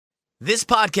This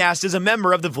podcast is a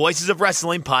member of the Voices of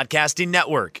Wrestling Podcasting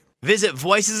Network. Visit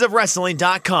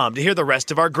voicesofwrestling.com to hear the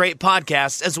rest of our great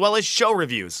podcasts, as well as show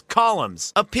reviews,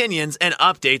 columns, opinions, and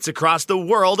updates across the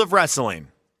world of wrestling.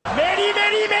 Many,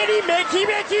 Mickey,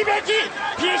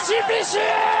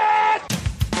 Pishy.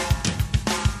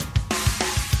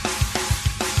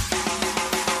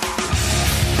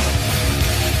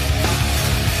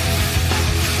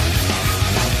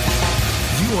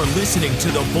 You are listening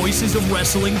to the Voices of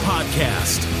Wrestling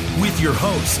podcast with your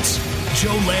hosts,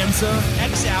 Joe Lanza.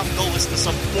 X out and go listen to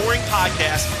some boring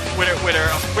podcast where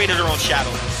they're afraid of their own shadow.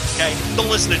 Okay? Don't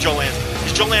listen to Joe Lanza,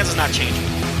 because Joe Lanza's not changing.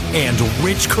 And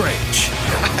Rich Craich.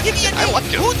 Give me a name.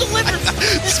 Who delivers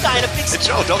this guy in a big spot?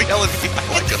 Joe, don't yell at me. I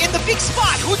like him. In the big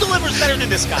spot, who delivers better than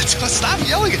this guy? Stop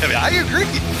yelling at me. I agree.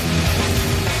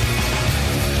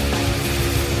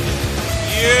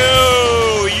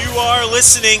 You are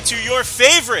listening to your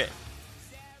favorite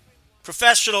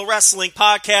professional wrestling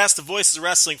podcast, the Voices of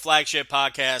Wrestling flagship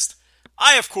podcast.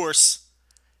 I, of course,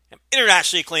 am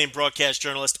internationally acclaimed broadcast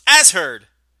journalist, as heard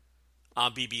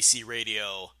on BBC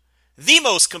Radio, the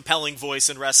most compelling voice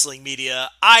in wrestling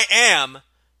media. I am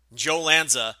Joe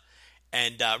Lanza,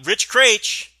 and Rich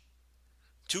Craich,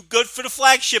 too good for the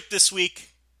flagship this week.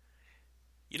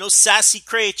 You know, Sassy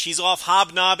Craich, he's off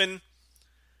hobnobbing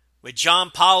with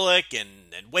John Pollock and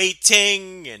Wei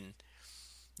Ting and,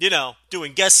 you know,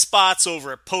 doing guest spots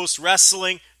over at Post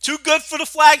Wrestling. Too good for the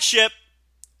flagship.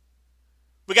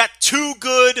 We got too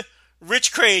good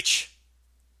Rich Craich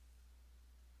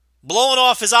blowing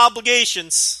off his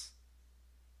obligations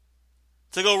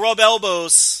to go rub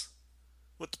elbows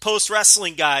with the Post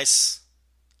Wrestling guys.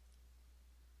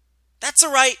 That's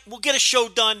all right. We'll get a show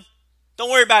done.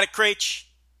 Don't worry about it, Craich.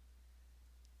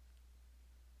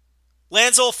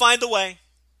 Lanza will find a way.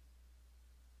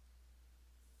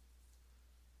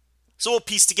 So we'll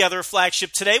piece together a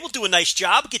flagship today. We'll do a nice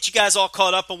job. Get you guys all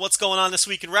caught up on what's going on this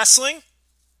week in wrestling.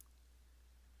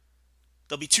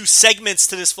 There'll be 2 segments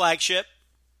to this flagship.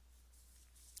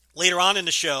 Later on in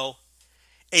the show,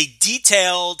 a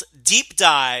detailed deep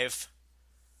dive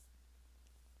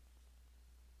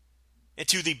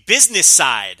into the business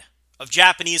side of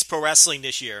Japanese pro wrestling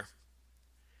this year.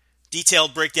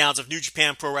 Detailed breakdowns of New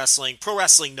Japan Pro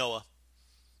Wrestling Noah,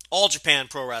 All Japan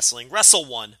Pro Wrestling, Wrestle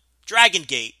One, Dragon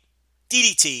Gate,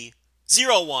 DDT,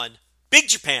 Zero One, Big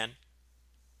Japan,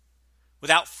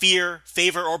 without fear,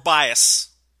 favor, or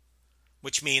bias,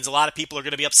 which means a lot of people are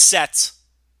going to be upset.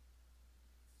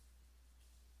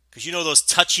 Because you know those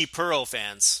touchy Puro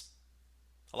fans.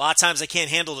 A lot of times they can't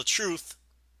handle the truth.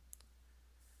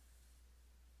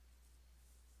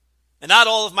 And not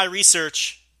all of my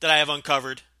research that I have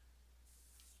uncovered,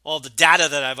 all the data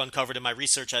that I've uncovered in my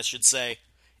research, I should say,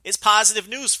 is positive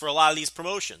news for a lot of these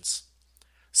promotions.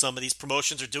 Some of these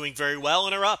promotions are doing very well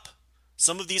and are up.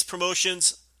 Some of these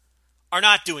promotions are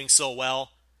not doing so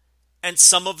well, and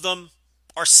some of them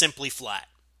are simply flat.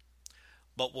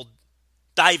 But we'll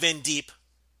dive in deep.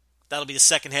 That'll be the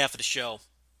second half of the show.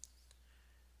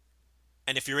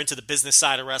 And if you're into the business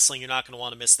side of wrestling, you're not going to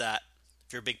want to miss that.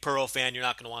 If you're a big Puro fan, you're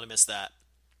not going to want to miss that.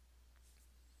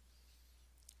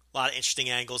 A lot of interesting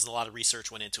angles and a lot of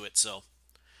research went into it, so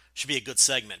should be a good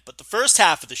segment. But the first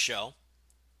half of the show,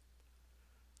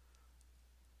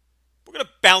 we're going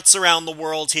to bounce around the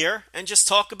world here and just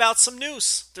talk about some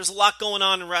news. There's a lot going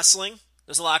on in wrestling.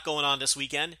 There's a lot going on this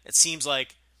weekend. It seems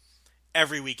like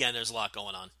every weekend there's a lot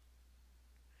going on.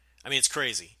 I mean, it's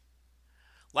crazy.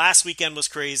 Last weekend was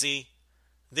crazy.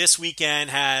 This weekend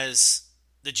has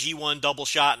the G1 double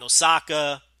shot in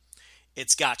Osaka.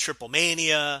 It's got Triple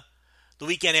Mania. The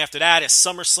weekend after that is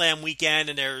SummerSlam weekend,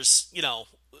 and there's, you know,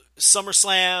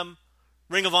 SummerSlam,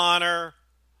 Ring of Honor,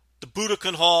 the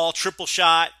Budokan Hall, triple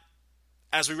shot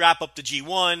as we wrap up the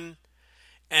G1.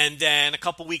 And then a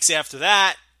couple weeks after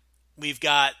that, we've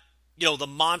got, you know, the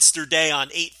Monster Day on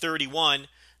 8/31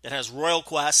 that has Royal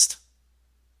Quest,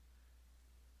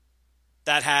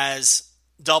 that has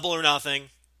Double or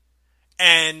Nothing,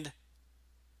 and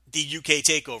the UK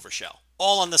Takeover show,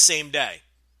 all on the same day,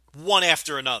 one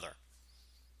after another.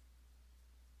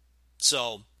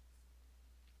 So,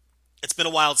 it's been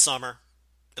a wild summer.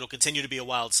 It'll continue to be a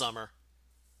wild summer.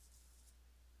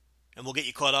 And we'll get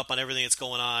you caught up on everything that's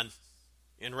going on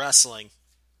in wrestling,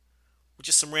 with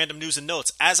just some random news and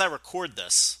notes. As I record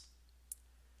this,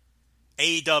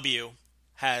 AEW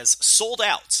has sold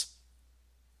out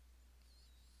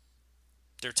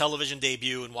their television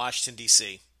debut in Washington,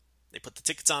 D.C. They put the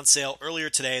tickets on sale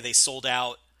earlier today. They sold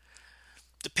out,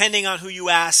 depending on who you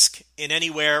ask, in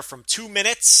anywhere from 2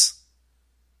 minutes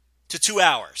to 2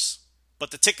 hours.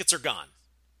 But the tickets are gone.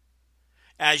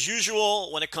 As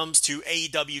usual, when it comes to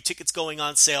AEW tickets going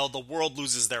on sale, the world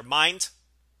loses their mind.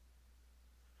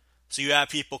 So you have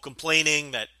people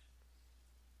complaining that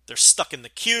they're stuck in the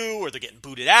queue, or they're getting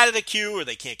booted out of the queue, or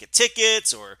they can't get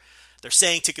tickets, or they're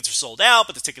saying tickets are sold out,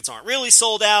 but the tickets aren't really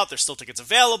sold out. There's still tickets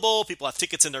available. People have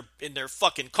tickets in their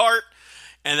fucking cart,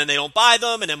 and then they don't buy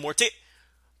them, and then more tickets.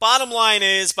 Bottom line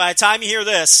is, by the time you hear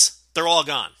this, they're all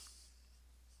gone.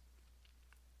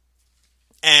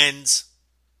 And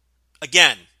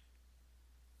again,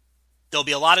 there'll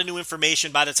be a lot of new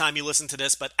information by the time you listen to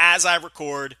this, but as I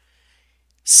record,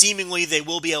 seemingly they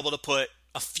will be able to put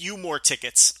a few more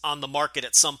tickets on the market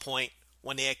at some point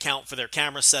when they account for their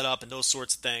camera setup and those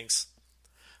sorts of things.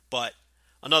 But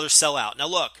another sellout. Now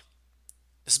look,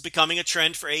 this is becoming a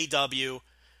trend for AEW.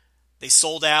 They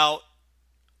sold out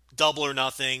Double or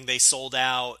Nothing. They sold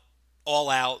out All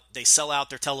Out. They sell out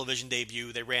their television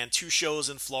debut. They ran 2 shows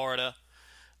in Florida.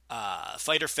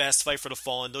 Fyter Fest, Fight for the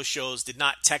Fallen. Those shows did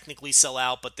not technically sell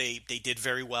out, but they did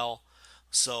very well.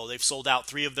 So they've sold out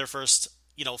 3 of their first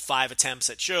 5 attempts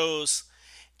at shows.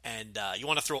 And you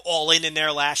want to throw All In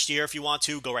there last year if you want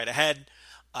to, go right ahead.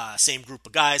 Same group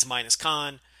of guys minus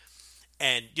Khan.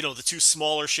 And, the 2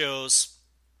 smaller shows,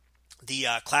 the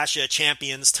Clash of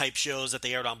Champions type shows that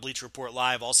they aired on Bleacher Report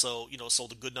Live also,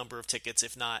 sold a good number of tickets,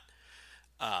 if not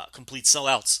complete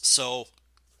sellouts. So,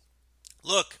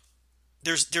 look,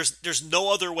 there's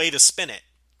no other way to spin it.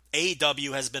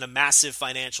 AEW has been a massive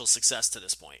financial success to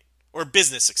this point. Or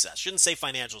business success. Shouldn't say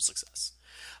financial success.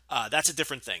 That's a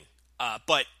different thing.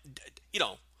 But,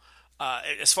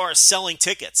 as far as selling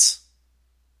tickets,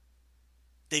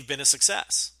 they've been a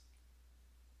success.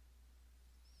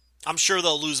 I'm sure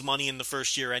they'll lose money in the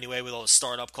first year anyway with all the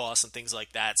startup costs and things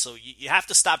like that. So you have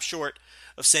to stop short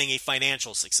of saying a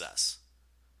financial success.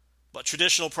 But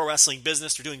traditional pro wrestling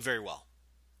business, they're doing very well.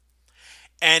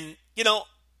 And,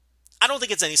 I don't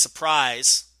think it's any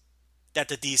surprise that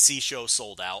the DC show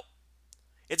sold out.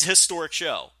 It's a historic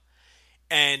show.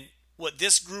 And what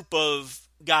this group of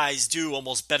guys do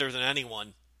almost better than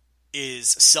anyone is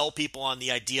sell people on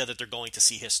the idea that they're going to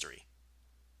see history.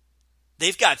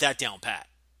 They've got that down pat.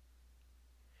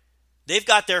 They've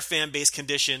got their fan base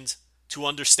conditioned to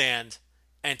understand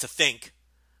and to think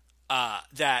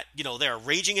that, they're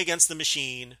raging against the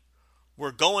machine.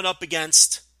 We're going up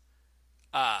against,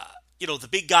 the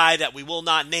big guy that we will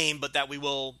not name, but that we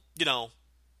will,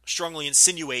 strongly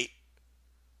insinuate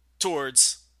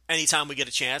towards anytime we get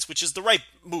a chance, which is the right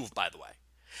move, by the way.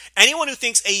 Anyone who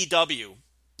thinks AEW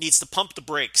needs to pump the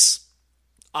brakes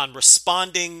on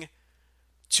responding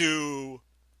to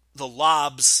the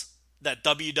lobs that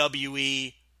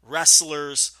WWE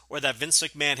wrestlers or that Vince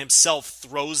McMahon himself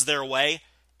throws their way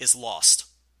is lost.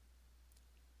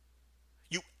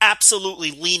 You absolutely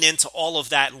lean into all of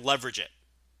that and leverage it.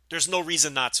 There's no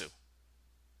reason not to.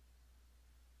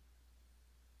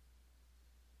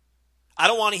 I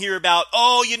don't want to hear about,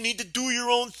 you need to do your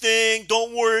own thing.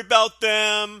 Don't worry about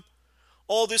them.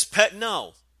 All this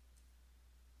No,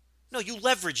 you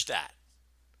leverage that.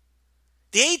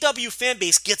 The AEW fan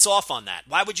base gets off on that.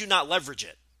 Why would you not leverage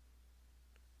it?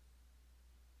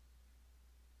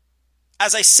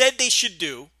 As I said they should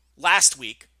do last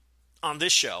week on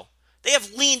this show, they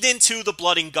have leaned into the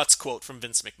blood and guts quote from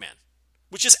Vince McMahon,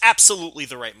 which is absolutely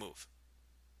the right move.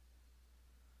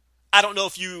 I don't know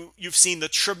if you've seen the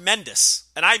tremendous,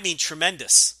 and I mean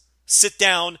tremendous,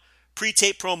 sit-down,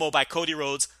 pre-tape promo by Cody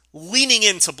Rhodes leaning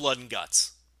into blood and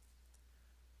guts.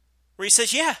 Where he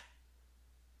says, yeah,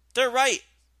 they're right.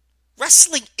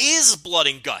 Wrestling is blood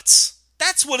and guts.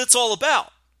 That's what it's all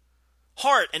about.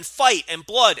 Heart and fight and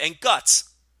blood and guts.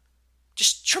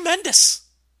 Just tremendous.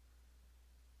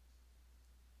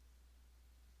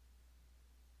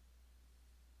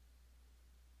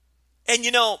 And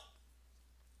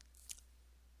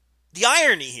the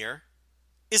irony here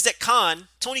is that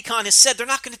Tony Khan has said they're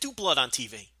not going to do blood on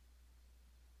TV.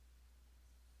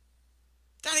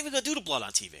 They're not even going to do the blood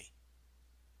on TV.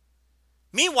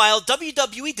 Meanwhile,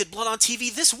 WWE did blood on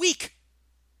TV this week.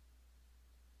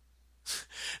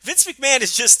 Vince McMahon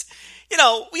is just, we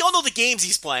all know the games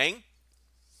he's playing.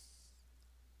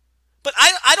 But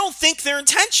I don't think they're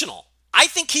intentional. I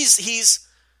think he's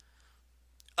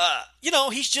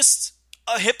just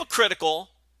a hypocritical,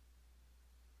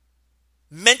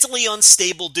 mentally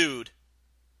unstable dude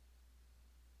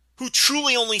who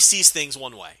truly only sees things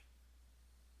one way.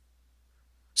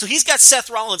 So he's got Seth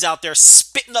Rollins out there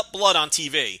spitting up blood on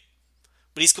TV,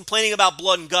 but he's complaining about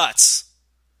blood and guts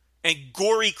and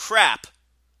gory crap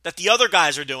that the other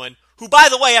guys are doing, who, by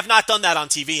the way, have not done that on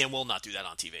TV and will not do that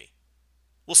on TV.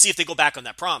 We'll see if they go back on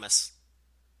that promise.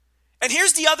 And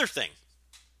here's the other thing.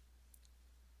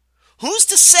 Who's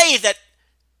to say that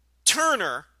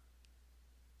Turner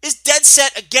is dead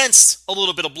set against a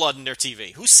little bit of blood in their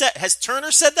TV. Has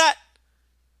Turner said that?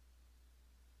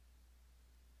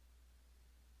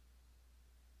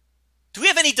 Do we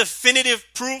have any definitive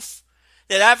proof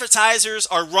that advertisers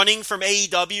are running from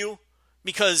AEW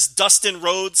because Dustin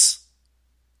Rhodes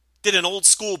did an old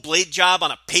school blade job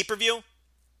on a pay-per-view?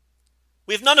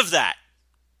 We have none of that.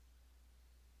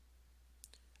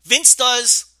 Vince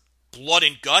does blood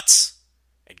and guts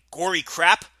and gory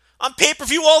crap on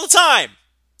pay-per-view all the time.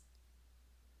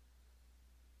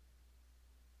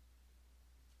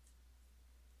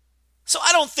 So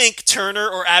I don't think Turner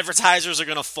or advertisers are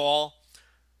going to fall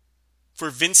for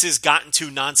Vince's gotten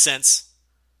to nonsense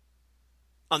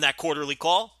on that quarterly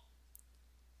call.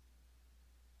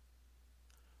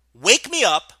 Wake me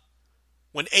up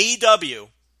when AEW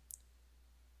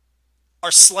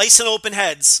are slicing open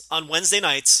heads on Wednesday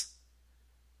nights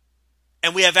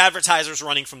and we have advertisers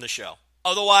running from the show.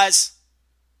 Otherwise,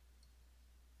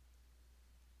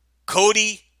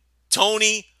 Cody,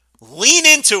 Tony, lean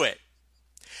into it.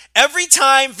 Every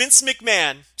time Vince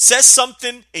McMahon says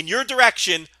something in your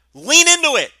direction, lean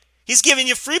into it. He's giving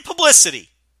you free publicity.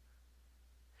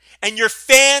 And your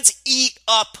fans eat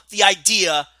up the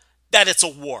idea that it's a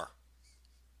war.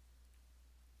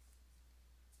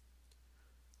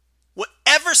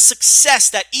 Whatever success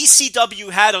that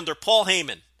ECW had under Paul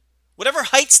Heyman, whatever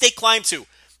heights they climbed to,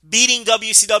 beating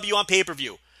WCW on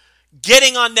pay-per-view,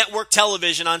 getting on network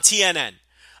television on TNN,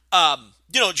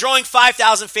 drawing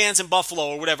 5,000 fans in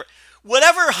Buffalo or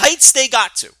whatever heights they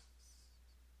got to,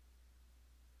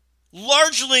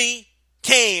 largely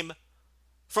came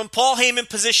from Paul Heyman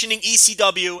positioning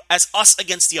ECW as us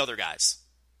against the other guys.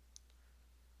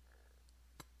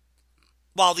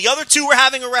 While the other two were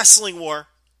having a wrestling war,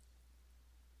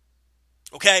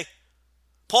 okay,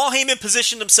 Paul Heyman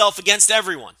positioned himself against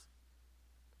everyone.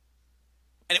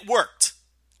 And it worked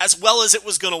as well as it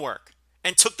was going to work.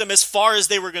 And took them as far as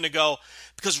they were going to go.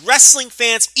 Because wrestling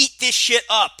fans eat this shit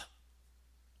up.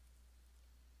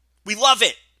 We love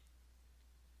it.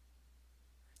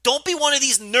 Don't be one of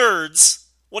these nerds,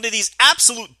 one of these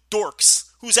absolute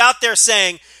dorks who's out there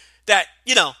saying that,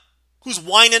 who's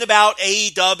whining about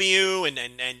AEW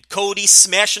and Cody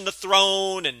smashing the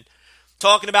throne and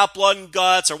talking about blood and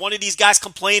guts, or one of these guys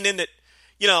complaining that,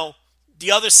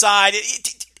 the other side,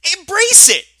 embrace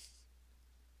it.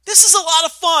 This is a lot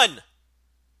of fun.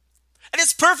 And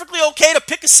it's perfectly okay to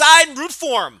pick a side and root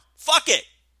for them. Fuck it.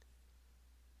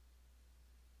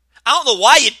 I don't know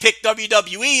why you'd pick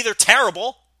WWE. They're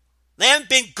terrible. They haven't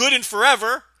been good in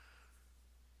forever.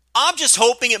 I'm just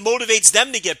hoping it motivates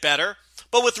them to get better.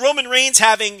 But with Roman Reigns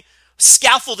having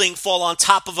scaffolding fall on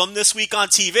top of him this week on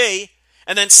TV,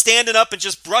 and then standing up and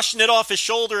just brushing it off his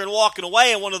shoulder and walking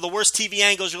away in one of the worst TV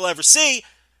angles you'll ever see,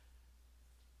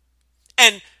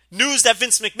 and news that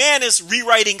Vince McMahon is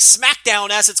rewriting SmackDown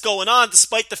as it's going on,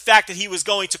 despite the fact that he was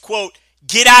going to, quote,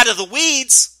 get out of the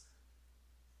weeds,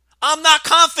 I'm not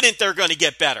confident they're going to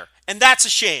get better. And that's a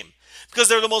shame. Because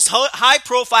they're the most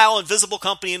high-profile and visible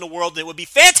company in the world, and it would be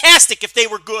fantastic if they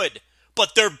were good.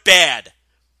 But they're bad.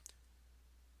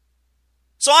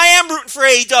 So I am rooting for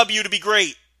AEW to be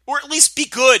great. Or at least be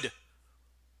good.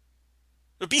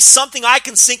 Or be something I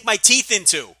can sink my teeth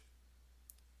into.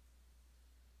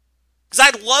 Because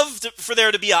I'd love for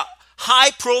there to be a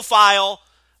high-profile,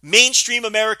 mainstream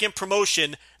American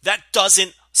promotion that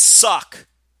doesn't suck.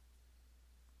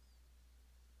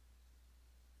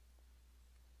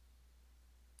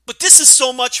 But this is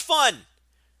so much fun.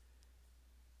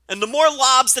 And the more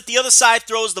lobs that the other side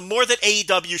throws, the more that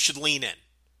AEW should lean in.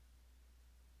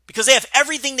 Because they have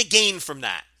everything to gain from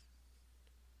that.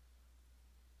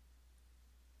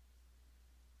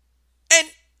 And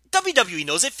WWE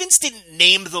knows it. Vince didn't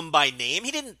name them by name.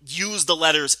 He didn't use the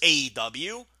letters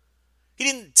AEW. He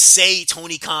didn't say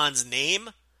Tony Khan's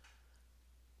name.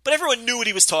 But everyone knew what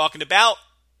he was talking about.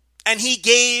 And he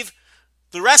gave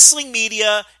the wrestling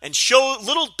media and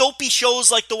little dopey shows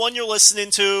like the one you're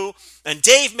listening to, and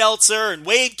Dave Meltzer and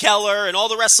Wade Keller and all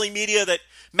the wrestling media that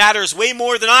matters way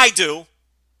more than I do,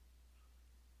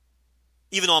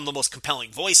 even though I'm the most compelling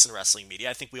voice in wrestling media.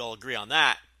 I think we all agree on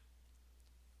that.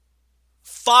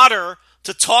 Fodder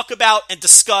to talk about and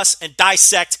discuss and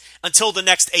dissect until the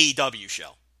next AEW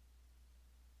show.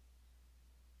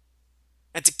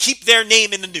 And to keep their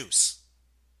name in the news.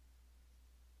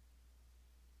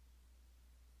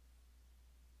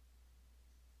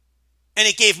 And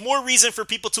it gave more reason for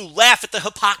people to laugh at the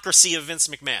hypocrisy of Vince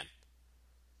McMahon.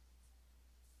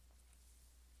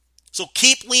 So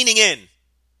keep leaning in.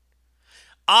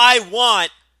 I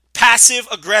want passive,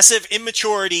 aggressive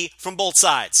immaturity from both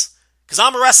sides. Because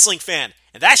I'm a wrestling fan,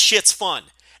 and that shit's fun.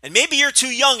 And maybe you're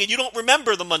too young and you don't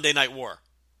remember the Monday Night War.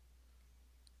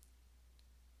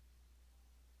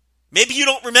 Maybe you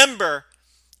don't remember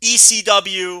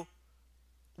ECW,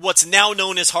 what's now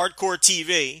known as Hardcore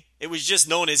TV. It was just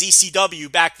known as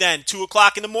ECW back then. 2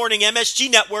 o'clock in the morning, MSG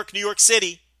Network, New York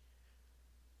City,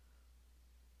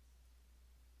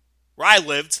 where I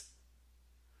lived.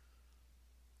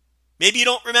 Maybe you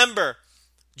don't remember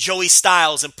Joey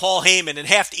Styles and Paul Heyman and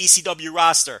half the ECW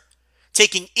roster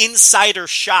taking insider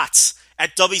shots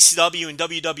at WCW and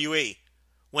WWE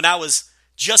when I was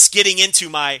just getting into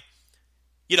my,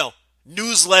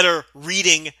 newsletter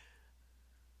reading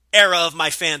era of my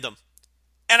fandom.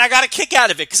 And I got a kick out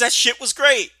of it because that shit was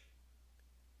great.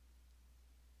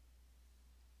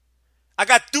 I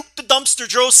got Duke the Dumpster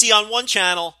Droese on one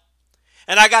channel,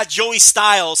 and I got Joey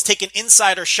Styles taking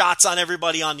insider shots on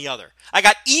everybody on the other. I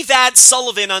got Evad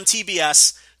Sullivan on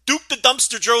TBS, Duke the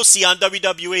Dumpster Droese on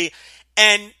WWE,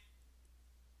 and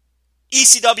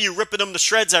ECW ripping them to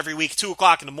shreds every week, 2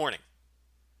 o'clock in the morning.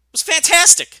 It was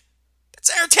fantastic.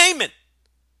 That's entertainment.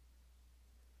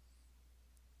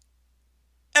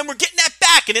 And we're getting that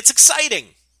back, and it's exciting.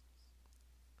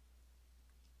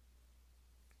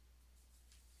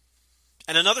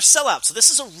 And another sellout. So this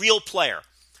is a real player.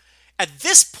 At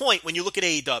this point, when you look at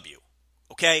AEW,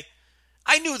 okay,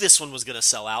 I knew this one was going to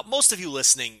sell out. Most of you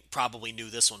listening probably knew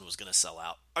this one was going to sell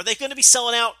out. Are they going to be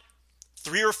selling out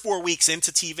 3 or 4 weeks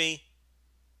into TV?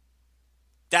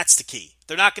 That's the key.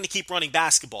 They're not going to keep running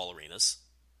basketball arenas.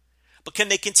 But can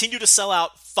they continue to sell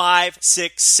out 5,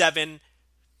 6, 7,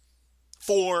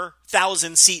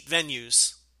 4,000 seat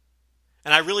venues?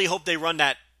 And I really hope they run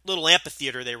that little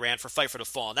amphitheater they ran for Fight for the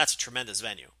Fallen. That's a tremendous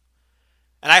venue.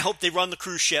 And I hope they run the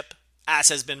cruise ship, as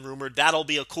has been rumored. That'll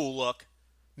be a cool look.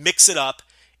 Mix it up.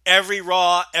 Every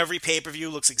Raw, every pay-per-view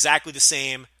looks exactly the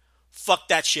same. Fuck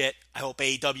that shit. I hope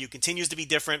AEW continues to be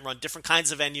different, run different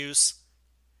kinds of venues.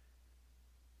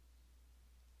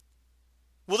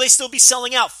 Will they still be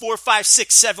selling out 4, 5,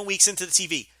 6, 7 weeks into the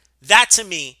TV? That, to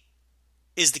me,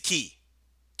 is the key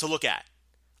to look at.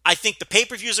 I think the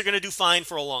pay-per-views are going to do fine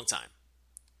for a long time.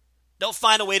 They'll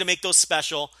find a way to make those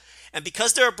special. And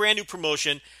because they're a brand new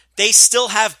promotion, they still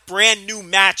have brand new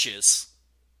matches.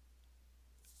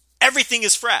 Everything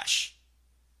is fresh.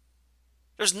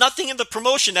 There's nothing in the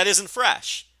promotion that isn't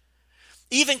fresh.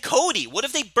 Even Cody. What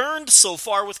have they burned so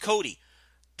far with Cody?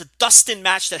 The Dustin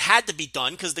match that had to be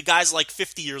done because the guy's like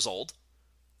 50 years old.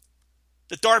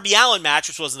 The Darby Allin match,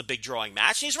 which wasn't a big drawing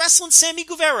match. And he's wrestling Sammy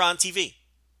Guevara on TV.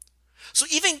 So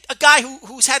even a guy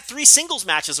who's had 3 singles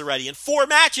matches already and 4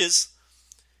 matches,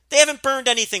 they haven't burned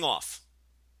anything off.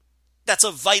 That's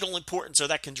of vital importance or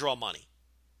that can draw money.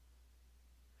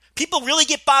 People really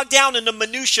get bogged down in the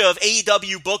minutia of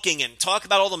AEW booking and talk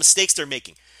about all the mistakes they're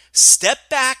making. Step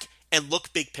back and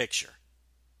look big picture.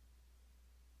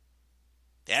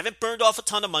 They haven't burned off a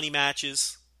ton of money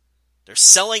matches. They're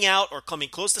selling out or coming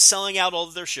close to selling out all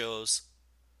of their shows.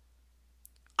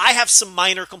 I have some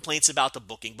minor complaints about the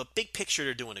booking, but big picture,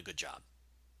 they're doing a good job.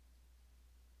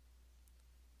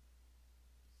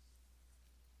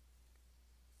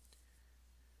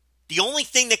 The only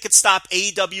thing that could stop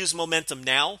AEW's momentum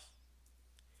now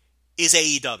is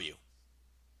AEW.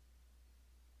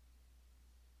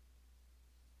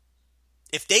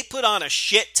 If they put on a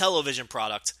shit television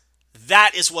product,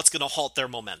 that is what's going to halt their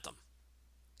momentum.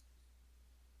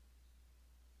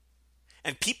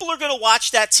 And people are going to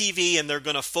watch that TV and they're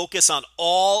going to focus on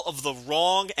all of the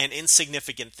wrong and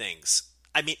insignificant things.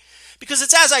 I mean, because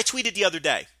it's as I tweeted the other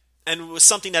day, and it was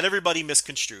something that everybody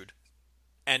misconstrued.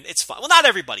 And it's fine. Well, not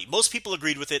everybody. Most people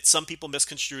agreed with it. Some people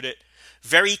misconstrued it.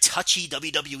 Very touchy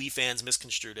WWE fans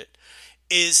misconstrued it.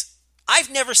 Is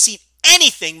I've never seen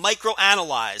anything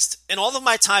microanalyzed in all of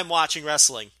my time watching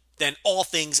wrestling than all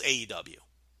things AEW.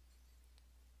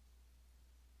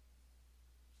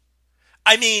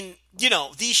 I mean,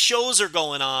 these shows are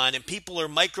going on and people are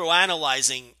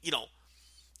microanalyzing,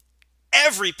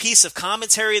 every piece of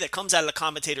commentary that comes out of the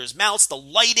commentators' mouths, the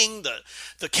lighting,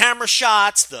 the camera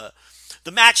shots, the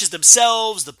matches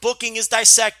themselves, the booking is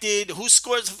dissected, who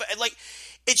scores,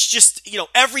 it's just,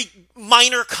 every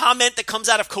minor comment that comes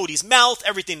out of Cody's mouth,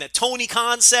 everything that Tony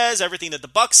Khan says, everything that the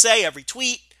Bucks say, every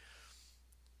tweet.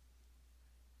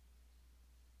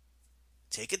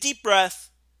 Take a deep breath,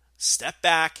 step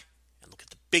back, and look at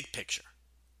the big picture.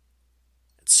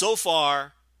 And so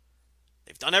far,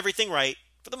 they've done everything right,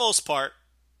 for the most part.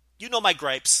 You know my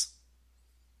gripes.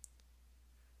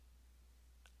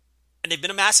 And they've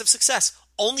been a massive success.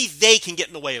 Only they can get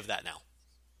in the way of that now.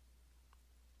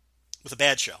 With a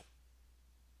bad show.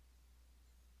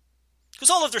 Because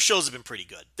all of their shows have been pretty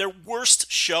good. Their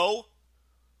worst show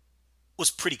was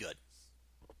pretty good.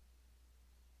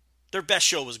 Their best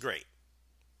show was great.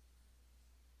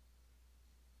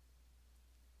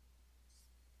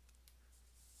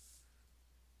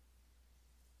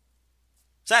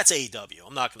 So that's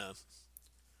AEW.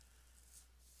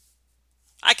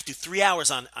 I could do 3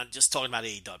 hours on just talking about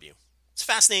AEW. It's a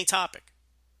fascinating topic.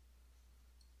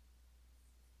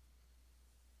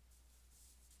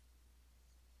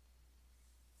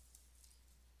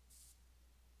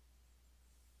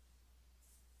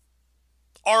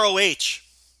 ROH.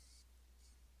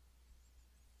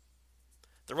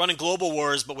 They're running Global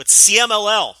Wars, but with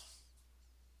CMLL.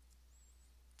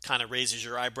 Kind of raises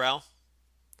your eyebrow.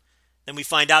 Then we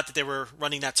find out that they were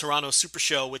running that Toronto Super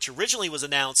Show, which originally was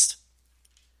announced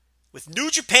with New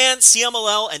Japan,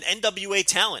 CMLL, and NWA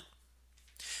talent.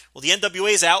 Well, the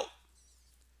NWA is out.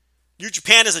 New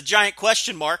Japan is a giant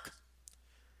question mark.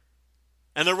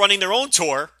 And they're running their own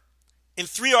tour in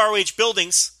 3 ROH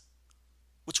buildings,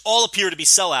 which all appear to be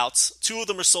sellouts. 2 of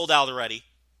them are sold out already.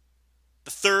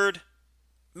 The third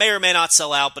may or may not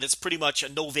sell out, but it's pretty much a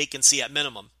no vacancy at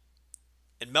minimum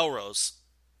in Melrose.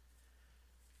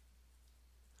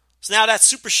 So now that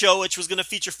Super Show, which was going to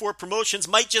feature 4 promotions,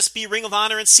 might just be Ring of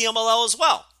Honor and CMLL as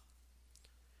well.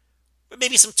 But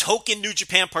maybe some token New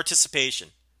Japan participation.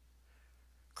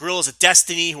 Guerrillas of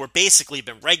Destiny, who have basically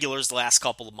been regulars the last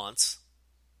couple of months.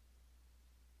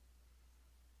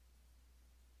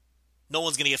 No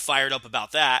one's going to get fired up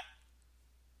about that.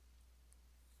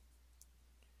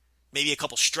 Maybe a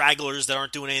couple stragglers that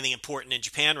aren't doing anything important in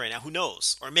Japan right now. Who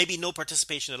knows? Or maybe no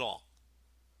participation at all.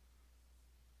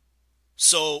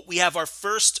 So we have our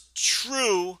first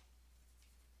true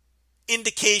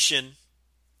indication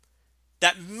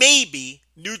that maybe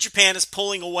New Japan is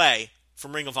pulling away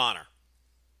from Ring of Honor.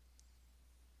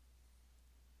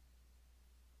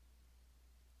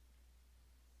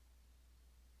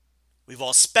 We've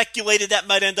all speculated that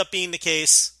might end up being the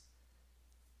case.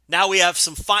 Now we have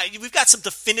we've got some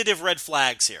definitive red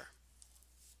flags here.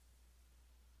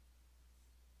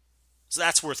 So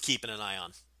that's worth keeping an eye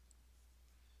on.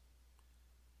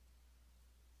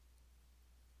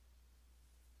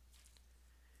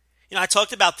 You know, I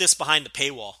talked about this behind the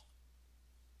paywall.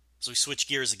 So we switch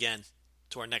gears again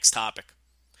to our next topic.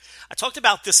 I talked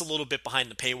about this a little bit behind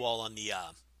the paywall on the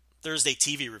Thursday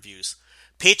TV reviews.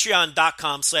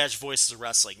 Patreon.com/Voices of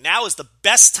Wrestling. Now is the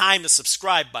best time to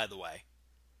subscribe, by the way,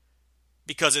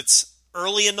 because it's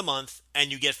early in the month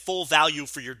and you get full value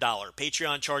for your dollar.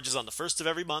 Patreon charges on the first of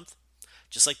every month,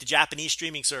 just like the Japanese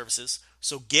streaming services.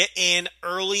 So get in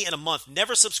early in a month.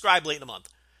 Never subscribe late in the month.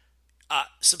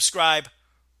 Subscribe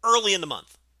early in the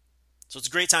month. So it's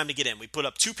a great time to get in. We put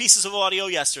up 2 pieces of audio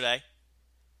yesterday.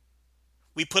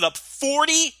 We put up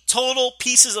 40 total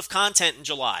pieces of content in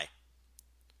July.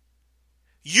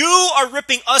 You are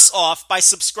ripping us off by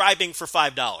subscribing for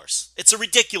 $5. It's a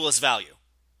ridiculous value.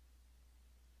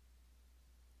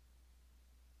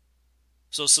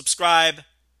 So subscribe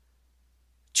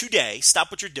today.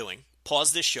 Stop what you're doing.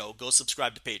 Pause this show. Go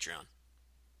subscribe to Patreon.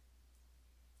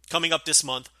 Coming up this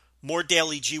month, more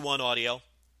daily G1 audio.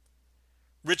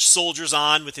 Rich Soldier's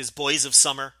on with his Boys of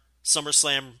Summer,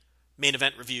 SummerSlam main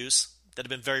event reviews that have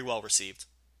been very well received.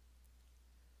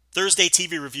 Thursday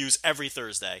TV reviews every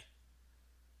Thursday.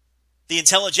 The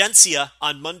Intelligentsia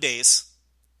on Mondays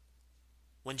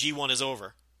when G1 is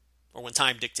over or when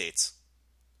time dictates.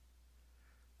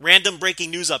 Random breaking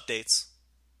news updates.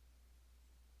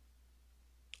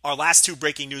 Our last 2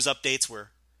 breaking news updates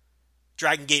were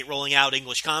Dragon Gate rolling out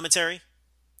English commentary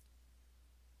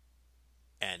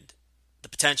and the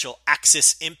potential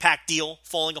Axis Impact deal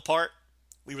falling apart.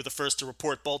 We were the first to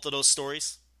report both of those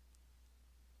stories.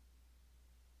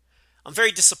 I'm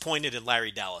very disappointed in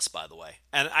Larry Dallas, by the way.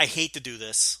 And I hate to do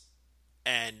this.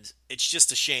 And it's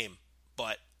just a shame.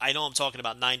 But I know I'm talking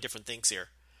about 9 different things here.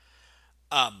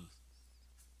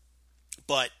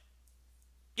 But,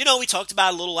 you know, we talked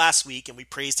about it a little last week and we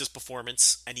praised his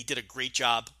performance. And he did a great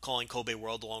job calling Kobe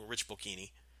World along with Rich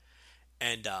Bocchini.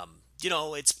 And, you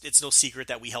know, it's no secret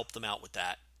that we helped them out with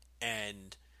that.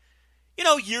 And, you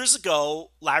know, years ago,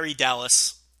 Larry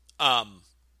Dallas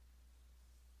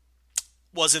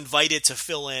was invited to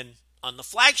fill in on the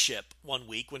flagship one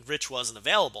week when Rich wasn't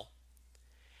available.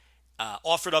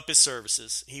 Offered up his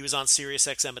services. He was on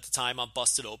SiriusXM at the time on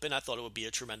Busted Open. I thought it would be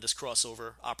a tremendous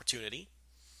crossover opportunity.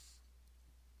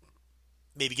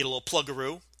 Maybe get a little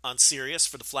pluggaroo on Sirius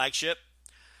for the flagship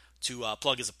to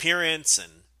plug his appearance.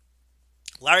 And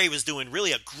Larry was doing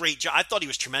really a great job. I thought he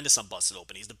was tremendous on Busted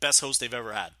Open. He's the best host they've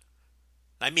ever had.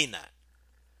 I mean that.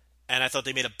 And I thought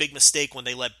they made a big mistake when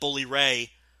they let Bully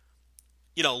Ray,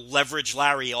 you know, leverage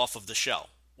Larry off of the show,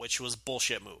 which was a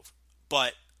bullshit move.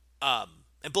 But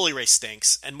And Bully Ray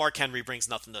stinks, and Mark Henry brings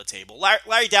nothing to the table.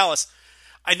 Larry Dallas,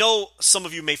 I know some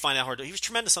of you may find that hard. He was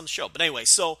tremendous on the show. But anyway,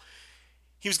 so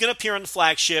he was going to appear on the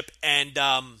flagship, and,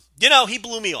 he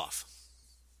blew me off.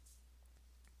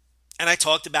 And I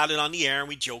talked about it on the air, and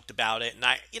we joked about it. And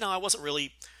I wasn't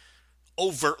really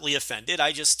overtly offended.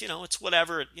 I just, it's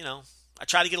whatever. I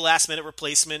tried to get a last-minute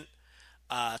replacement.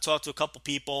 Talked to a couple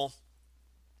people.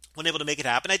 Wasn't able to make it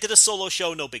happen. I did a solo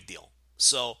show, no big deal.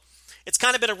 So it's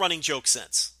kind of been a running joke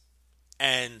since.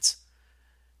 And,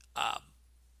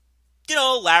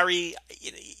 Larry,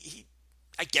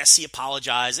 I guess he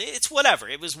apologized. It's whatever.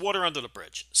 It was water under the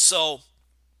bridge. So,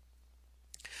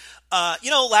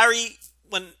 Larry,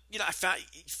 when,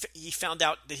 he found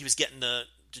out that he was getting the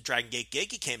Dragon Gate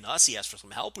gig, he came to us. He asked for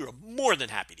some help. We were more than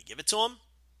happy to give it to him.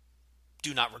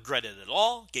 Do not regret it at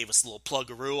all. Gave us a little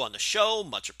plug-a-roo on the show.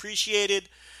 Much appreciated.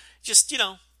 Just,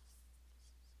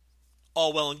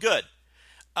 all well and good.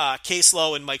 Case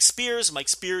Lowe and Mike Spears. Mike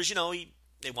Spears,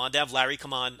 they wanted to have Larry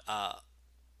come on,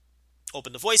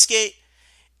 open the voice gate.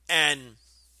 And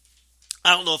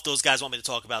I don't know if those guys want me to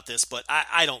talk about this, but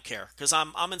I don't care because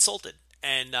I'm insulted.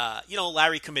 And,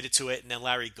 Larry committed to it, and then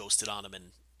Larry ghosted on him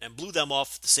and blew them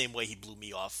off the same way he blew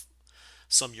me off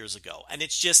some years ago. And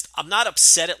it's just, I'm not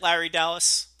upset at Larry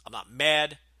Dallas. I'm not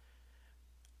mad.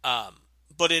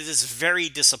 But it is very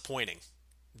disappointing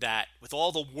that with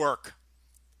all the work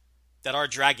that our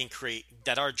Dragon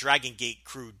Gate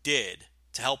crew did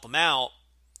to help him out,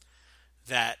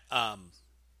 that,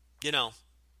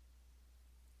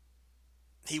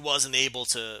 he wasn't able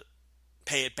to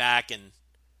pay it back and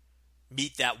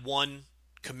meet that one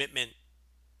commitment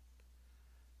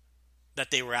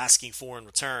that they were asking for in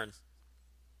return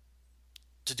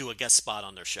to do a guest spot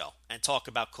on their show and talk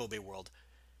about Kobe World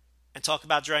and talk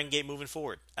about Dragon Gate moving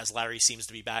forward as Larry seems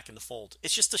to be back in the fold.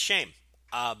 It's just a shame.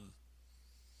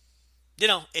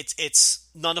 It's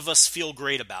none of us feel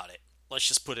great about it. Let's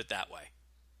just put it that way.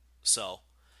 So,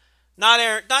 not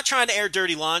trying to air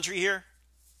dirty laundry here,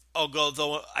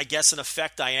 although I guess in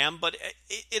effect I am, but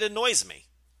it annoys me.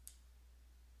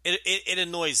 It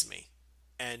annoys me.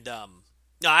 And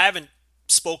I haven't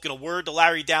spoken a word to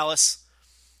Larry Dallas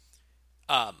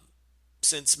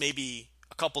since maybe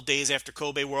a couple days after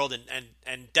Kobe World,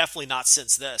 and definitely not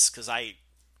since this, because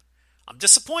I'm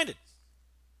disappointed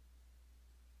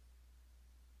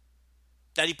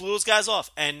that he blew those guys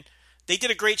off. And they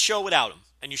did a great show without him,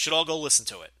 and you should all go listen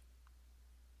to it.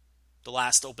 The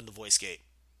last Open the Voice Gate.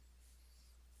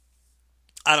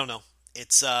 I don't know.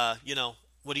 It's, what are you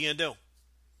going to do?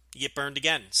 You get burned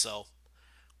again. So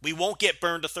we won't get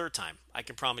burned a third time. I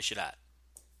can promise you that.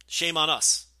 Shame on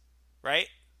us. Right?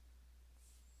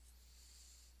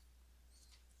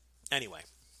 Anyway.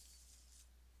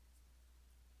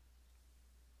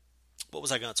 What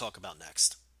was I going to talk about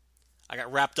next? I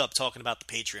got wrapped up talking about the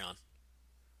Patreon.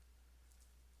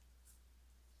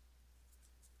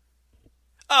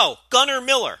 Oh, Gunnar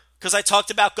Miller. Because I talked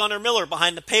about Gunnar Miller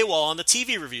behind the paywall on the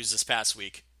TV reviews this past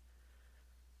week.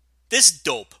 This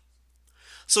dope.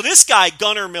 So this guy,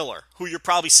 Gunnar Miller, who you're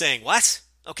probably saying, what?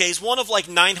 Okay, he's one of like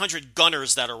 900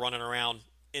 Gunners that are running around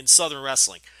in Southern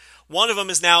Wrestling. One of them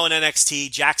is now in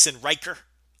NXT, Jackson Riker.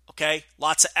 Okay,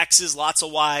 lots of X's, lots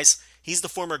of Y's. He's the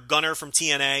former Gunner from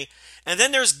TNA. And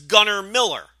then there's Gunnar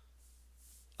Miller,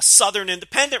 a Southern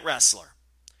independent wrestler.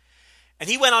 And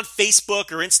he went on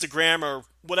Facebook or Instagram or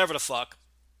whatever the fuck.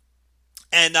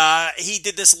 And he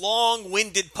did this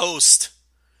long-winded post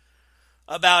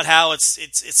about how it's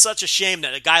such a shame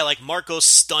that a guy like Marco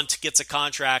Stunt gets a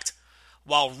contract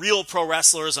while real pro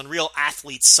wrestlers and real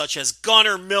athletes such as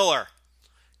Gunnar Miller,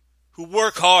 who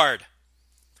work hard,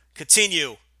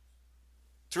 continue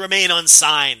to remain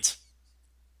unsigned.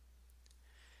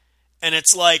 And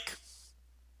it's like,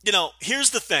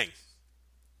 here's the thing.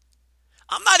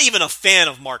 I'm not even a fan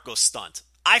of Marco Stunt.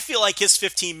 I feel like his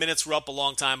 15 minutes were up a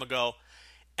long time ago,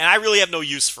 and I really have no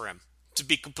use for him, to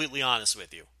be completely honest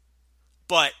with you.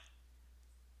 But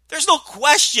there's no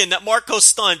question that Marco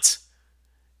Stunt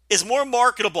is more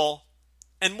marketable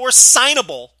and more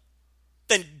signable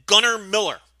than Gunnar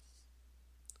Miller,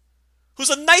 who's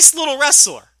a nice little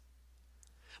wrestler.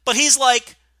 But he's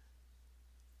like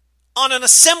on an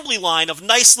assembly line of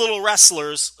nice little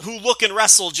wrestlers who look and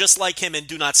wrestle just like him and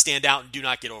do not stand out and do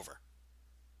not get over.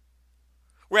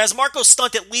 Whereas Marco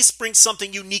Stunt at least brings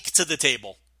something unique to the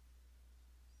table.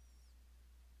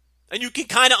 And you can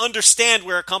kind of understand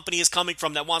where a company is coming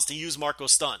from that wants to use Marco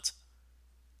Stunt.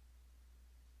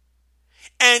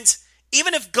 And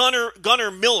even if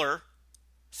Gunnar Miller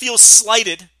feels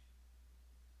slighted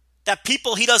that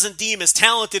people he doesn't deem as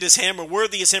talented as him or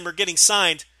worthy as him are getting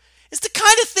signed, it's the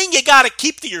kind of thing you got to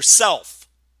keep to yourself.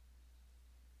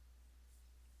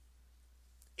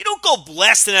 You don't go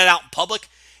blasting it out in public.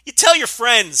 You tell your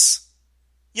friends.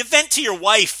 You vent to your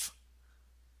wife.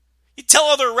 You tell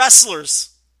other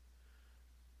wrestlers.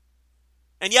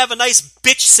 And you have a nice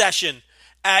bitch session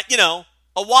at, a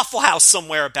Waffle House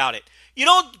somewhere about it. You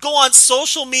don't go on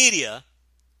social media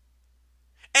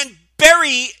and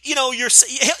bury,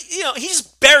 he's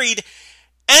buried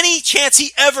any chance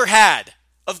he ever had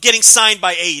of getting signed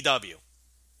by AEW.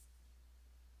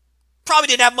 Probably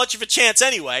didn't have much of a chance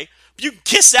anyway, but you can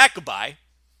kiss that goodbye.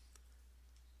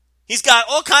 He's got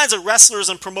all kinds of wrestlers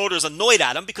and promoters annoyed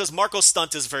at him because Marco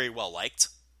Stunt is very well liked.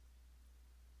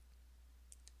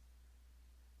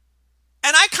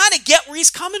 And I kind of get where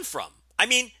he's coming from. I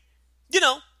mean,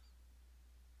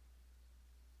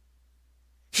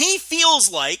 he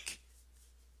feels like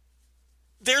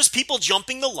there's people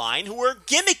jumping the line who are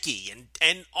gimmicky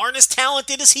and aren't as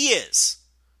talented as he is,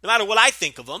 no matter what I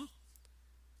think of him.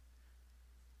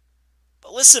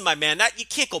 But listen, my man, you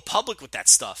can't go public with that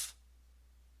stuff.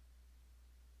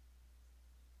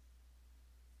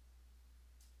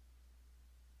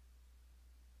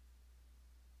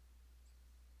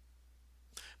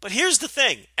 But here's the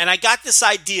thing, and I got this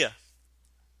idea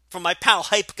from my pal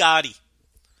Hype Gotti,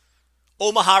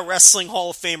 Omaha Wrestling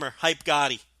Hall of Famer Hype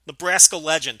Gotti, Nebraska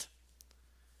legend.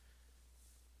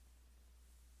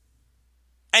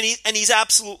 And he's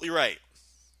absolutely right.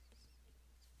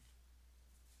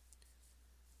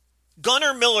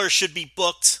 Gunnar Miller should be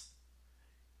booked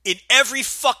in every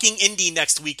fucking indie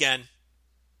next weekend,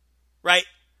 right?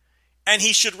 And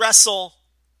he should wrestle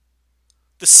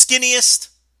the skinniest,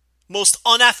 most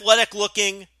unathletic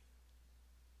looking,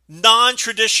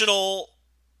 non-traditional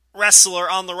wrestler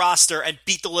on the roster and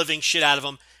beat the living shit out of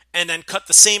him, and then cut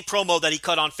the same promo that he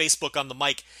cut on Facebook on the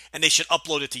mic, and they should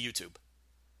upload it to YouTube.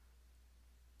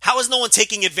 How is no one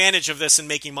taking advantage of this and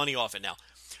making money off it now?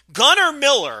 Gunnar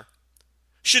Miller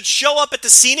should show up at the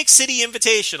Scenic City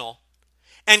Invitational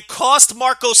and cost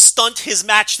Marco Stunt his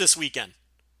match this weekend.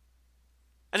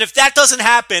 And if that doesn't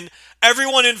happen,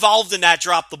 everyone involved in that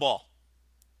dropped the ball.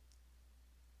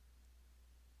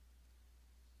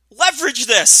 Leverage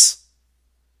this.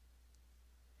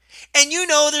 And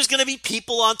there's going to be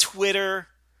people on Twitter,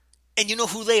 and you know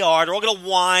who they are. They're all going to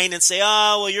whine and say,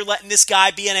 oh, well, you're letting this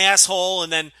guy be an asshole,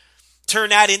 and then turn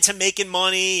that into making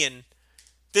money and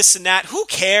this and that. Who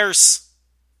cares?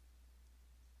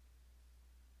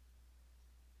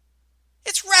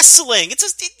 It's wrestling.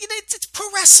 It's pro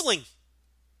wrestling.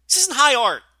 This isn't high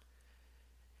art.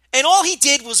 And all he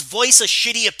did was voice a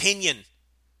shitty opinion.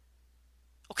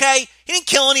 Okay? He didn't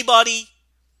kill anybody.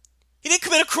 He didn't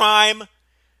commit a crime.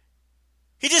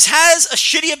 He just has a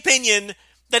shitty opinion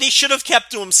that he should have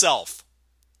kept to himself.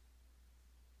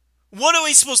 What are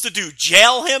we supposed to do?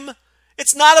 Jail him?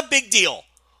 It's not a big deal.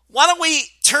 Why don't we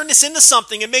turn this into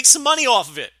something and make some money off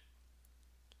of it?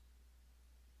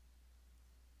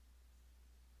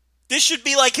 This should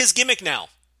be like his gimmick now.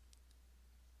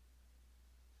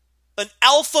 An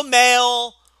alpha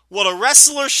male, what a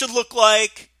wrestler should look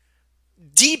like,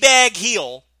 D-bag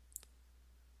heel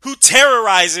who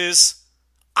terrorizes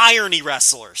irony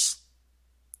wrestlers.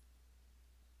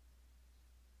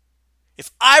 If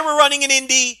I were running an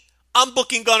indie, I'm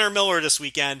booking Gunnar Miller this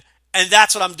weekend, and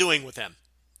that's what I'm doing with him.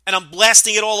 And I'm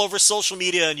blasting it all over social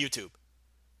media and YouTube.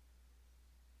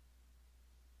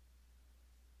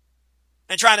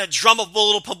 And trying to drum up a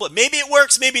little publicity. Maybe it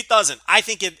works, maybe it doesn't. I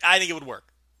think it would work.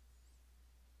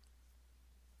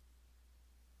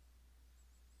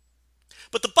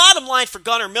 But the bottom line for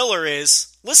Gunnar Miller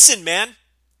is, listen, man,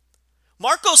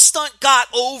 Marco Stunt got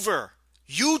over.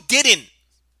 You didn't.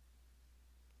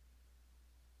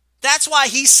 That's why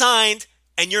he signed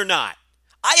and you're not.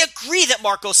 I agree that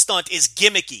Marco Stunt is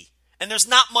gimmicky and there's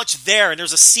not much there and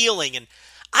there's a ceiling and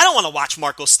I don't want to watch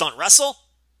Marco Stunt wrestle.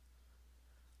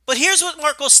 But here's what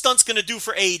Marco Stunt's going to do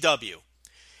for AEW.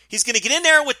 He's going to get in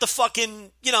there with the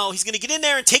fucking, he's going to get in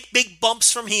there and take big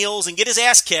bumps from heels and get his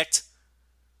ass kicked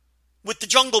with the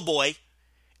Jungle Boy.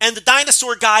 And the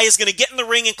dinosaur guy is going to get in the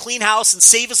ring and clean house and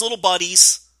save his little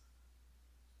buddies.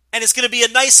 And it's going to be a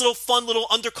nice little fun little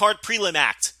undercard prelim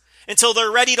act until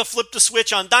they're ready to flip the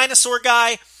switch on dinosaur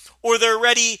guy, or they're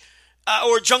ready,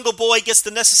 or Jungle Boy gets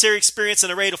the necessary experience and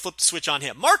they're ready to flip the switch on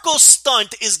him. Marco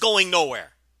Stunt is going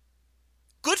nowhere.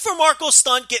 Good for Marco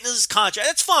Stunt getting his contract.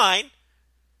 That's fine.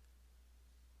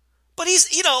 But he's,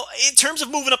 in terms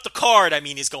of moving up the card,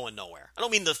 he's going nowhere. I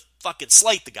don't mean to fucking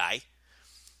slight the guy.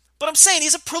 But I'm saying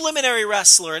he's a preliminary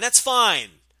wrestler, and that's fine.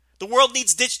 The world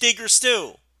needs ditch diggers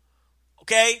too.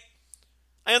 Okay?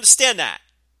 I understand that.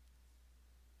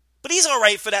 But he's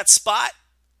alright for that spot.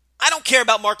 I don't care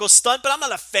about Marco Stunt, but I'm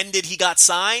not offended he got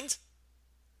signed.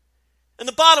 And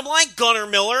the bottom line, Gunnar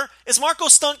Miller, is Marco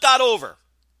Stunt got over.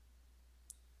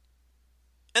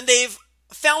 And they've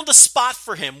found a spot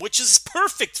for him, which is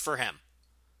perfect for him.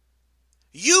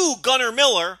 You, Gunnar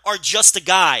Miller, are just a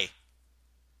guy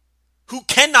who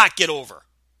cannot get over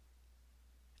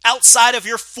outside of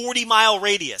your 40-mile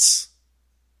radius.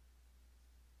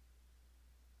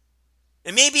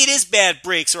 And maybe it is bad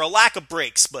breaks or a lack of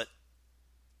breaks, but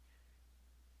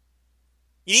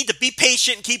you need to be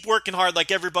patient and keep working hard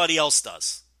like everybody else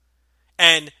does.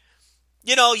 And,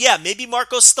 maybe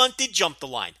Marco Stunt did jump the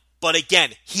line. But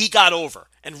again, he got over.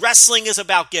 And wrestling is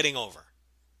about getting over.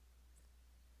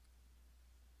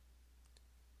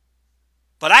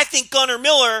 But I think Gunnar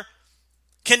Miller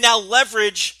can now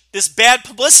leverage this bad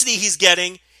publicity he's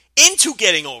getting into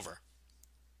getting over.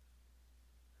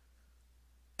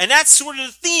 And that's sort of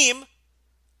the theme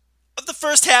of the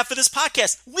first half of this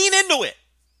podcast. Lean into it.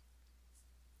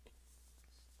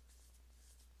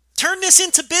 Turn this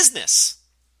into business.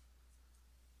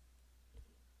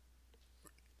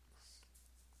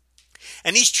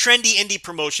 And these trendy indie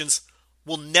promotions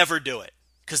will never do it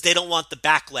because they don't want the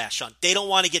backlash on. They don't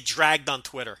want to get dragged on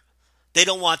Twitter. They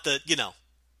don't want they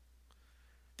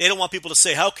don't want people to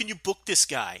say, how can you book this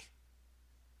guy?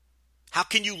 How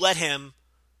can you let him,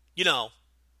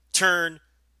 turn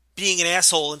being an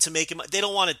asshole into making money? They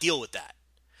don't want to deal with that.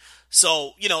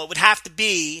 So, it would have to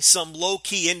be some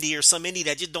low-key indie or some indie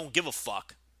that just don't give a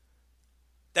fuck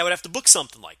that would have to book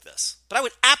something like this. But I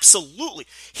would absolutely...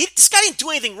 This guy didn't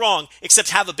do anything wrong except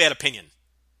have a bad opinion.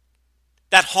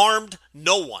 That harmed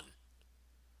no one.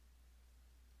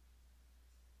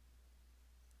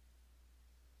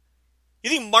 You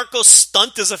think Marco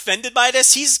Stunt is offended by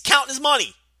this? He's counting his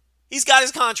money. He's got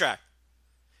his contract.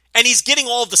 And he's getting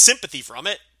all of the sympathy from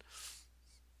it.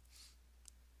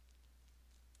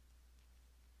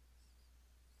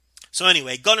 So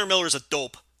anyway, Gunnar Miller's a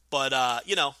dope. But,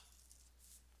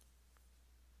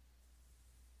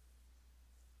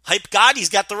 Hype God, he's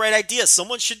got the right idea.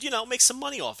 Someone should, make some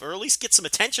money off, or at least get some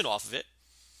attention off of it.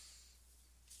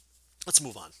 Let's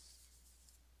move on.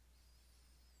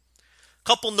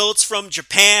 Couple notes from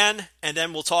Japan, and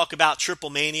then we'll talk about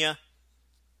Triple Mania.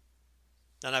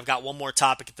 Then I've got one more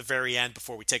topic at the very end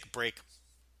before we take a break.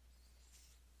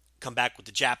 Come back with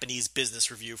the Japanese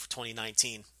business review for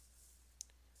 2019.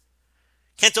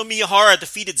 Kento Miyahara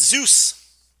defeated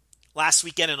Zeus last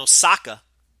weekend in Osaka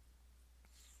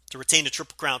to retain the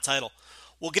Triple Crown title.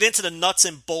 We'll get into the nuts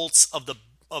and bolts of the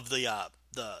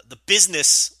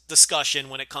business discussion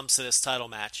when it comes to this title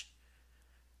match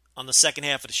on the second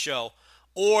half of the show.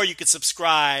 Or you can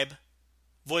subscribe,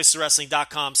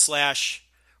 voicesofwrestling.com/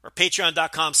 or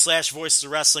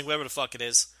patreon.com/voicesofwrestling, whatever the fuck it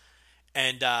is.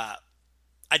 And I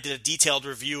did a detailed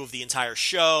review of the entire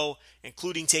show,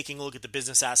 including taking a look at the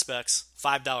business aspects.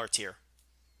 $5 tier.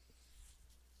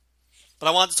 But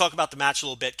I wanted to talk about the match a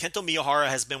little bit. Kento Miyahara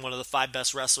has been one of the 5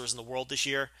 best wrestlers in the world this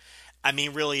year. I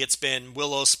mean, really, it's been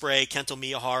Will Ospreay, Kento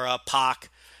Miyahara, Pac,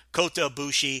 Kota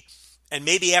Ibushi, and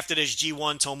maybe after this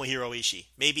G1, Tomohiro Ishii.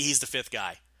 Maybe he's the 5th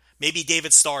guy. Maybe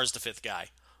David Starr is the 5th guy.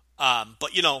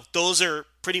 But, those are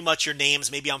pretty much your names.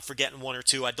 Maybe I'm forgetting one or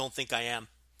two. I don't think I am.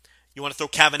 You want to throw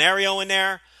Cavanario in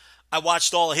there? I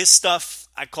watched all of his stuff.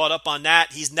 I caught up on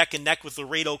that. He's neck and neck with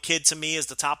Laredo Kid to me as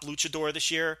the top luchador this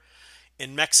year.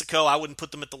 In Mexico, I wouldn't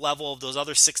put them at the level of those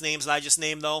other 6 names that I just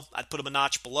named, though. I'd put them a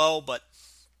notch below, but,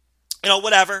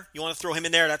 whatever. You want to throw him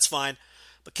in there, that's fine.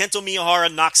 But Kento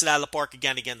Miyahara knocks it out of the park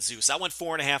again against Zeus. I went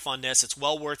 4.5 on this. It's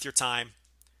well worth your time.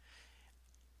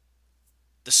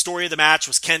 The story of the match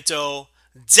was Kento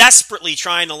desperately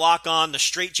trying to lock on the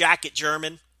straitjacket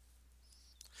German.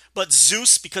 But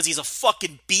Zeus, because he's a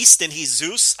fucking beast and he's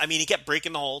Zeus, he kept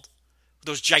breaking the hold with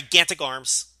those gigantic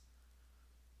arms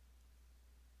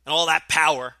and all that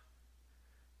power.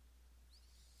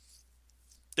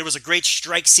 There was a great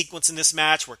strike sequence in this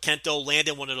match where Kento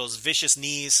landed one of those vicious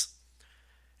knees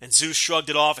and Zeus shrugged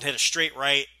it off and hit a straight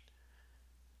right.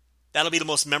 That'll be the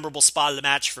most memorable spot of the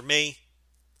match for me.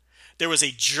 There was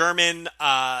a German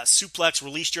suplex,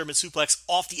 release German suplex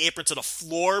off the apron to the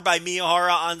floor by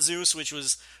Miyahara on Zeus, which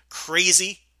was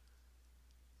crazy.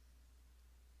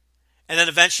 And then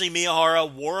eventually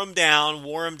Miyahara wore him down,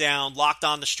 locked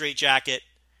on the straitjacket.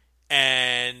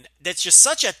 And that's just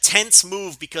such a tense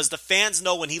move because the fans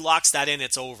know when he locks that in,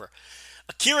 it's over.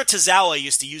 Akira Tozawa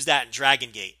used to use that in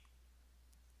Dragon Gate.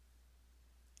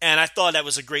 And I thought that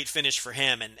was a great finish for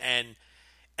him. And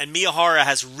Miyahara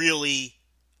has really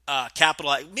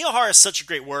capitalized. Miyahara is such a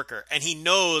great worker. And he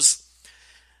knows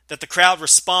that the crowd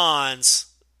responds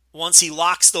once he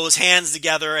locks those hands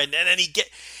together. And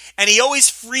he always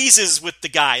freezes with the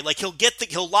guy. Like he'll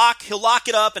lock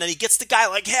it up and then he gets the guy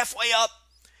like halfway up.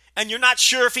 and you're not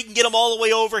sure if he can get him all the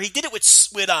way over. He did it with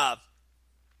Suwama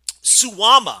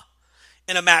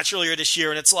in a match earlier this year,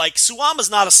 and it's like Suwama's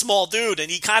not a small dude, and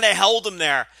he kind of held him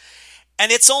there.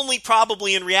 And it's only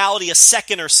probably in reality a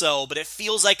second or so, but it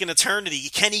feels like an eternity.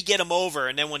 Can he get him over?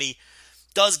 And then when he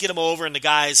does get him over and the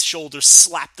guy's shoulders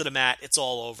slap to the mat, it's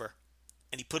all over.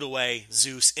 And he put away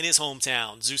Zeus in his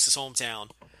hometown, Zeus's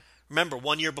hometown. Remember,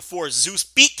 1 year before, Zeus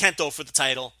beat Kento for the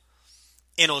title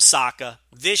in Osaka.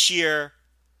 This year,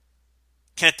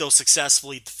 Kento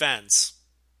successfully defends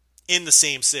in the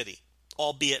same city,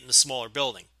 albeit in a smaller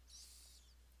building.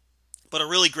 But a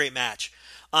really great match.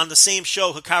 On the same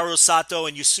show, Hikaru Sato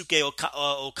and Yusuke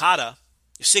Okada,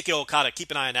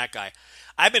 keep an eye on that guy.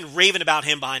 I've been raving about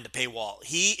him behind the paywall.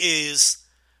 He is,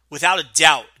 without a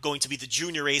doubt, going to be the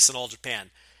junior ace in All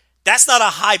Japan. That's not a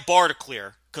high bar to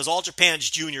clear, because All Japan's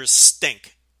juniors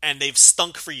stink, and they've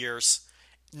stunk for years.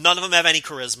 None of them have any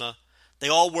charisma. They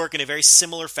all work in a very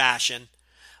similar fashion.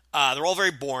 They're all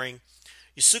very boring.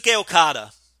 Yusuke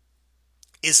Okada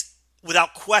is,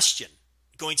 without question,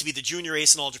 going to be the junior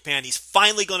ace in All Japan. He's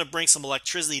finally going to bring some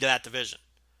electricity to that division.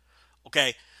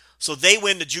 Okay, so they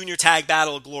win the Junior Tag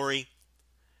Battle of Glory.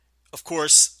 Of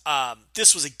course,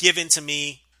 this was a given to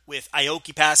me with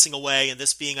Aoki passing away and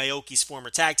this being Aoki's former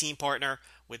tag team partner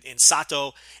in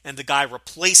Sato and the guy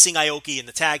replacing Aoki in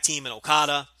the tag team in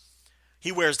Okada.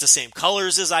 He wears the same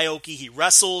colors as Aoki. He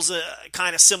wrestles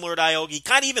kind of similar to Aoki. He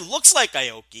kind of even looks like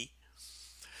Aoki.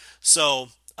 So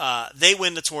they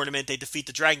win the tournament. They defeat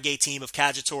the Dragon Gate team of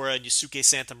Kagetora and Yusuke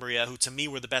Santa Maria, who to me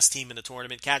were the best team in the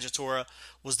tournament. Kagetora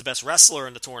was the best wrestler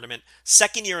in the tournament.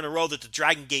 Second year in a row that the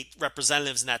Dragon Gate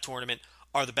representatives in that tournament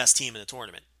are the best team in the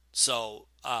tournament. So,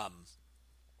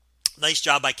 nice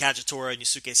job by Kagetora and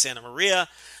Yusuke Santa Maria.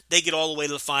 They get all the way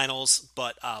to the finals,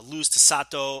 but lose to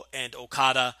Sato and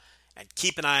Okada. And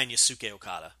keep an eye on Yusuke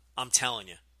Okada. I'm telling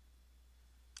you,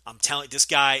 this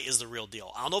guy is the real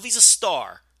deal. I don't know if he's a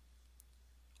star,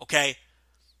 okay?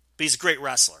 But he's a great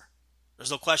wrestler.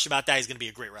 There's no question about that. He's going to be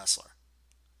a great wrestler.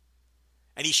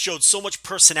 And he showed so much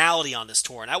personality on this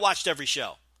tour. And I watched every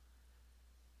show.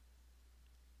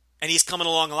 And he's coming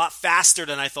along a lot faster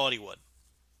than I thought he would.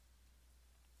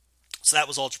 So that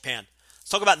was All Japan. Let's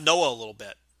talk about Noah a little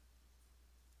bit.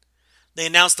 They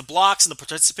announced the blocks and the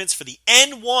participants for the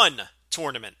N1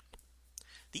 tournament.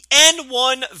 The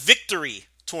N1 Victory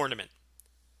Tournament.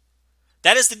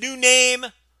 That is the new name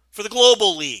for the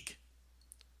Global League.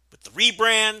 With the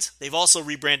rebrand, they've also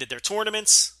rebranded their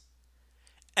tournaments.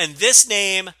 And this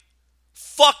name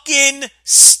fucking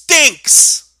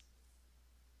stinks.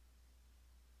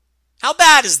 How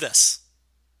bad is this?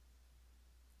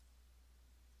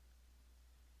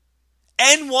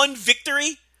 N1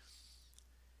 Victory?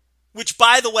 Which,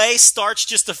 by the way, starts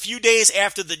just a few days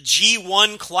after the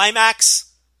G1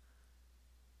 climax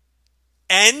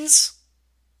ends.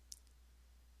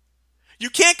 You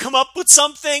can't come up with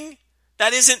something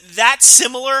that isn't that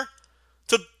similar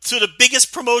to the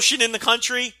biggest promotion in the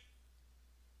country.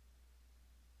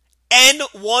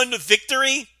 N1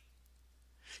 Victory.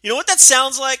 You know what that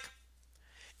sounds like?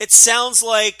 It sounds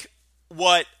like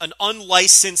what an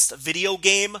unlicensed video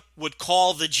game would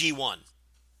call the G1.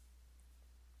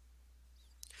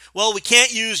 Well, we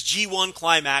can't use G1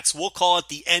 Climax. We'll call it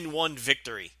the N1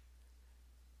 Victory.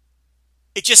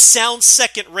 It just sounds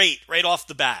second rate right off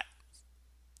the bat.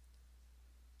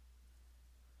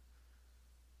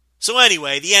 So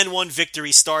anyway, the N1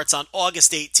 Victory starts on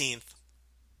August 18th.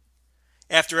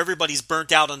 After everybody's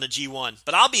burnt out on the G1.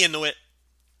 But I'll be into it.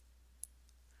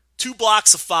 2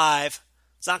 blocks of 5.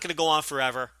 It's not going to go on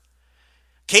forever.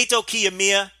 Kaito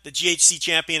Kiyomiya, the GHC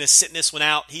champion, is sitting this one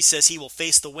out. He says he will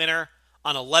face the winner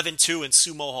on 11-2 in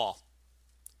Sumo Hall.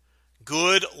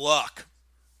 Good luck.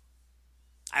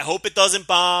 I hope it doesn't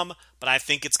bomb, but I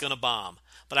think it's going to bomb.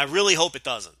 But I really hope it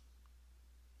doesn't.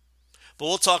 But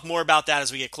we'll talk more about that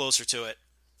as we get closer to it.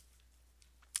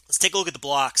 Let's take a look at the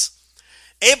blocks.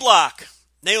 A block,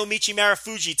 Naomichi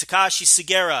Marufuji, Takashi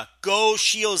Sugiura, Go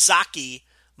Shiozaki,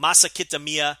 Masa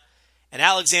Kitamiya, and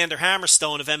Alexander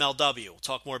Hammerstone of MLW. We'll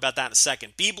talk more about that in a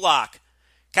second. B block,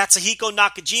 Katsuhiko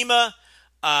Nakajima,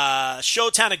 Sho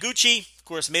Taniguchi, of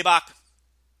course, Maybach,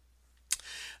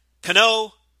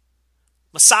 Kano,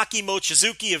 Masaki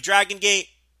Mochizuki of Dragon Gate,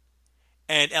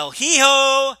 and El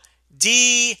Hijo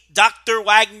D. Dr.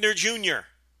 Wagner Jr.,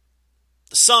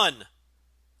 the son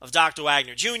of Dr.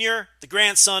 Wagner Jr., the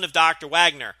grandson of Dr.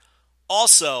 Wagner.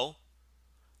 Also,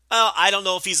 I don't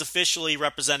know if he's officially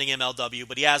representing MLW,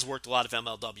 but he has worked a lot of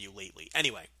MLW lately.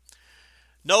 Anyway,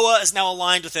 Noah is now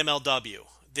aligned with MLW.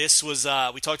 This was,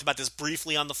 we talked about this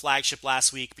briefly on the flagship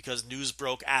last week because news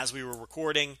broke as we were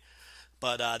recording.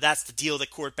 But that's the deal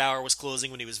that Court Bauer was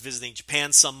closing when he was visiting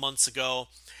Japan some months ago.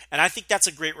 And I think that's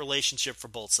a great relationship for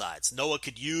both sides. Noah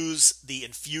could use the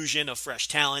infusion of fresh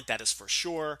talent, that is for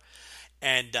sure.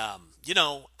 And,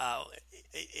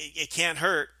 it can't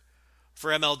hurt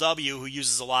for MLW, who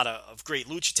uses a lot of great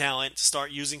lucha talent, to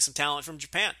start using some talent from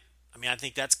Japan. I mean, I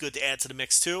think that's good to add to the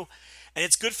mix too. And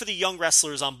it's good for the young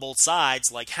wrestlers on both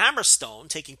sides, like Hammerstone,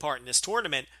 taking part in this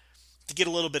tournament, to get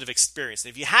a little bit of experience.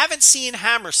 And if you haven't seen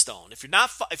Hammerstone, if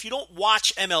you don't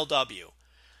watch MLW,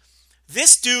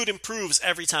 this dude improves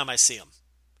every time I see him.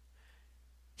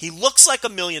 He looks like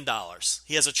 $1 million.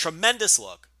 He has a tremendous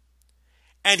look.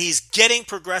 And he's getting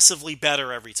progressively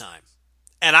better every time.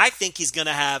 And I think he's going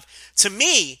to have, to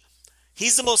me,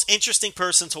 he's the most interesting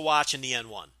person to watch in the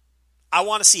N1. I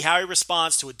want to see how he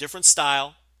responds to a different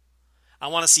style. I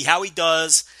want to see how he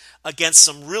does against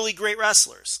some really great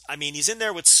wrestlers. I mean, he's in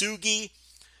there with Sugi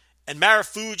and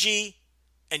Marufuji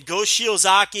and Go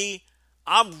Shiozaki.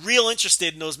 I'm real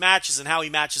interested in those matches and how he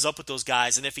matches up with those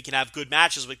guys, and if he can have good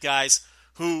matches with guys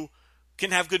who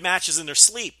can have good matches in their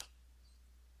sleep.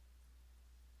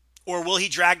 Or will he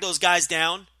drag those guys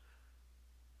down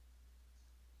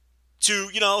to,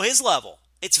 his level?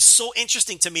 It's so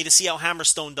interesting to me to see how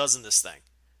Hammerstone does in this thing.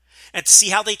 And to see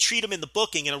how they treat him in the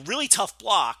booking in a really tough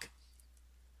block.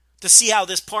 To see how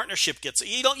this partnership gets.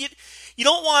 You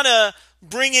don't want to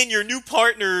bring in your new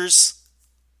partners,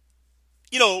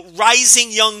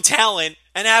 rising young talent,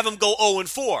 and have them go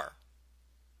 0-4.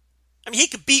 I mean, he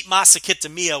could beat Masa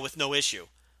Kitamiya with no issue.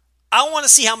 I want to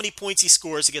see how many points he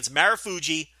scores against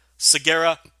Marufuji,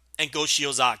 Segura, and Go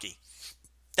Shiozaki.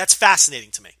 That's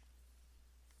fascinating to me.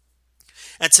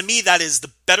 And to me, that is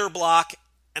the better block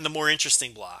and the more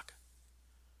interesting block.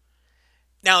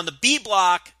 Now, in the B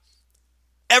block,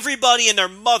 everybody and their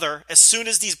mother, as soon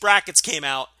as these brackets came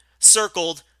out,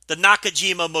 circled the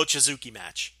Nakajima-Mochizuki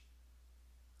match.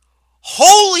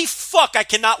 Holy fuck, I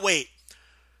cannot wait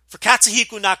for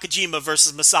Katsuhiko Nakajima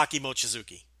versus Masaki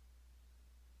Mochizuki.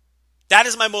 That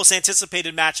is my most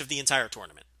anticipated match of the entire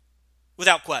tournament.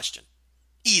 Without question.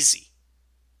 Easy.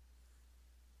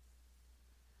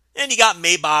 And you got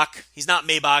Maybach. He's not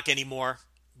Maybach anymore.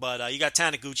 But you got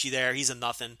Taniguchi there. He's a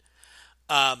nothing.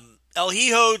 El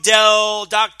Hijo del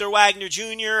Dr. Wagner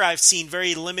Jr., I've seen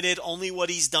very limited, only what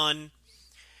he's done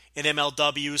in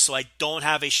MLW, so I don't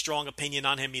have a strong opinion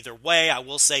on him either way. I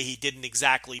will say he didn't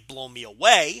exactly blow me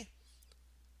away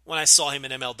when I saw him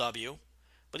in MLW,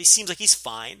 but he seems like he's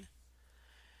fine.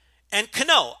 And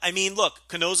Kano, I mean, look,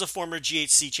 Kano's a former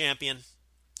GHC champion.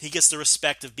 He gets the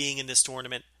respect of being in this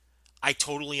tournament. I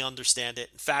totally understand it.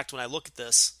 In fact, when I look at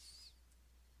this,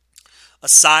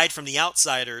 aside from the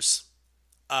outsiders,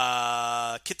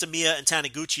 Kitamiya and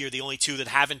Taniguchi are the only two that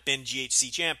haven't been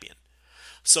GHC champion.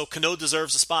 So Kano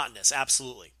deserves a spot in this,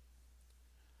 absolutely.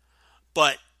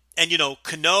 But, Kano,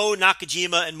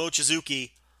 Nakajima, and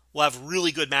Mochizuki will have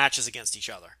really good matches against each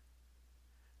other.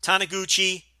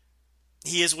 Taniguchi,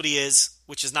 he is what he is,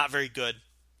 which is not very good.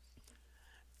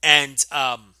 And,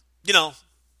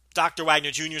 Dr.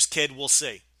 Wagner Jr.'s kid, we'll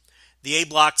see. The A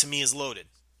block to me is loaded.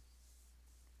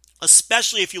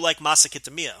 Especially if you like Masa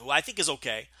Kitamiya, who I think is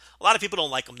okay. A lot of people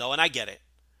don't like him, though, and I get it.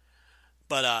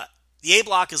 But the A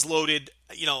block is loaded.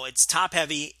 It's top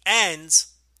heavy, and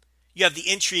you have the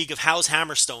intrigue of how's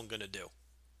Hammerstone going to do.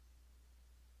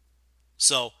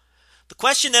 So the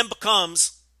question then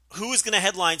becomes, who is going to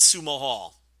headline Sumo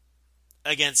Hall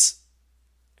against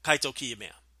Kaito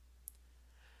Kiyomiya?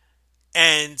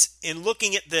 And in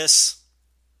looking at this,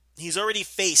 he's already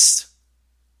faced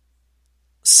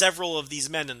several of these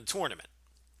men in the tournament.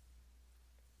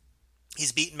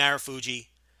 He's beaten Marufuji.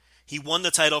 He won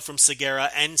the title from Segura,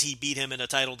 and he beat him in a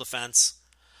title defense.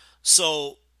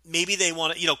 So maybe they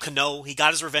want to, Kano, he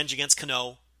got his revenge against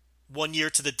Kano 1 year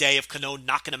to the day of Kano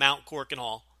knocking him out in Korakuen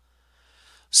Hall.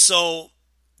 So,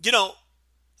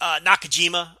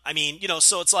 Nakajima,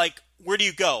 so it's like, where do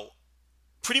you go?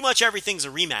 Pretty much everything's a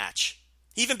rematch.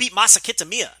 He even beat Masa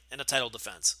Kitamiya in a title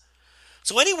defense.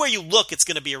 So anywhere you look, it's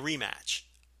going to be a rematch.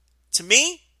 To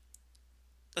me,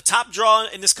 the top draw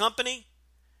in this company,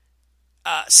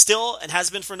 still, and has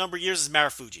been for a number of years, is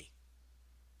Marufuji.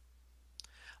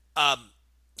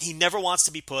 He never wants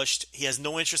to be pushed. He has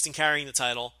no interest in carrying the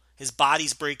title. His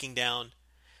body's breaking down.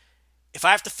 If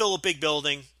I have to fill a big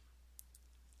building,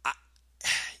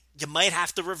 you might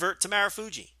have to revert to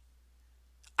Marufuji.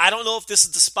 I don't know if this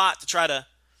is the spot to try to,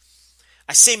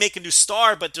 I say make a new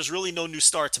star, but there's really no new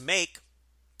star to make.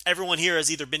 Everyone here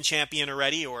has either been champion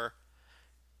already or,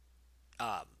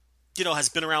 has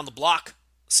been around the block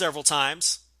several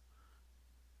times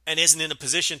and isn't in a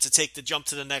position to take the jump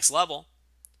to the next level.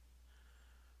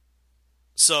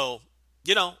 So,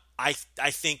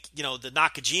 I think, the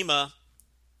Nakajima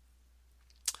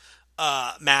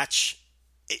match,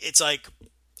 it's like,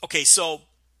 okay, so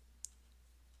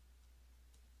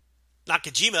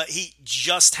Nakajima, he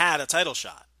just had a title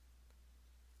shot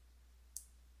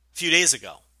a few days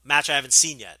ago. Match I haven't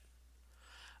seen yet.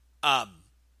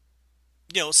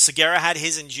 Segura had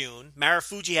his in June.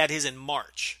 Marufuji had his in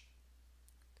March.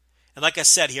 And like I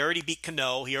said, he already beat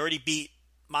Kano. He already beat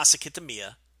Masa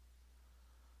Kitamiya.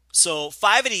 So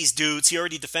 5 of these dudes he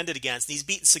already defended against, and he's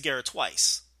beaten Segura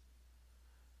twice.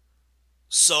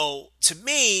 So to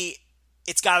me,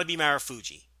 it's got to be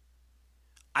Marufuji.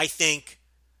 I think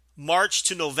March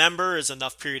to November is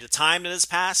enough period of time that has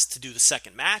passed to do the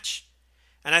second match.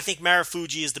 And I think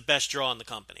Marufuji is the best draw in the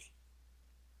company.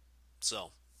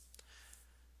 So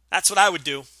that's what I would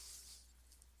do.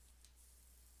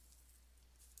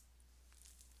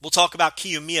 We'll talk about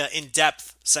Kiyomiya in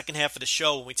depth second half of the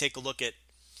show when we take a look at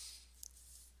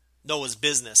Noah's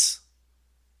business.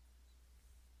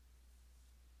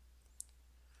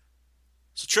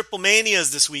 So Triple Mania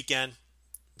is this weekend.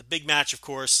 The big match, of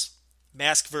course,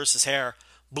 mask versus hair.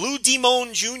 Blue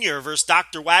Demon Jr. versus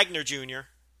Dr. Wagner Jr.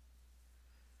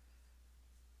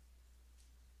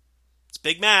 It's a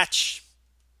big match.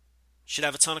 Should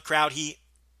have a ton of crowd heat.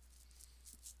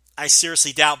 I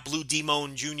seriously doubt Blue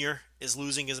Demon Jr. is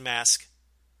losing his mask.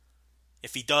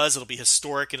 If he does, it'll be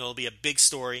historic and it'll be a big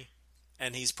story.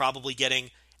 And he's probably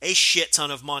getting a shit ton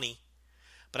of money.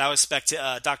 But I would expect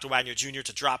Dr. Wagner Jr.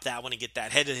 to drop that one and get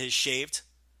that head of his shaved.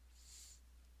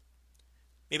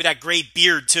 Maybe that gray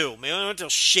beard too. Maybe they'll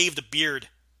shave the beard.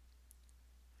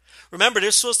 Remember,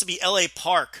 there's supposed to be LA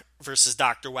Park versus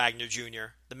Dr. Wagner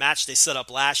Jr., the match they set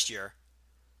up last year.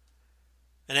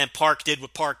 And then Park did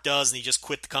what Park does and he just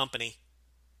quit the company.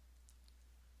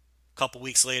 A couple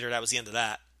weeks later, that was the end of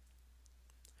that.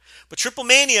 But Triple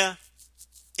Mania,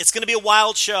 it's going to be a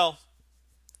wild show.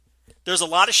 There's a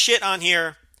lot of shit on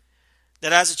here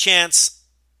that has a chance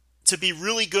to be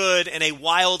really good in a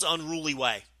wild, unruly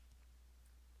way.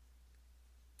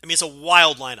 I mean, it's a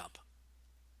wild lineup.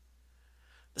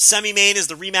 The semi-main is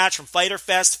the rematch from Fyter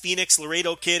Fest, Phoenix,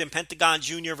 Laredo Kid, and Pentagon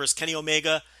Jr. versus Kenny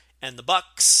Omega and the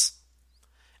Bucks.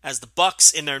 As the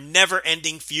Bucks in their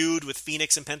never-ending feud with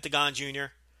Phoenix and Pentagon Jr.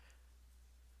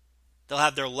 They'll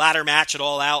have their ladder match at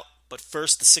All Out, but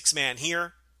first the 6-man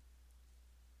here.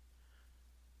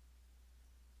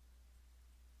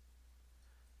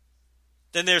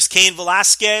 Then there's Cain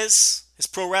Velasquez, his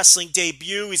pro wrestling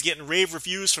debut. He's getting rave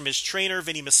reviews from his trainer,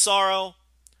 Vinny Massaro.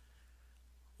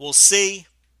 We'll see.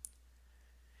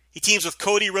 He teams with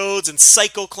Cody Rhodes and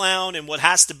Psycho Clown in what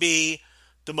has to be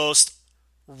the most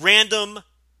random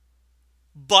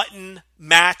button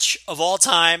match of all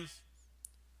time.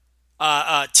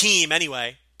 Team,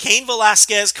 anyway. Cain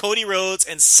Velasquez, Cody Rhodes,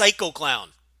 and Psycho Clown.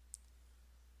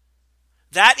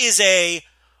 That is a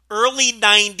early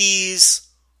 90s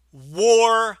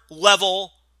war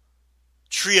level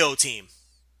trio team.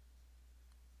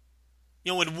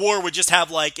 When war would just have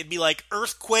it'd be like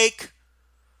Earthquake,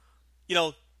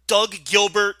 Doug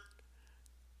Gilbert,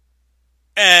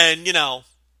 and,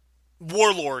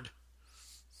 Warlord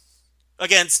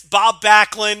against Bob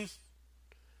Backlund,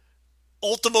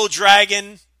 Ultimo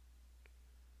Dragon,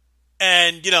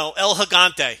 and, El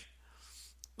Gigante.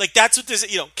 That's what this,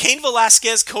 Cain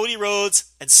Velasquez, Cody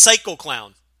Rhodes, and Psycho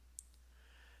Clown.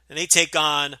 And they take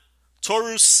on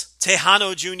Taurus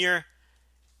Tejano Jr.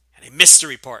 and a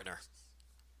mystery partner.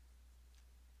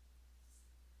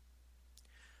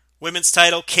 Women's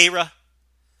title, Keira.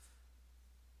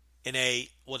 In a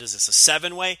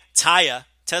 7-way? Taya,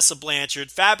 Tessa Blanchard,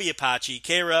 Fabi Apache,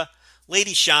 Keira,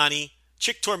 Lady Shani,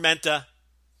 Chick Tormenta,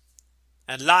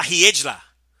 and La Hiedra.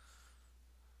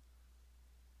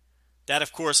 That,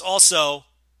 of course, also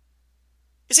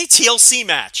is a TLC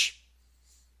match.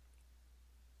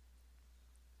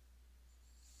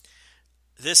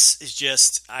 This is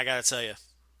just, I gotta tell you,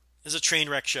 this is a train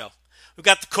wreck show. We've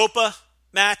got the Copa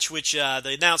match, which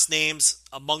the announced names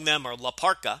among them are La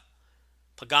Parca,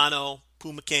 Pagano,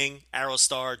 Puma King,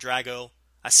 Aerostar, Drago.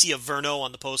 I see a Verno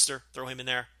on the poster. Throw him in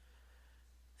there.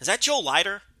 Is that Joe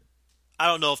Leiter? I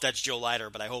don't know if that's Joe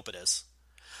Leiter, but I hope it is.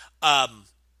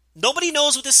 Nobody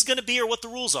knows what this is going to be or what the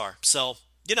rules are. So,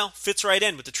 fits right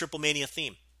in with the Triple Mania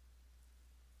theme.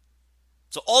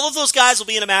 So all of those guys will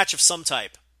be in a match of some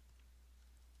type.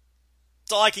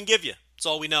 That's all I can give you. That's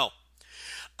all we know.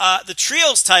 The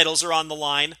Trios titles are on the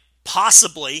line,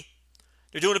 possibly.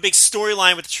 They're doing a big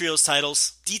storyline with the Trios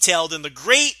titles, detailed in the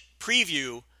great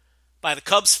preview by the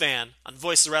Cubs fan on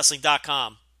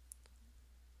VoicesOfWrestling.com.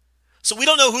 So we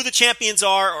don't know who the champions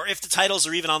are or if the titles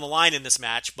are even on the line in this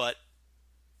match, but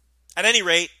at any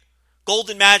rate,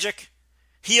 Golden Magic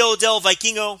Hijo del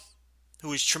Vikingo,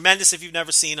 who is tremendous if you've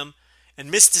never seen him,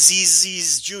 and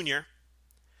Mystiziz Jr.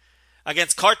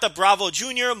 against Carta Bravo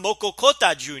Jr., Moko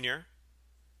Kota Jr.,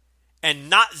 and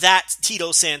not that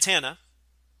Tito Santana.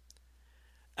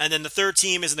 And then the third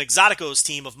team is an Exoticos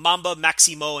team of Mamba,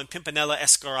 Maximo, and Pimpinella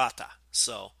Escarata.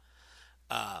 So,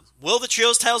 will the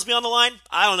trios titles be on the line?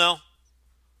 I don't know.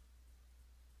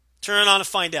 Turn it on to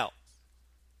find out.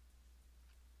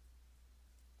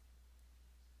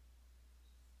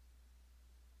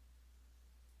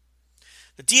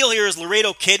 The deal here is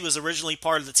Laredo Kid was originally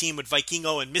part of the team with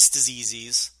Vikingo and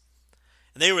Mystiziz,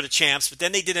 and they were the champs, but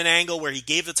then they did an angle where he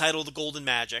gave the title to Golden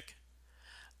Magic.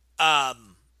 Or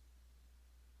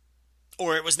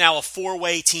it was now a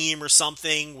 4-way team or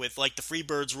something with like the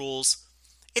Freebirds rules.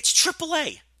 It's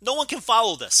AAA. No one can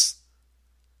follow this.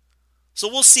 So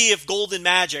we'll see if Golden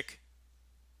Magic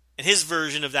and his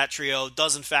version of that trio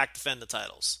does in fact defend the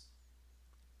titles.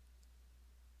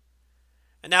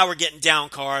 And now we're getting down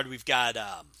card. We've got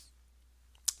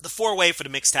the 4-way for the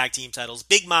mixed tag team titles.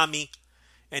 Big Mami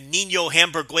and Nino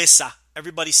Hamburguesa.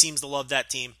 Everybody seems to love that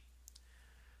team.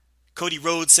 Cody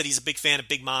Rhodes said he's a big fan of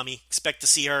Big Mami. Expect to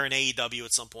see her in AEW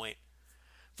at some point.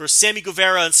 Versus Sammy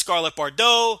Guevara and Scarlett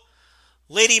Bordeaux.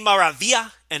 Lady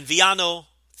Maravilla and Villano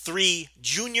 3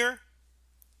 Jr.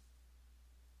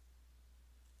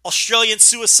 Australian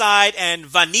Suicide and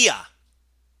Vanilla.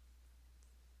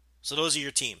 So those are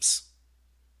your teams.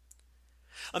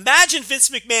 Imagine Vince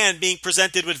McMahon being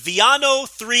presented with Villano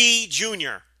 3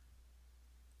 Jr.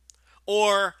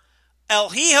 Or El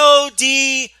Hijo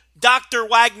de Dr.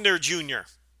 Wagner Jr.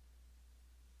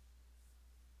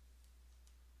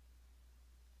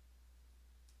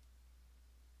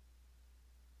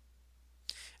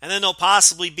 And then there'll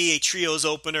possibly be a trios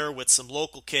opener with some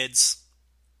local kids.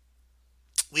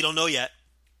 We don't know yet.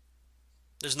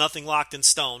 There's nothing locked in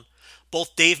stone.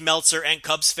 Both Dave Meltzer and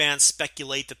Cubs fans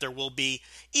speculate that there will be,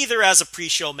 either as a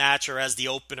pre-show match or as the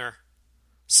opener,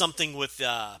 something with,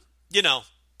 a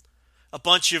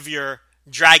bunch of your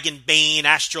Dragon Bane,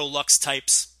 Astro Lux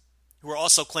types who are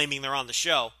also claiming they're on the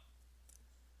show.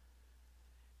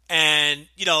 And,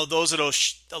 those are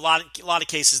a lot of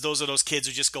cases, those are those kids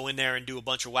who just go in there and do a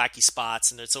bunch of wacky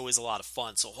spots, and it's always a lot of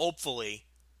fun. So hopefully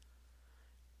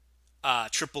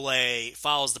AAA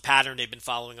follows the pattern they've been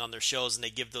following on their shows, and they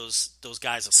give those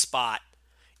guys a spot,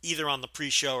 either on the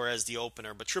pre-show or as the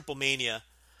opener. But Triple Mania,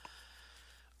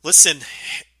 listen,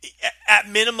 at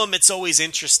minimum, it's always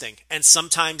interesting, and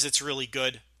sometimes it's really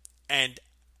good, and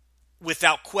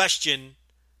without question,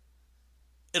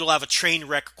 it'll have a train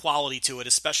wreck quality to it,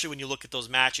 especially when you look at those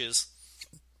matches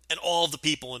and all of the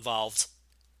people involved,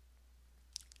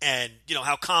 and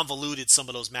how convoluted some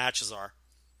of those matches are.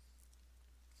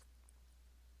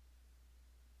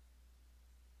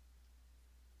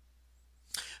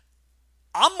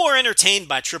 I'm more entertained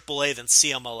by AAA than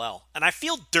CMLL, and I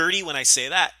feel dirty when I say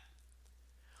that.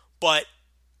 But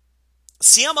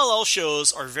CMLL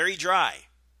shows are very dry,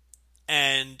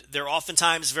 and they're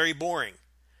oftentimes very boring.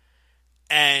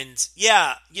 And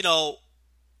yeah,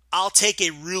 I'll take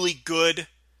a really good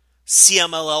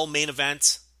CMLL main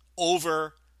event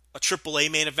over a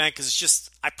AAA main event because it's just,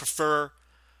 I prefer,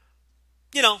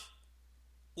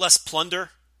 less plunder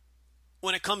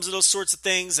when it comes to those sorts of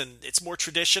things, and it's more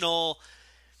traditional.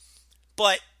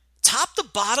 But top to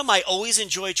bottom, I always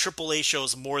enjoy AAA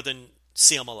shows more than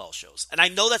CMLL shows. And I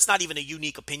know that's not even a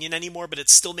unique opinion anymore, but it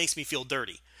still makes me feel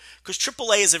dirty. Because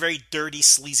AAA is a very dirty,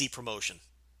 sleazy promotion.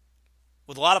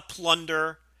 With a lot of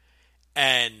plunder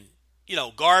and,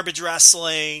 garbage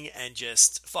wrestling and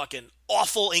just fucking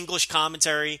awful English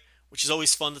commentary, which is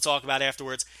always fun to talk about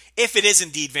afterwards. If it is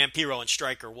indeed Vampiro and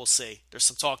Stryker, we'll see. There's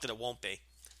some talk that it won't be.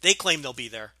 They claim they'll be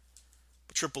there,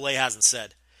 but AAA hasn't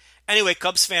said. Anyway,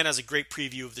 Cubs fan has a great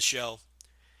preview of the show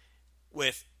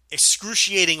with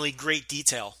excruciatingly great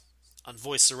detail on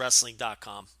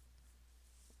voicesofwrestling.com.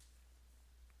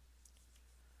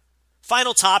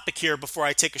 Final topic here before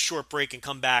I take a short break and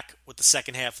come back with the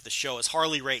second half of the show is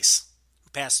Harley Race, who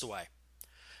passed away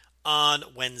on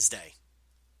Wednesday.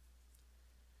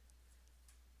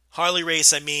 Harley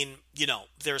Race,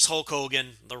 there's Hulk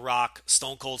Hogan, The Rock,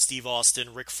 Stone Cold Steve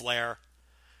Austin, Ric Flair,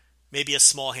 maybe a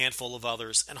small handful of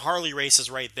others. And Harley Race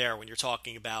is right there when you're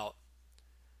talking about,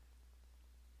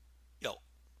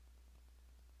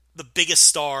 the biggest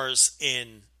stars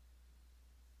in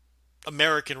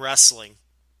American wrestling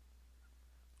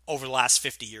over the last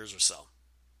 50 years or so.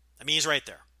 He's right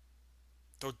there.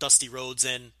 Throw Dusty Rhodes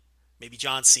in, maybe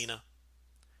John Cena.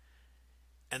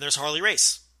 And there's Harley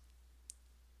Race.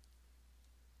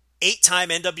 8-time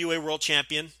NWA World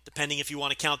Champion, depending if you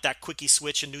want to count that quickie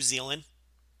switch in New Zealand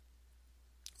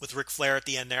with Ric Flair at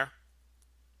the end there.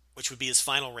 which would be his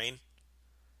final reign.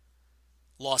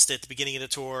 Lost it at the beginning of the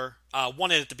tour.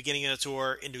 Won it at the beginning of the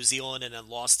tour in New Zealand and then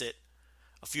lost it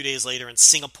a few days later in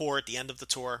Singapore at the end of the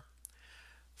tour.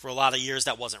 For a lot of years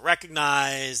that wasn't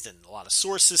recognized, and a lot of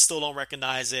sources still don't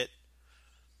recognize it.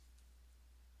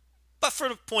 But for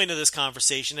the point of this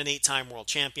conversation, an 8-time world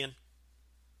champion.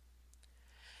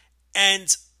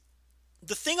 And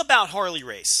the thing about Harley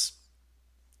Race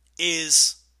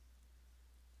is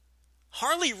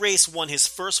Harley Race won his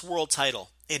first world title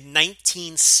in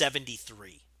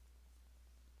 1973.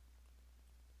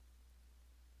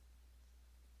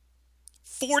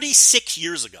 46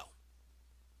 years ago.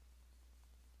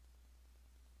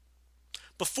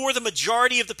 Before the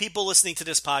majority of the people listening to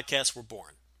this podcast were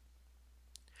born.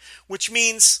 Which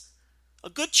means a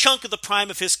good chunk of the prime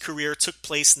of his career took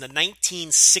place in the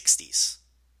 1960s.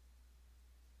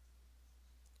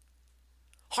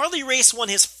 Harley Race won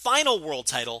his final world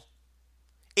title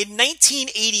in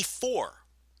 1984.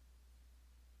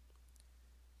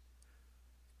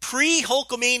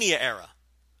 Pre-Hulkamania era,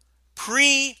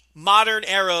 pre-modern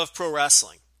era of pro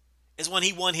wrestling is when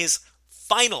he won his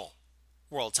final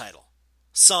world title.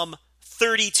 Some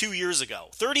 32 years ago.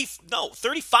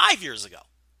 35 years ago.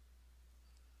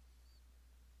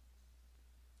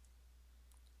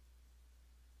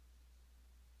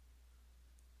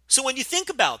 So when you think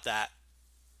about that,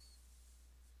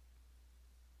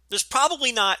 there's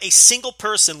probably not a single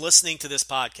person listening to this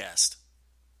podcast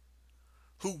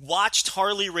who watched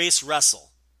Harley Race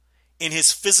wrestle in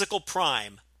his physical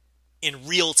prime in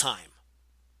real time.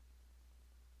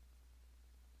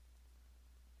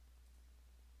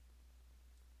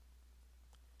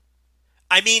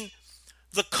 I mean,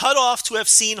 the cutoff to have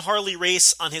seen Harley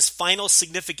Race on his final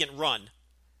significant run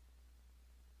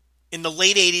in the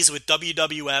late 80s with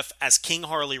WWF as King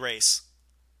Harley Race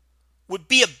would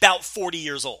be about 40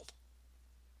 years old.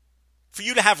 For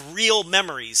you to have real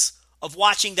memories of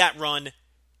watching that run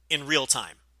in real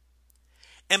time.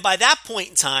 And by that point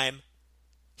in time,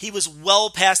 he was well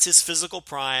past his physical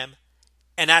prime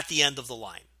and at the end of the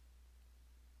line.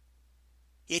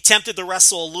 He attempted to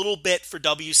wrestle a little bit for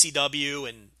WCW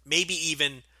and maybe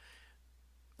even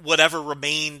whatever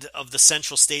remained of the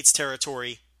Central States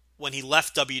territory when he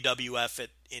left WWF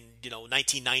in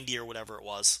 1990 or whatever it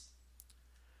was.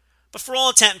 But for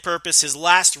all intent and purpose, his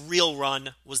last real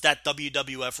run was that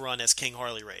WWF run as King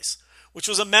Harley Race, which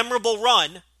was a memorable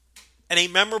run and a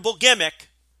memorable gimmick,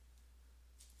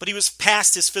 but he was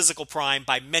past his physical prime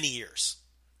by many years.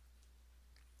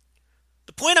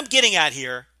 The point I'm getting at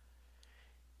here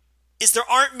is there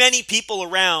aren't many people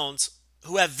around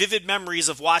who have vivid memories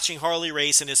of watching Harley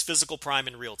Race in his physical prime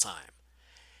in real time.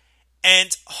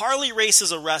 And Harley Race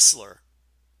is a wrestler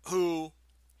who,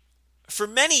 for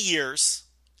many years,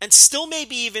 and still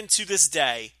maybe even to this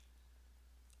day,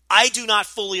 I do not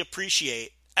fully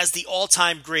appreciate as the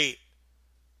all-time great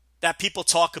that people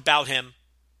talk about him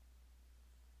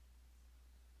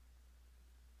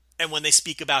and when they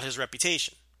speak about his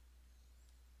reputation.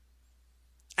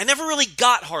 I never really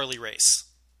got Harley Race.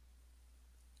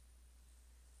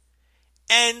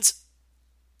 And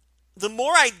the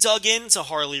more I dug into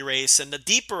Harley Race and the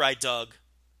deeper I dug,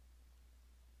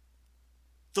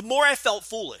 the more I felt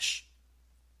foolish.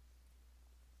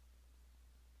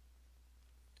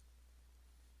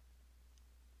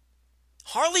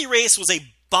 Harley Race was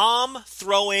a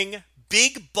bomb-throwing,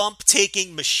 big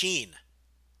bump-taking machine.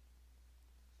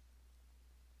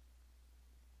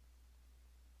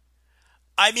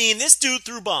 I mean, this dude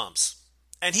threw bombs.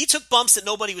 And he took bumps that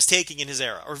nobody was taking in his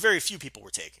era, or very few people were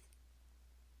taking.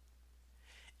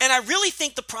 And I really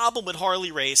think the problem with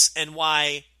Harley Race and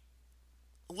why,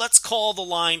 let's call the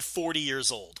line 40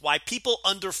 years old, why people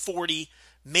under 40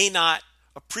 may not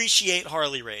appreciate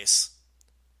Harley Race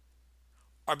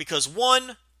are because,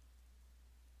 one,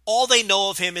 all they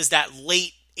know of him is that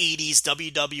late 80s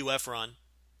WWF run.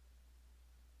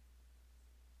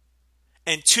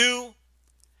 And two,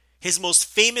 his most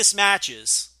famous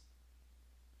matches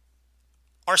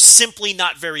are simply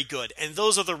not very good. And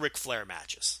those are the Ric Flair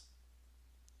matches.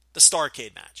 The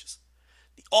Starrcade matches.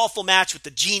 The awful match with the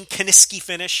Gene Kiniski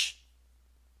finish.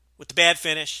 With the bad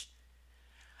finish.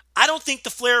 I don't think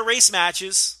the Flair Race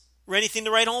matches were anything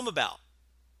to write home about.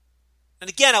 And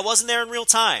again, I wasn't there in real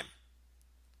time.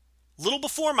 A little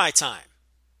before my time.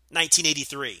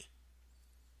 1983.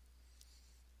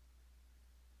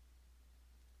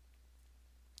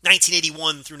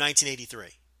 1981 through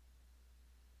 1983.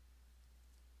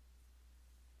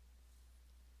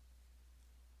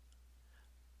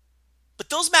 But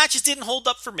those matches didn't hold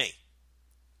up for me,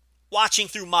 watching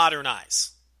through modern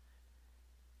eyes.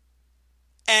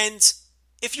 And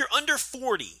If you're under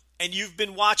 40 and you've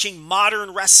been watching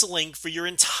modern wrestling for your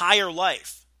entire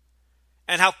life,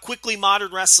 and how quickly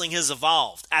modern wrestling has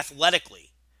evolved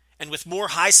athletically and with more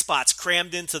high spots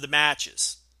crammed into the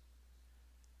matches,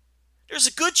 there's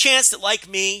a good chance that, like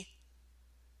me,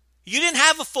 you didn't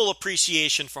have a full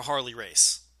appreciation for Harley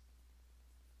Race.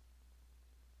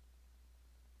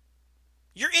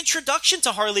 Your introduction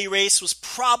to Harley Race was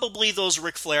probably those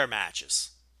Ric Flair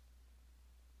matches.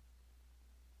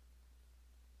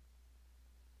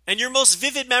 And your most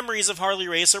vivid memories of Harley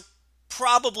Race are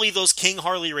probably those King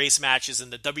Harley Race matches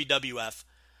in the WWF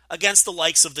against the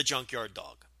likes of the Junkyard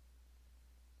Dog.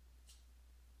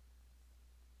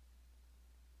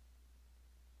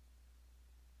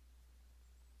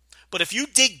 But if you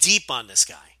dig deep on this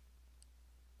guy,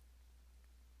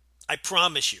 I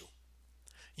promise you,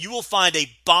 you will find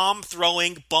a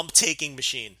bomb-throwing, bump-taking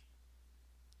machine.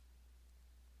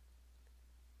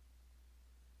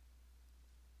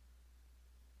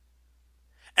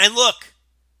 And look,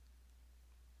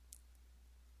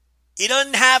 he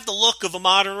doesn't have the look of a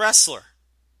modern wrestler.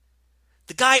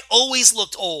 The guy always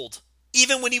looked old.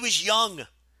 Even when he was young,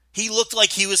 he looked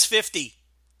like he was 50.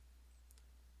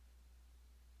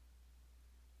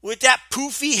 With that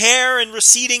poofy hair and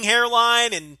receding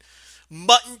hairline and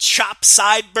mutton chop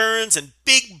sideburns and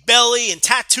big belly and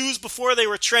tattoos before they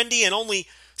were trendy and only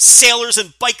sailors and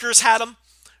bikers had them,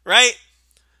 right?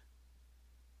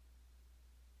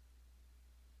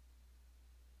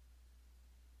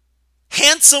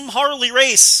 Handsome Harley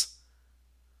Race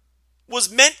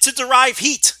was meant to derive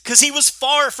heat because he was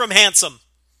far from handsome.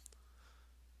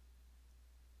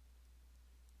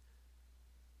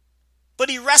 But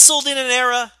he wrestled in an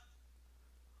era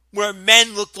where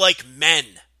men looked like men,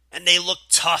 and they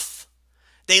looked tough.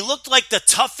 They looked like the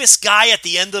toughest guy at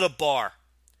the end of the bar.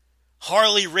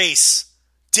 Harley Race,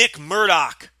 Dick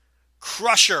Murdoch,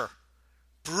 Crusher,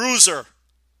 Bruiser,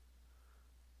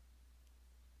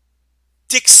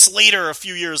 Dick Slater a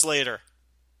few years later,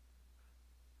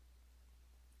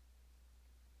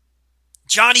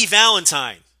 Johnny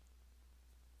Valentine.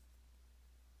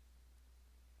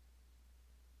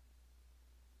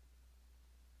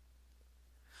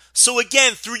 So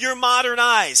again, through your modern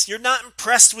eyes, you're not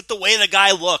impressed with the way the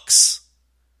guy looks.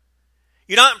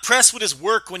 You're not impressed with his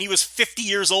work when he was 50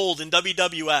 years old in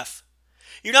WWF.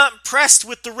 You're not impressed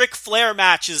with the Ric Flair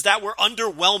matches that were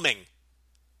underwhelming.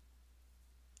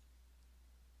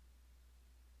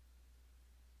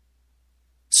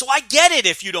 So I get it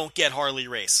if you don't get Harley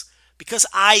Race, because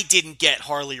I didn't get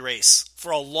Harley Race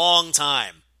for a long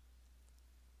time.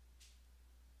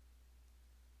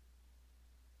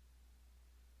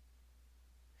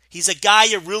 He's a guy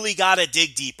you really got to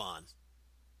dig deep on.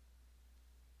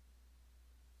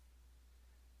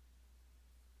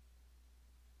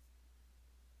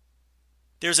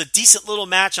 There's a decent little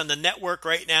match on the network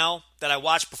right now that I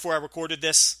watched before I recorded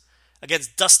this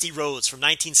against Dusty Rhodes from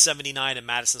 1979 in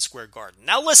Madison Square Garden.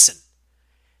 Now listen,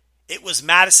 it was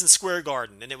Madison Square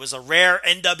Garden, and it was a rare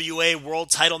NWA World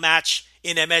Title match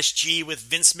in MSG with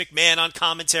Vince McMahon on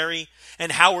commentary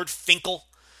and Howard Finkel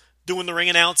doing the ring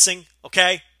announcing,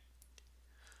 okay?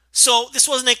 So this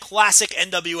wasn't a classic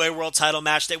NWA World Title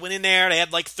match. They went in there, they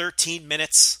had like 13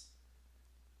 minutes.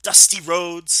 Dusty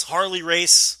Rhodes, Harley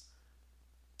Race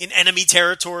in enemy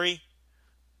territory,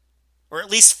 or at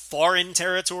least foreign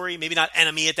territory, maybe not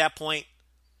enemy at that point.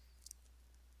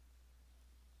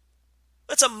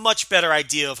 That's a much better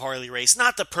idea of Harley Race,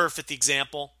 not the perfect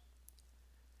example.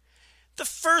 The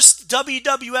first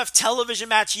WWF television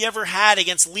match he ever had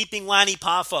against Leaping Lanny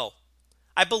Poffo,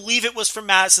 I believe it was from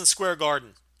Madison Square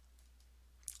Garden.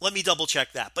 Let me double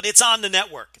check that. But it's on the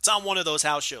network. It's on one of those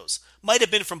house shows. Might have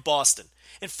been from Boston.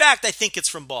 In fact, I think it's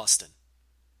from Boston.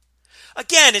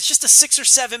 Again, it's just a 6 or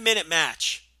 7 minute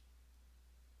match.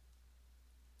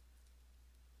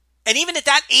 And even at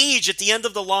that age, at the end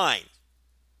of the line,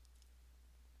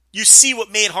 you see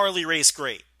what made Harley Race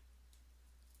great.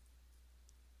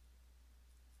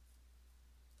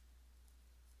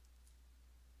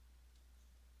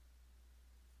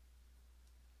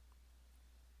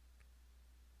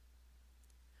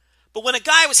 But when a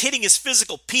guy was hitting his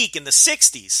physical peak in the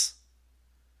 60s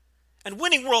and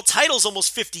winning world titles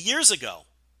almost 50 years ago,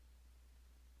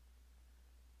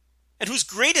 and whose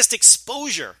greatest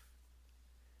exposure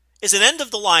is an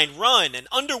end-of-the-line run and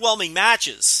underwhelming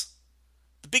matches,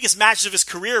 the biggest matches of his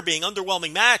career being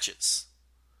underwhelming matches,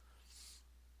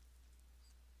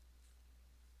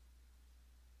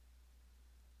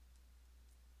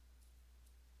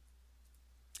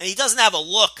 and he doesn't have a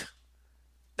look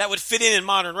that would fit in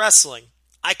modern wrestling,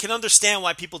 I can understand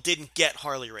why people didn't get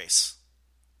Harley Race.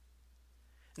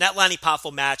 And that Lanny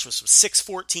Poffo match was from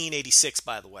 6/14/86,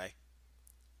 by the way.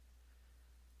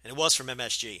 And it was from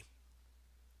MSG.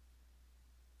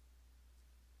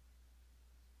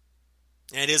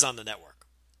 And it is on the network.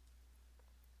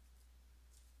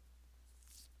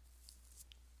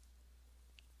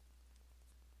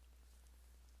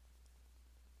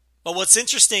 But what's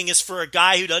interesting is for a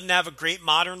guy who doesn't have a great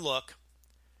modern look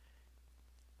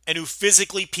and who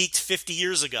physically peaked 50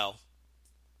 years ago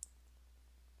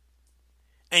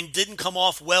and didn't come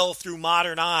off well through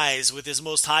modern eyes with his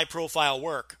most high-profile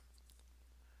work,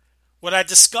 what I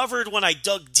discovered when I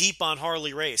dug deep on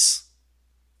Harley Race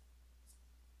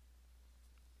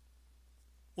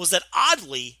was that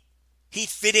oddly, he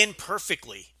fit in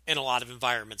perfectly in a lot of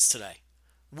environments today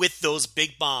with those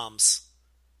big bombs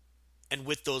and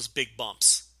with those big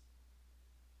bumps.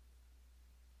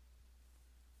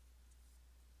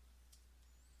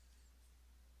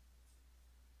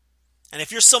 And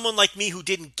if you're someone like me who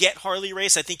didn't get Harley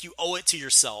Race, I think you owe it to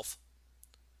yourself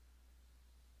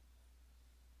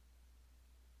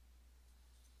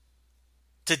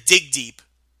to dig deep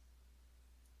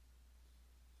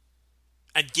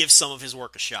and give some of his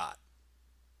work a shot.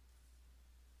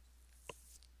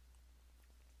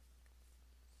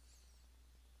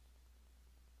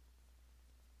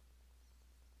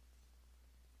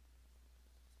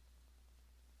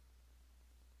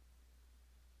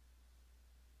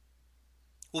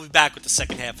 We'll be back with the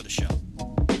second half of the show.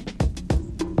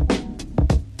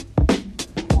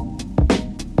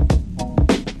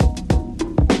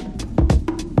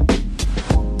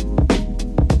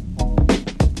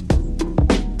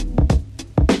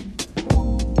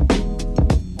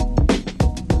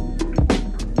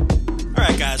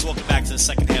 Alright guys, welcome back to the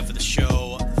second half of the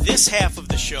show. This half of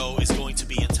the show is going to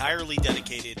be entirely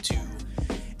dedicated to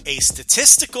a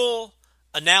statistical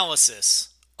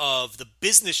analysis of the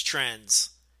business trends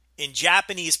in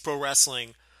Japanese pro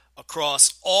wrestling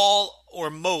across all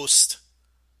or most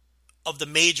of the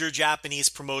major Japanese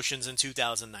promotions in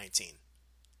 2019.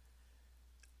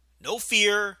 No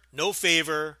fear, no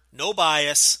favor, no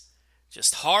bias,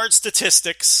 just hard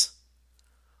statistics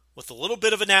with a little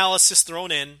bit of analysis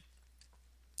thrown in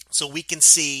so we can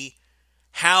see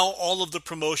how all of the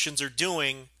promotions are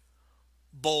doing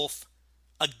both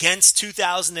against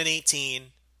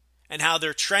 2018 and how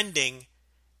they're trending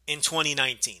in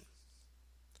 2019.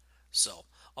 So,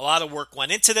 a lot of work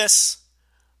went into this,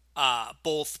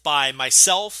 both by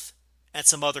myself and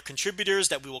some other contributors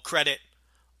that we will credit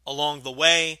along the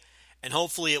way, and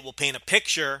hopefully it will paint a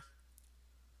picture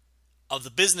of the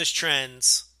business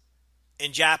trends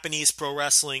in Japanese pro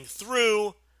wrestling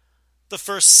through the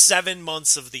first 7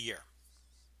 months of the year.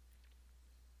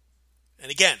 And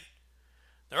again,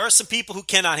 there are some people who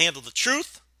cannot handle the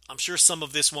truth. I'm sure some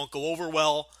of this won't go over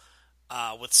well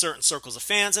with certain circles of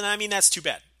fans, and I mean, that's too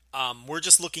bad. We're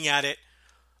just looking at it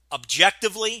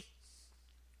objectively,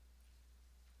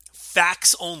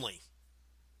 facts only.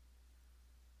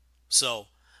 So,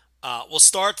 we'll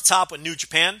start at the top with New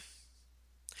Japan.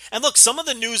 And look, some of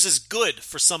the news is good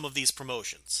for some of these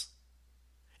promotions.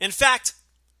 In fact,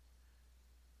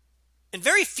 in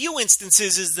very few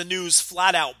instances is the news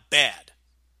flat out bad.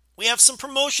 We have some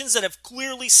promotions that have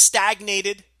clearly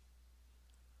stagnated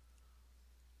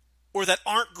or that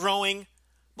aren't growing,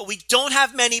 but we don't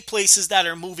have many places that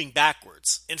are moving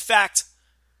backwards. In fact,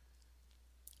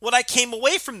 what I came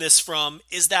away from this from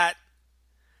is that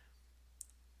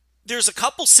there's a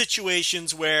couple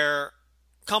situations where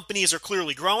companies are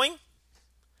clearly growing.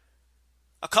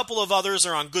 A couple of others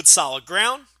are on good solid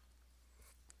ground.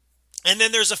 And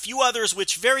then there's a few others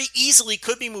which very easily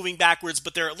could be moving backwards,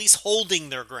 but they're at least holding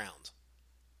their ground.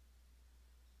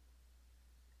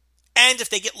 And if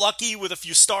they get lucky with a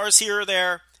few stars here or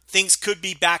there, things could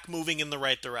be back moving in the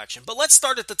right direction. But let's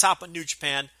start at the top of New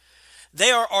Japan. They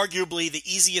are arguably the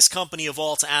easiest company of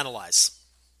all to analyze.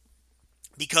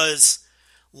 Because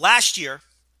last year,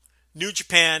 New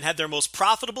Japan had their most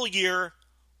profitable year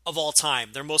of all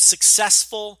time. Their most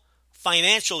successful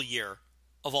financial year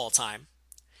of all time.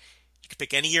 You could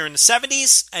pick any year in the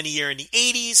 70s, any year in the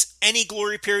 80s, any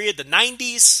glory period, the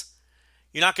 90s.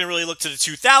 You're not going to really look to the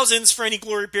 2000s for any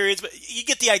glory periods, but you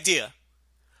get the idea.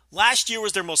 Last year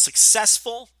was their most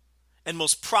successful and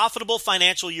most profitable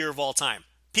financial year of all time.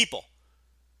 People,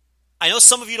 I know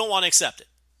some of you don't want to accept it.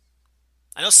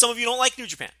 I know some of you don't like New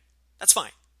Japan. That's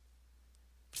fine.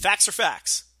 Facts are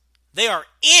facts. They are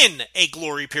in a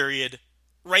glory period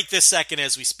right this second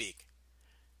as we speak.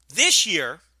 This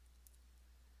year,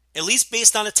 at least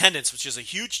based on attendance, which is a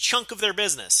huge chunk of their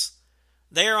business,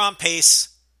 they are on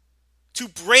pace to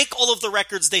break all of the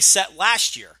records they set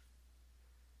last year.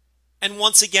 And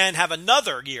once again have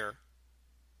another year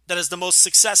that is the most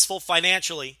successful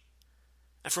financially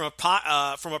and from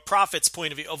a profits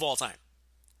point of view of all time.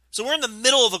 So we're in the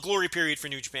middle of a glory period for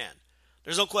New Japan.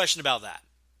 There's no question about that.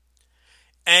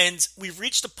 And we've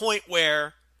reached a point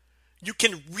where you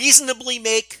can reasonably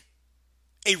make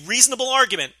a reasonable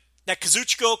argument that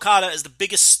Kazuchika Okada is the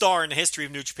biggest star in the history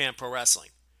of New Japan Pro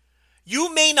Wrestling.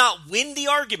 You may not win the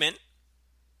argument,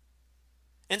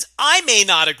 and I may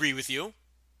not agree with you,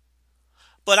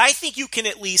 but I think you can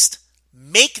at least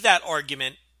make that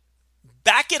argument,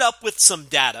 back it up with some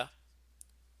data,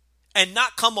 and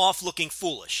not come off looking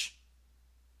foolish.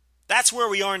 That's where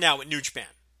we are now with New Japan.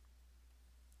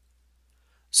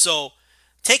 So,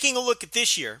 taking a look at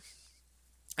this year,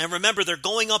 and remember, they're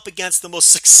going up against the most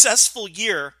successful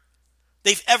year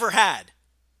they've ever had.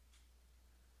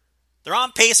 They're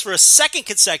on pace for a second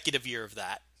consecutive year of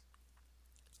that.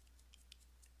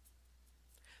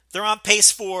 They're on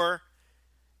pace for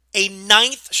a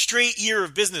 9th straight year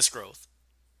of business growth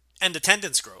and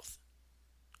attendance growth.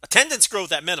 Attendance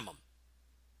growth at minimum.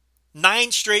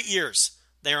 9 straight years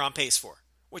they're on pace for,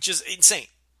 which is insane.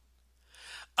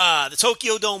 The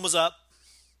Tokyo Dome was up.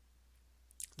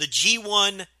 The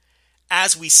G1,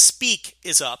 as we speak,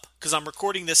 is up because I'm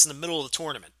recording this in the middle of the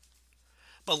tournament.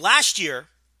 But last year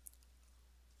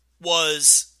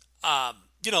was, the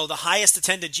highest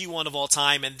attended G1 of all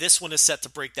time, and this one is set to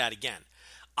break that again.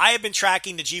 I have been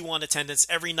tracking the G1 attendance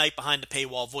every night behind the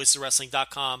paywall,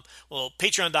 voicesofwrestling.com,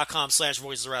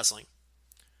 patreon.com/voicesofwrestling.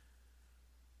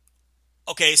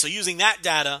 Okay, so using that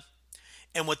data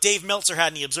and what Dave Meltzer had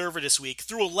in the Observer this week,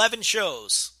 through 11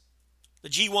 shows, the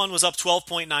G1 was up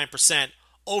 12.9%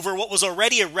 over what was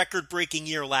already a record-breaking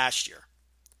year last year.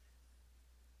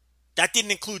 That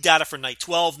didn't include data for Night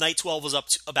 12. Night 12 was up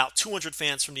to about 200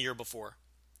 fans from the year before.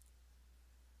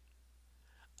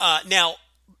 Now,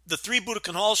 the 3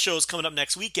 Budokan Hall shows coming up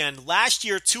next weekend, last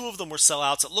year 2 of them were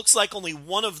sellouts. It looks like only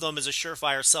one of them is a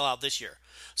surefire sellout this year.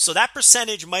 So that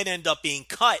percentage might end up being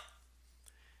cut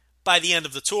by the end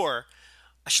of the tour.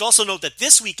 I should also note that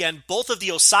this weekend, both of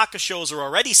the Osaka shows are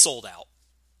already sold out.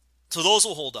 So those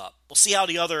will hold up. We'll see how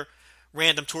the other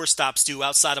random tour stops do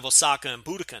outside of Osaka and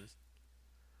Budokan.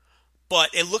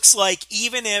 But it looks like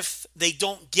even if they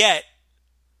don't get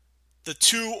the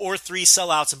 2 or 3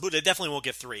 sellouts in Budokan, they definitely won't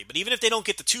get 3. But even if they don't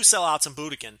get the 2 sellouts in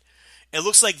Budokan, it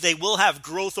looks like they will have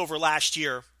growth over last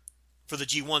year for the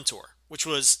G1 tour, which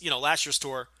was, last year's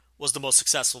tour was the most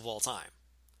successful of all time.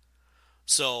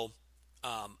 So,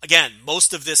 again,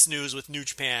 most of this news with New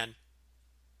Japan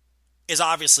is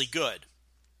obviously good.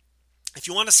 If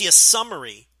you want to see a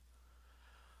summary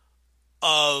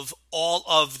of all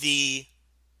of the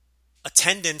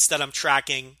attendance that I'm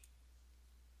tracking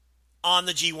on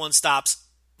the G1 stops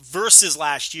versus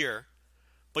last year,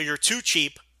 but you're too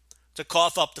cheap to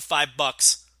cough up the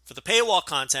 $5 for the paywall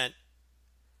content,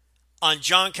 on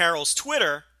John Carroll's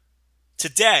Twitter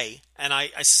today, and I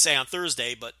say on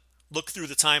Thursday, but look through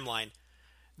the timeline,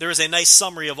 there is a nice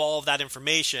summary of all of that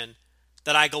information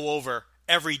that I go over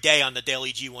every day on the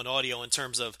Daily G1 Audio in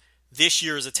terms of this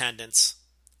year's attendance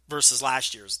versus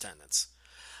last year's attendance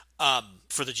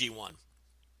for the G1.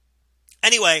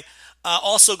 Anyway,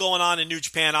 also going on in New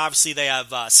Japan, obviously they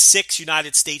have 6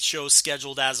 United States shows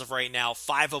scheduled as of right now,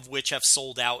 5 of which have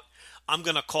sold out. I'm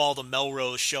going to call the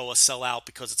Melrose show a sellout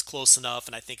because it's close enough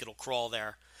and I think it'll crawl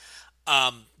there.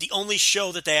 The only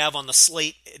show that they have on the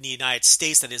slate in the United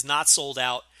States that is not sold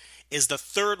out is the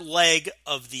 3rd leg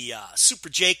of the Super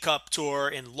J Cup tour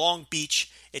in Long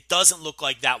Beach. It doesn't look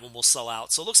like that one will sell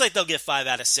out. So it looks like they'll get 5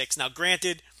 out of 6. Now,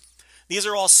 granted, these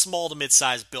are all small to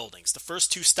mid-sized buildings. The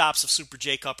first 2 stops of Super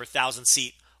J Cup are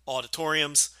 1,000-seat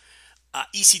auditoriums.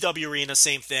 ECW Arena,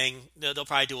 same thing. They'll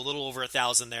probably do a little over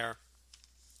 1,000 there.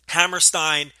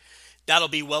 Hammerstein, that'll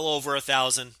be well over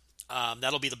 1,000.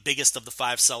 That'll be the biggest of the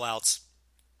 5 sellouts.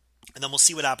 And then we'll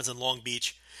see what happens in Long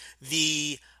Beach.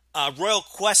 The Royal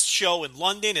Quest show in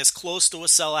London is close to a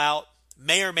sellout.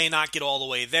 May or may not get all the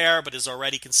way there, but is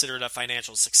already considered a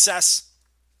financial success.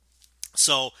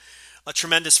 So, a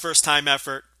tremendous first-time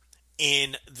effort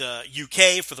in the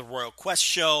UK for the Royal Quest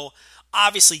show.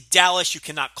 Obviously, Dallas, you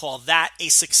cannot call that a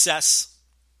success.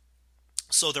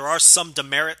 So there are some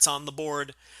demerits on the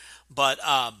board. But,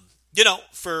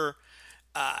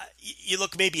 you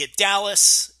look maybe at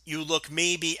Dallas, you look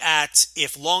maybe at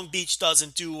if Long Beach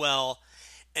doesn't do well,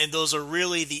 and those are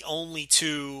really the only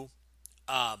 2,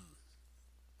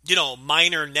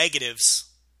 minor negatives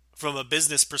from a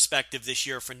business perspective this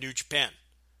year for New Japan.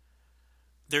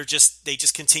 They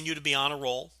just continue to be on a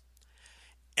roll,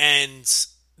 and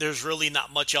there's really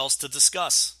not much else to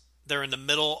discuss. They're in the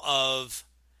middle of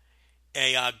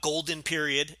a golden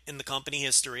period in the company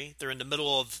history. They're in the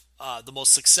middle of the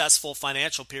most successful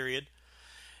financial period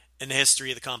in the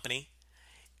history of the company.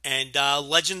 And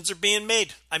legends are being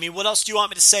made. I mean, what else do you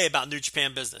want me to say about New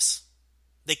Japan business?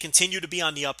 They continue to be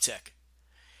on the uptick.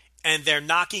 And they're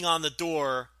knocking on the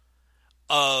door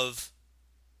of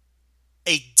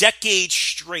a decade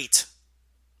straight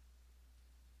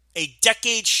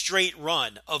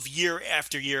run of year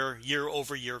after year, year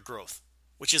over year growth,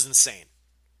 which is insane.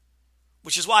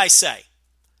 Which is why I say,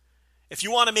 if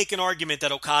you want to make an argument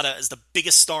that Okada is the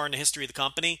biggest star in the history of the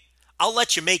company, I'll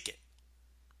let you make it.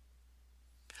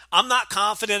 I'm not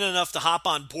confident enough to hop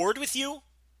on board with you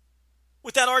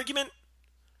with that argument,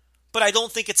 but I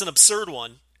don't think it's an absurd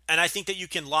one, and I think that you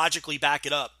can logically back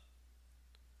it up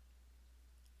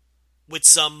with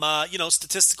some,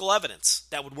 statistical evidence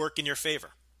that would work in your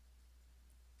favor.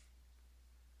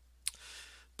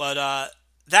 But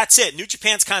that's it. New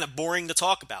Japan's kind of boring to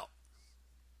talk about.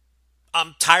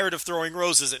 I'm tired of throwing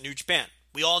roses at New Japan.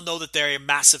 We all know that they're a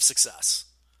massive success.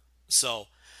 So,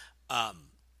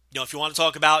 if you want to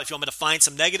talk about, if you want me to find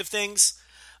some negative things,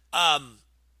 I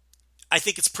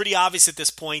think it's pretty obvious at this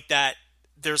point that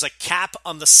there's a cap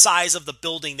on the size of the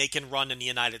building they can run in the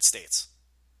United States.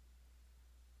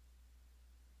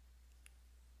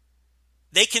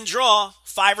 They can draw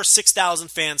 5,000 or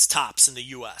 6,000 fans tops in the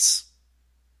U.S.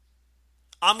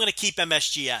 I'm going to keep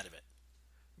MSG out of it.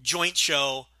 Joint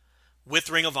show with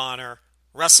Ring of Honor,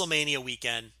 WrestleMania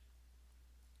weekend.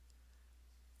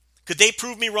 Could they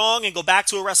prove me wrong and go back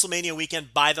to a WrestleMania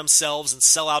weekend by themselves and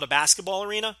sell out a basketball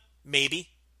arena? Maybe.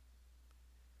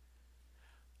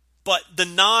 But the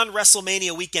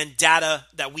non-WrestleMania weekend data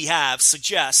that we have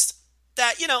suggests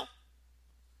that,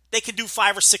 they can do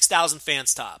 5,000 or 6,000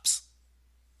 fans tops.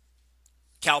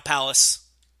 Cow Palace,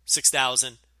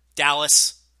 6,000.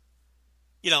 Dallas,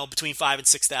 between 5,000 and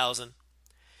 6,000.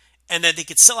 And then they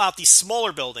could sell out these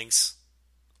smaller buildings,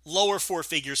 lower four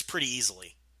figures pretty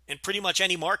easily in pretty much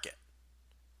any market.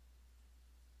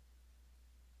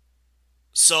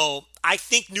 So I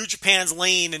think New Japan's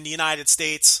lane in the United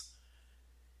States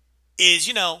is,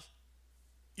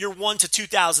 your 1,000 to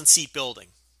 2,000 seat building.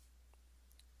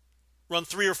 Run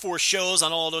 3 or 4 shows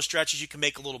on all those stretches, you can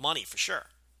make a little money for sure.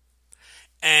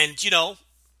 And,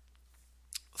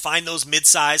 find those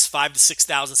mid-size 5,000 to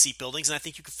 6,000 seat buildings, and I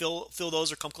think you can fill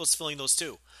those or come close to filling those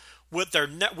too. Where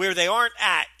they aren't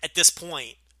at this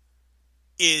point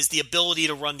is the ability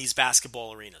to run these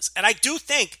basketball arenas. And I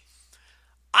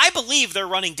believe they're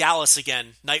running Dallas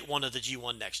again night 1 of the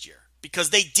G1 next year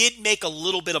because they did make a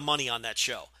little bit of money on that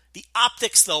show. The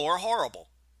optics, though, are horrible.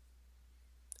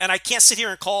 And I can't sit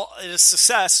here and call it a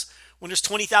success when there's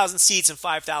 20,000 seats and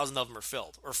 5,000 of them are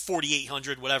filled, or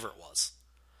 4,800, whatever it was.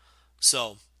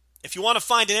 So, if you want to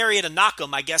find an area to knock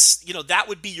them, I guess, that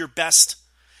would be your best,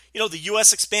 the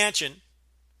U.S. expansion.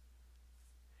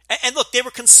 And look, they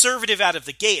were conservative out of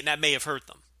the gate, and that may have hurt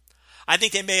them. I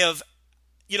think they may have,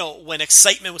 when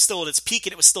excitement was still at its peak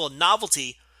and it was still a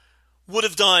novelty, would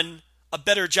have done a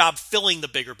better job filling the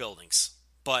bigger buildings.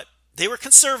 But they were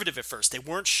conservative at first. They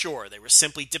weren't sure. They were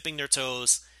simply dipping their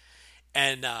toes.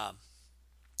 And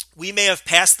we may have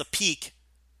passed the peak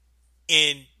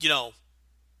in,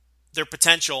 their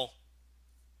potential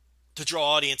to draw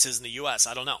audiences in the U.S.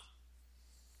 I don't know.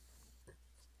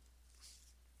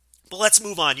 But let's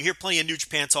move on. You hear plenty of New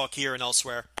Japan talk here and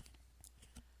elsewhere.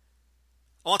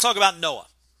 I want to talk about Noah.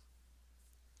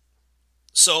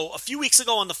 So a few weeks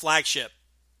ago on the flagship,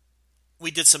 we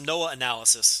did some Noah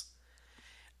analysis.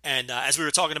 And as we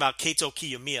were talking about Kaito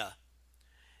Kiyomiya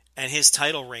and his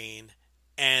title reign,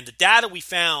 and the data we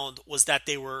found was that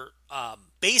they were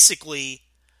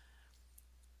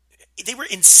they were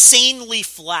insanely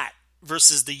flat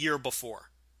versus the year before.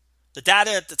 The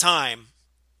data at the time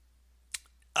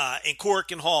in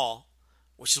Korakuen Hall,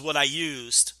 which is what I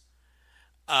used,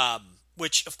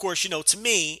 which, of course, to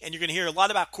me, and you're going to hear a lot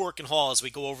about Korakuen Hall as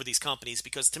we go over these companies,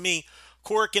 because to me,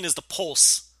 Korakuen is the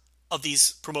pulse of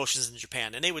these promotions in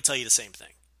Japan, and they would tell you the same thing.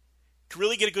 You can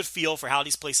really get a good feel for how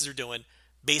these places are doing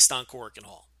based on Korakuen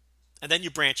Hall. And then you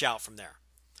branch out from there.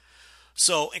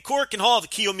 So in Korakuen Hall, the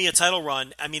Kiyomiya title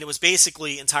run, it was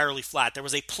basically entirely flat. There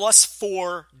was a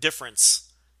 +4 difference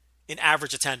in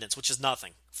average attendance, which is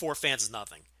nothing. 4 fans is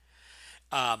nothing.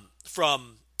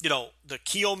 From, the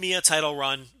Kiyomiya title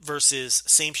run versus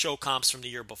same show comps from the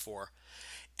year before.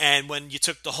 And when you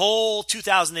took the whole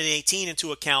 2018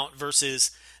 into account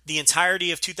versus the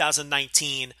entirety of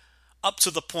 2019 up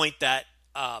to the point that,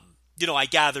 I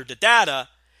gathered the data,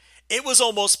 it was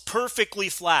almost perfectly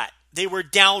flat. They were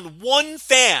down 1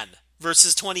 fan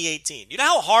versus 2018. You know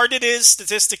how hard it is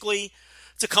statistically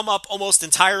to come up almost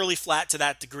entirely flat to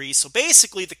that degree? So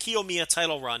basically, the Kiyomiya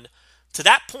title run to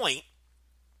that point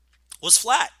was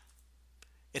flat.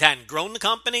 It hadn't grown the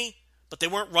company, but they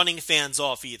weren't running fans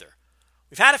off either.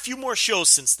 We've had a few more shows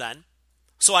since then,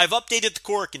 so I've updated the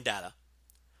Korakuen data.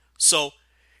 So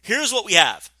here's what we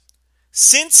have.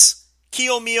 Since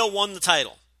Kiyomiya won the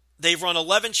title, they've run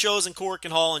 11 shows in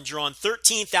Korakuen Hall and drawn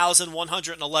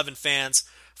 13,111 fans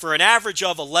for an average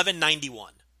of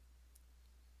 1191.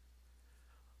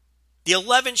 The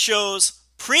 11 shows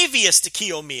previous to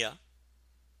Kiyomiya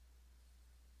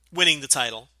winning the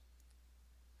title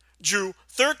drew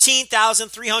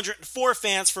 13,304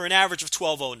 fans for an average of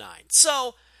 1209.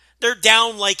 So they're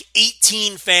down like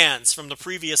 18 fans from the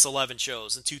previous 11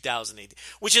 shows in 2018,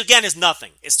 which again is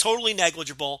nothing. It's totally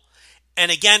negligible, and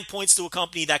again points to a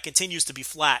company that continues to be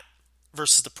flat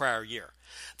versus the prior year.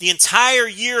 The entire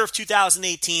year of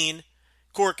 2018,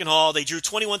 Korakuen Hall, they drew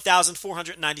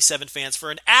 21,497 fans for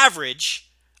an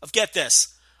average of, get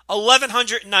this,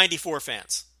 1,194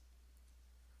 fans.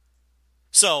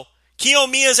 So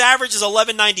Kiyomiya's average is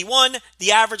 1191.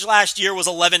 The average last year was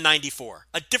 1194.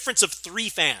 A difference of 3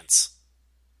 fans.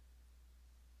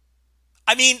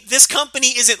 I mean, this company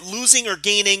isn't losing or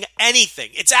gaining anything.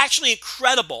 It's actually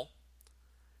incredible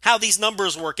how these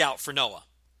numbers work out for Noah.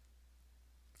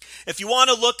 If you want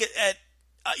to look at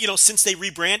since they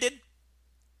rebranded,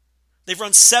 they've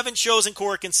run 7 shows in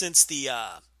Korakuen since the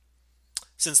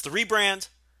rebrand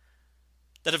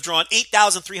that have drawn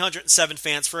 8,307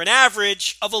 fans for an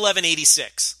average of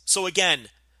 1186. So again,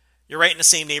 you're right in the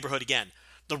same neighborhood again.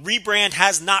 The rebrand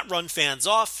has not run fans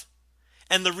off,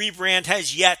 and the rebrand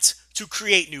has yet to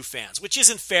create new fans, which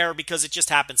isn't fair because it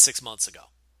just happened 6 months ago.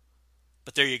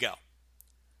 But there you go.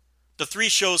 The 3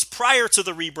 shows prior to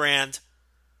the rebrand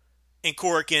in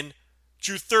Korakuen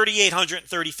drew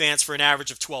 3,830 fans for an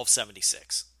average of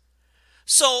 1,276.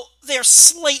 So they're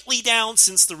slightly down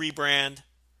since the rebrand.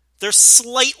 They're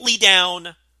slightly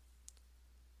down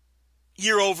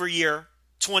year over year,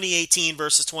 2018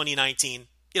 versus 2019.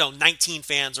 19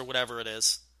 fans or whatever it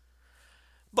is.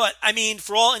 But I mean,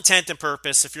 for all intent and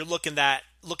purpose, if you're looking at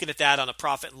that on a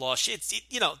profit and loss,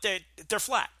 they're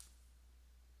flat.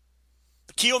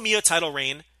 The Kiyomiya title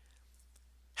reign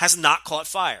has not caught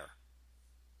fire.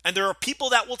 And there are people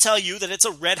that will tell you that it's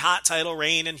a red-hot title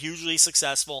reign and hugely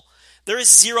successful. There is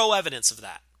zero evidence of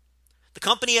that. The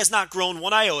company has not grown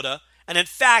one iota, and in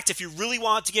fact, if you really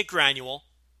want to get granular,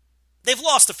 they've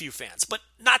lost a few fans, but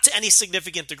not to any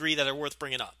significant degree that are worth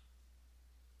bringing up.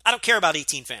 I don't care about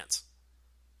 18 fans,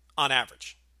 on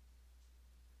average.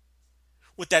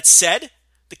 With that said,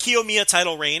 the Kiyomiya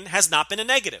title reign has not been a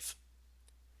negative.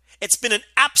 It's been an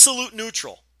absolute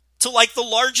neutral, to like the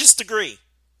largest degree.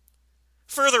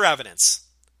 Further evidence.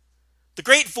 The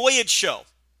Great Voyage Show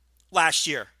last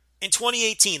year, in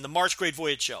 2018, the March Great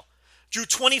Voyage Show, drew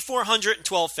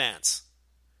 2,412 fans.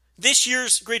 This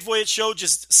year's Great Voyage Show,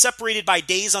 just separated by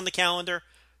days on the calendar,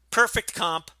 perfect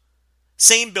comp,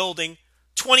 same building,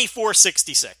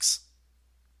 2,466.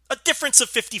 A difference of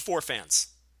 54 fans.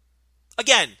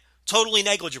 Again, totally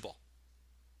negligible.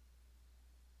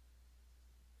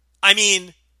 I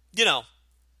mean,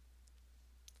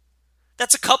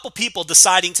 that's a couple people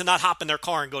deciding to not hop in their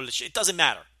car and go to the show. It doesn't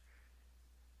matter.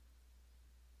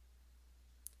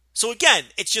 So again,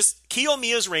 it's just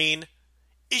Kiyomiya's reign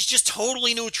is just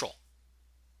totally neutral.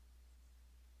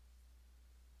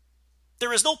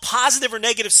 There is no positive or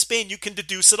negative spin you can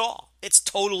deduce at all. It's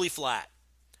totally flat.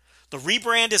 The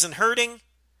rebrand isn't hurting,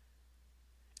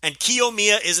 and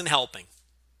Kiyomiya isn't helping.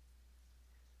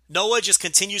 Noah just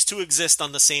continues to exist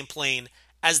on the same plane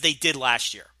as they did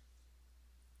last year.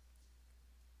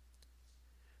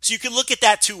 So you can look at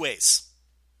that 2 ways.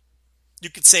 You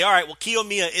could say, all right, well,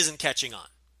 Kiyomiya isn't catching on.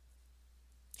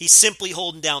 He's simply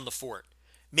holding down the fort.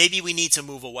 Maybe we need to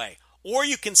move away. Or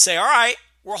you can say, all right,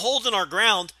 we're holding our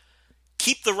ground.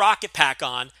 Keep the rocket pack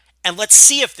on, and let's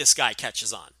see if this guy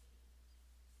catches on.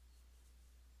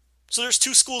 So there's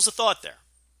 2 schools of thought there.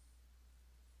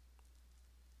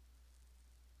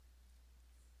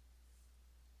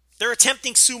 They're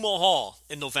attempting Sumo Hall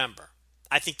in November.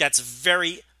 I think that's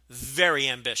very, very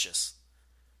ambitious.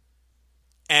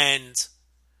 And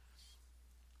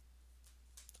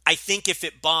I think if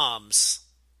it bombs,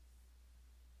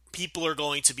 people are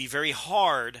going to be very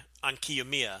hard on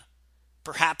Kiyomiya,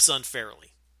 perhaps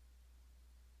unfairly.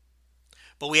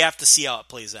 But we have to see how it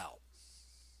plays out.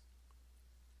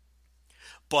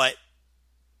 But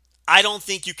I don't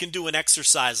think you can do an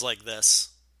exercise like this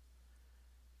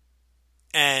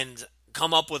and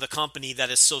come up with a company that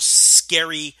is so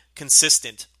scary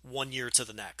consistent one year to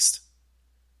the next.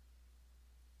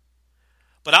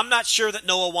 But I'm not sure that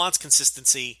Noah wants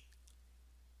consistency.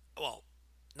 Well,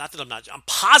 not that I'm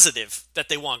positive that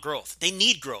they want growth. They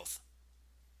need growth.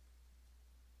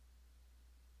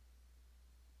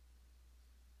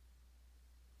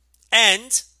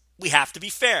 And we have to be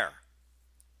fair.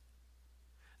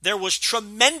 There was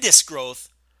tremendous growth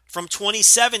from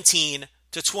 2017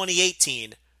 to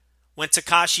 2018 when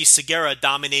Takashi Sugiura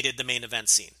dominated the main event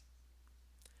scene.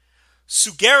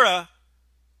 Sugiura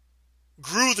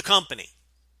grew the company.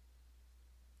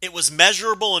 It was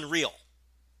measurable and real.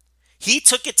 He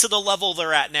took it to the level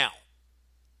they're at now,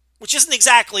 which isn't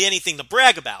exactly anything to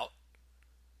brag about,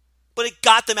 but it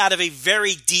got them out of a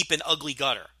very deep and ugly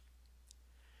gutter.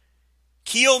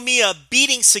 Kiyomiya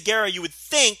beating Sugiura, you would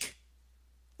think,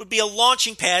 would be a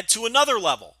launching pad to another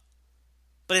level,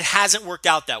 but it hasn't worked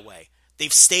out that way.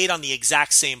 They've stayed on the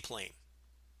exact same plane.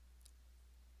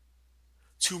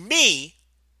 To me,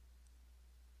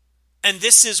 and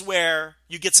this is where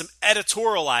you get some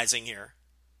editorializing here,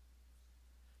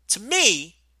 to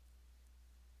me,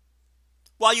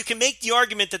 while you can make the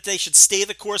argument that they should stay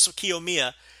the course with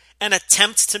Kiyomiya and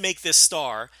attempt to make this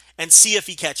star and see if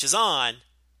he catches on,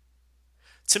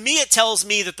 to me it tells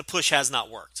me that the push has not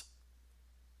worked.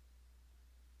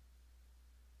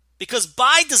 Because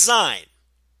by design,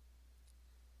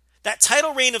 that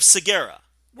title reign of Sugiura,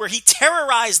 where he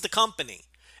terrorized the company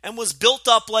and was built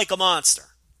up like a monster,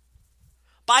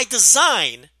 by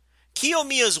design,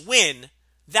 Kiyomiya's win,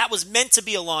 that was meant to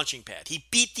be a launching pad. He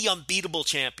beat the unbeatable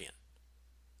champion.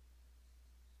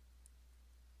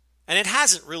 And it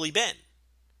hasn't really been.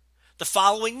 The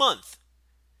following month,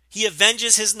 he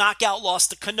avenges his knockout loss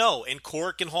to Kano in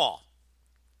Korakuen Hall.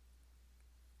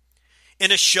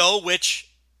 In a show which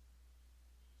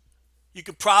you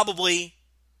could probably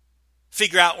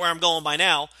figure out where I'm going by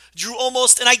now, drew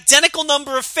almost an identical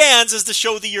number of fans as the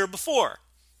show the year before.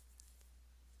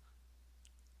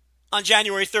 On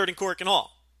January 3rd in Korakuen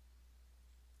Hall.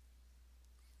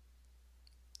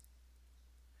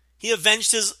 He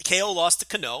avenged his KO loss to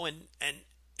Kano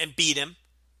and beat him.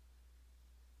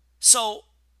 So,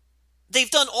 they've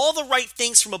done all the right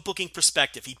things from a booking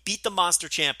perspective. He beat the Monster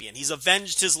Champion. He's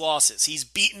avenged his losses. He's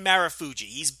beaten Marufuji.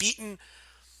 He's beaten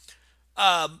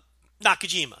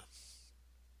Nakajima.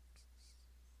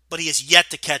 But he has yet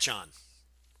to catch on.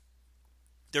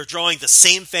 They're drawing the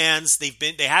same fans. They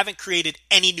haven't created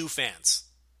any new fans.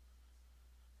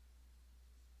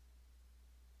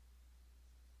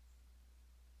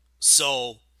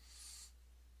 So,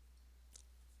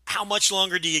 how much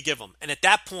longer do you give him? And at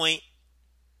that point,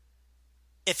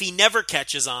 if he never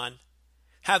catches on,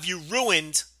 have you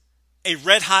ruined a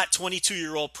red-hot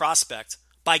 22-year-old prospect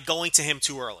by going to him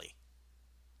too early?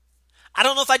 I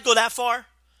don't know if I'd go that far.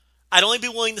 I'd only be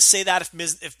willing to say that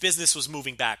if business was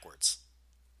moving backwards.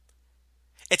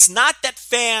 It's not that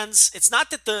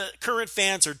the current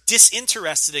fans are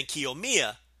disinterested in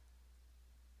Kiyomiya.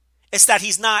 It's that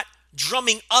he's not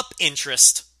drumming up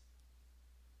interest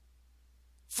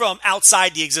from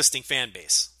outside the existing fan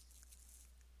base.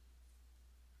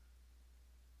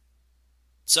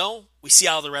 So, we see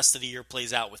how the rest of the year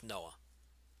plays out with Noah.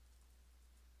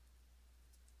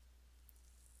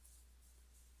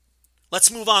 Let's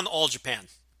move on to All Japan.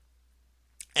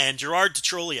 And Gerard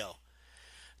DiTrolio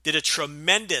did a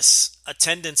tremendous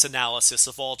attendance analysis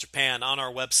of All Japan on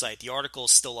our website. The article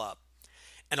is still up.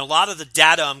 And a lot of the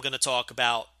data I'm going to talk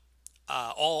about,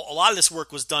 a lot of this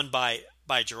work was done by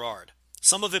Gerard.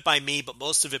 Some of it by me, but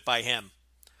most of it by him.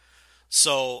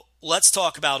 So let's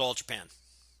talk about All Japan.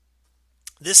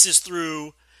 This is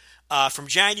through from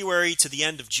January to the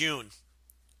end of June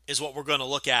is what we're going to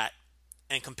look at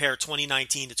and compare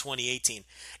 2019 to 2018.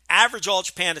 Average All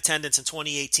Japan attendance in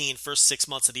 2018, first 6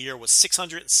 months of the year, was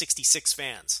 666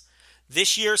 fans.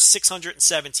 This year,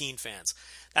 617 fans.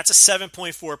 That's a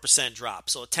 7.4% drop.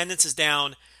 So attendance is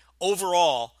down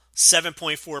overall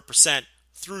 7.4%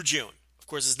 through June. Of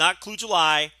course, it does not include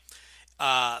July.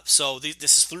 So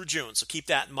this is through June, so keep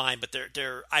that in mind. But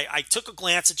I took a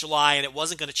glance at July, and it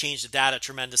wasn't going to change the data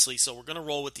tremendously, so we're going to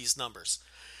roll with these numbers.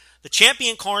 The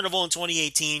Champion Carnival in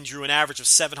 2018 drew an average of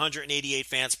 788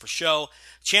 fans per show.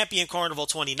 Champion Carnival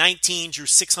 2019 drew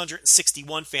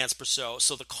 661 fans per show.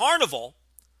 So the Carnival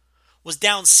was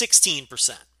down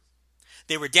 16%.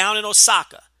 They were down in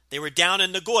Osaka. They were down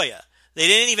in Nagoya. They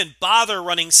didn't even bother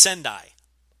running Sendai.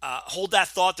 Hold that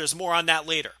thought. There's more on that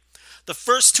later. The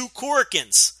first two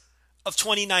Korakuens of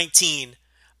 2019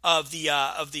 of the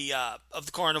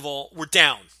Carnival were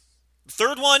down. The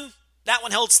third one, that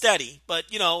one held steady, but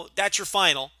that's your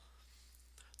final.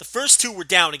 The first two were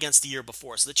down against the year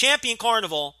before. So the Champion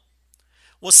Carnival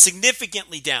was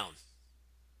significantly down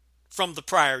from the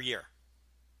prior year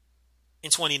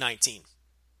in 2019.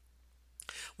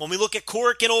 When we look at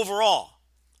Korakuen overall,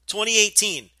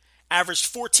 2018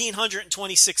 averaged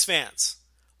 1,426 fans.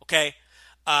 Okay,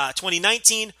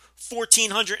 2019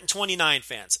 1,429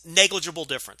 fans. Negligible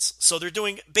difference. So they're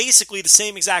doing basically the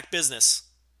same exact business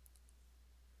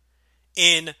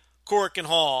in Korakuen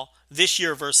Hall this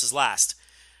year versus last.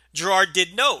 Gerard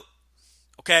did note,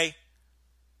 okay,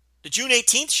 the June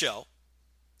 18th show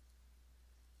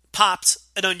popped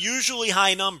an unusually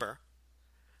high number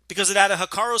because it had a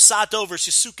Hikaru Sato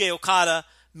versus Shusuke Okada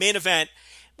main event,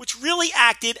 which really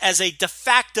acted as a de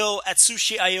facto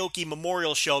Atsushi Aoki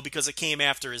memorial show because it came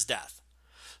after his death.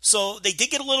 So they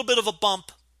did get a little bit of a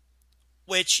bump,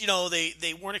 which,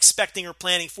 they weren't expecting or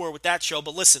planning for with that show.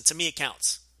 But listen, to me, it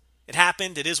counts. It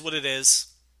happened. It is what it is.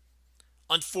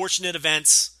 Unfortunate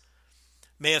events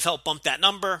may have helped bump that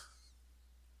number.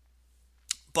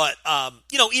 But,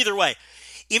 either way,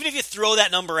 even if you throw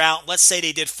that number out, let's say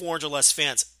they did 400 less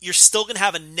fans, you're still going to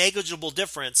have a negligible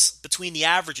difference between the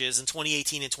averages in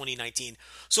 2018 and 2019.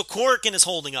 So Korakuen is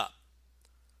holding up.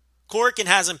 Korakuen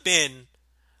hasn't been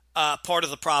part of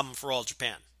the problem for All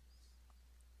Japan.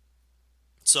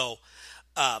 So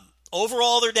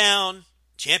overall, they're down.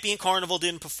 Champion Carnival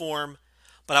didn't perform.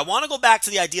 But I want to go back to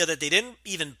the idea that they didn't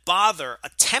even bother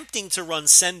attempting to run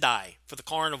Sendai for the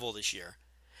Carnival this year.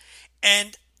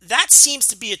 And that seems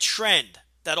to be a trend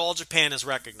that All Japan has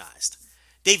recognized.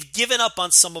 They've given up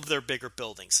on some of their bigger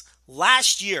buildings.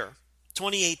 Last year,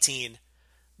 2018,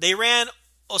 they ran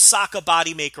Osaka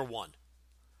Bodymaker 1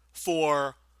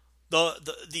 for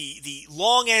the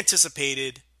long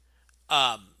anticipated.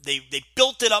 They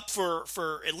built it up for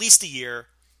at least a year.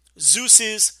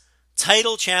 Zeus's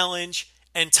title challenge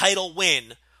and title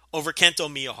win over Kento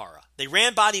Miyahara. They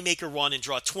ran Bodymaker 1 and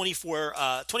draw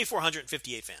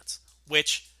 2,458 fans,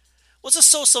 which was a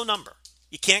so-so number.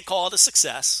 You can't call it a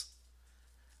success.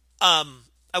 I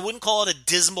wouldn't call it a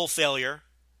dismal failure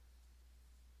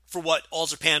for what All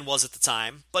Japan was at the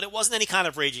time, but it wasn't any kind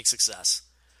of raging success.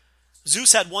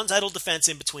 Zeus had one title defense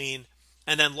in between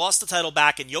and then lost the title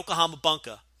back in Yokohama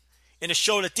Bunka in a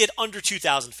show that did under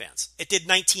 2,000 fans. It did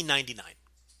 1,999,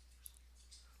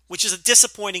 which is a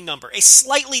disappointing number, a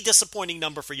slightly disappointing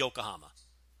number for Yokohama.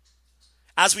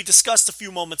 As we discussed a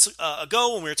few moments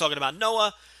ago when we were talking about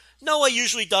Noah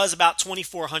usually does about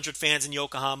 2,400 fans in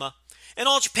Yokohama. And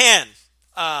All Japan,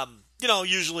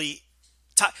 usually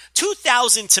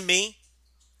 2,000 to me,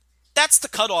 that's the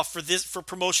cutoff for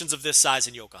promotions of this size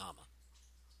in Yokohama.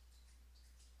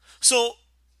 So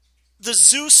the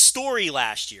Zeus story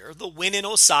last year, the win in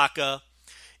Osaka,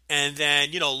 and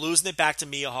then, losing it back to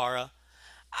Miyahara,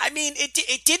 I mean,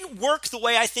 it didn't work the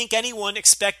way I think anyone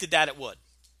expected that it would.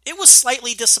 It was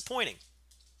slightly disappointing.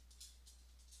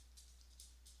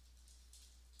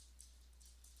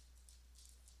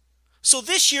 So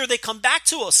this year they come back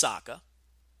to Osaka,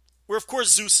 where of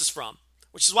course Zeus is from,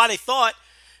 which is why they thought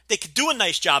they could do a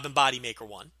nice job in Bodymaker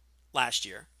 1 last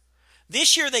year.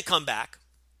 This year they come back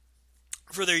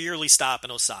for their yearly stop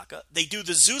in Osaka. They do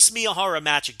the Zeus Miyahara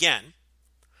match again,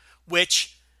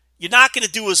 which you're not going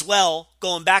to do as well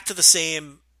going back to the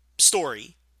same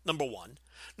story, number one.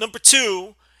 Number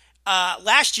two,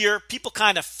 last year people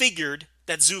kind of figured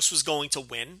that Zeus was going to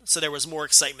win, so there was more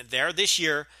excitement there. This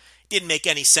year, didn't make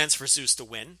any sense for Zeus to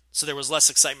win, so there was less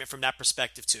excitement from that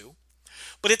perspective too.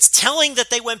 But it's telling that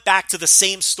they went back to the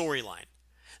same storyline.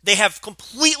 They have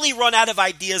completely run out of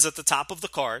ideas at the top of the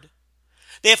card.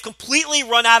 They have completely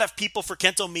run out of people for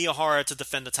Kento Miyahara to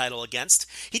defend the title against.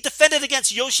 He defended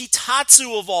against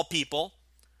Yoshitatsu, of all people,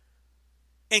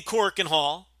 in Korakuen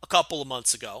Hall a couple of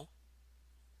months ago.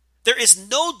 There is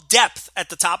no depth at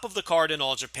the top of the card in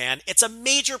All Japan. It's a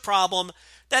major problem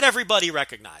that everybody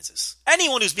recognizes.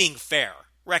 Anyone who's being fair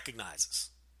recognizes.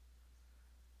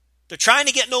 They're trying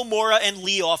to get Nomura and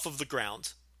Lee off of the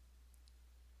ground.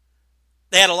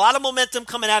 They had a lot of momentum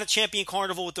coming out of Champion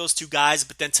Carnival with those two guys,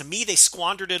 but then to me they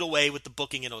squandered it away with the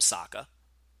booking in Osaka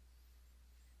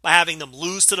by having them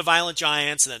lose to the Violent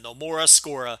Giants and then Nomura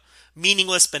score a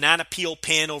meaningless banana peel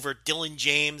pin over Dylan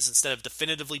James instead of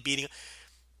definitively beating him.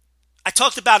 I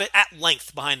talked about it at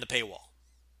length behind the paywall.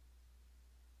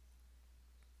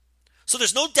 So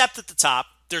there's no depth at the top.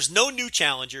 There's no new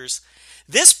challengers.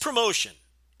 This promotion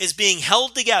is being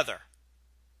held together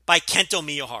by Kento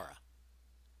Miyahara.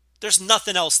 There's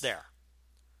nothing else there.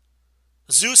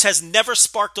 Zeus has never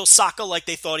sparked Osaka like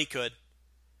they thought he could.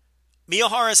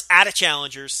 Miyahara's out of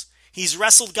challengers. He's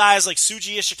wrestled guys like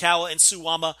Tsuji Ishikawa and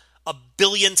Suwama a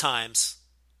billion times.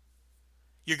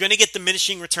 You're going to get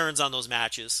diminishing returns on those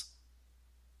matches.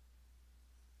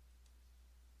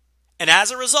 And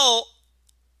as a result,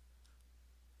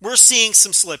 we're seeing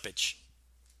some slippage.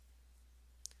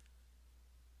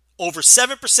 Over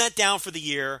 7% down for the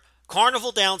year.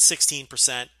 Carnival down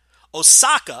 16%.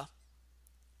 Osaka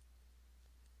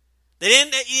They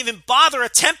didn't even bother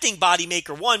attempting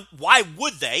Bodymaker 1. Why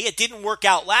would they? It didn't work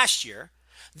out last year.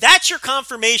 That's your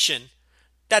confirmation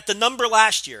that the number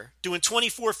last year, doing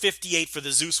 24.58 for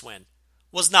the Zeus win,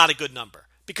 was not a good number.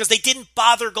 Because they didn't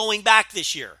bother going back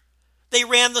this year. They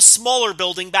ran the smaller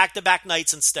building back-to-back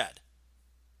nights instead.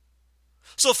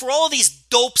 So for all of these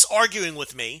dopes arguing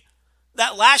with me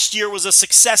that last year was a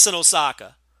success in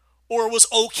Osaka, or it was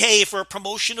okay for a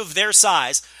promotion of their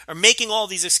size, or making all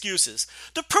these excuses,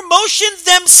 the promotion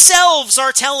themselves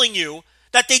are telling you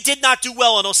that they did not do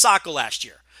well in Osaka last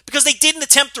year because they didn't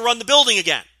attempt to run the building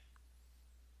again.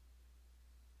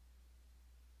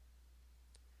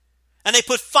 And they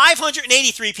put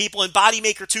 583 people in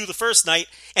Bodymaker 2 the first night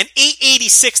and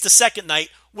 886 the second night,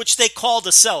 which they called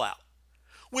a sellout.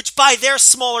 Which by their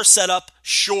smaller setup,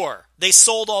 sure, they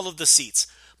sold all of the seats.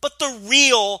 But the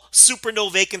real Super No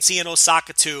vacancy in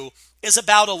Osaka 2 is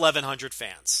about 1,100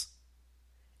 fans.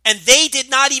 And they did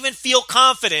not even feel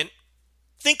confident.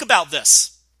 Think about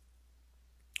this.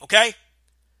 Okay?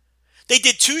 They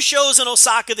did 2 shows in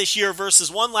Osaka this year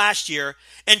versus 1 last year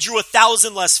and drew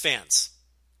 1,000 less fans.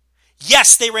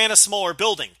 Yes, they ran a smaller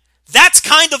building. That's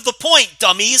kind of the point,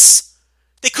 dummies.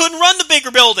 They couldn't run the bigger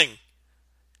building.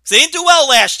 They didn't do well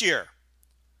last year.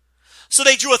 So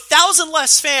they drew 1,000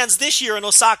 less fans this year in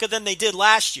Osaka than they did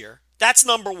last year. That's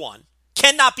number one.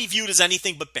 Cannot be viewed as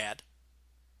anything but bad.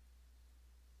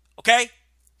 Okay?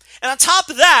 And on top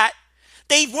of that,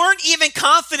 they weren't even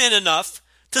confident enough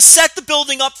to set the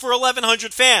building up for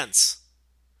 1,100 fans.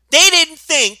 They didn't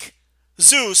think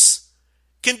Zeus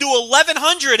can do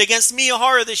 1,100 against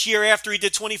Miyahara this year after he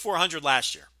did 2,400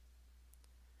 last year.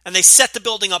 And they set the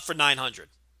building up for 900.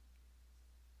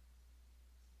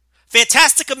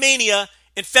 Fantastica Mania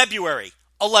in February,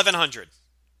 1,100.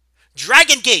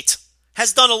 Dragon Gate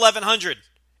has done 1,100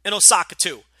 in Osaka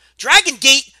 2. Dragon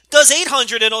Gate does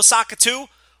 800 in Osaka 2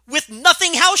 with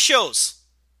nothing house shows.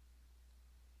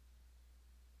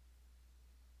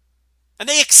 And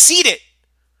they exceed it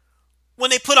when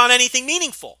they put on anything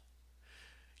meaningful.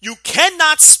 You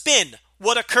cannot spin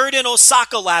what occurred in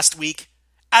Osaka last week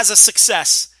as a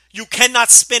success. You cannot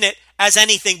spin it as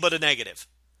anything but a negative.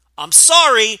 I'm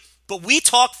sorry, but we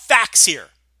talk facts here.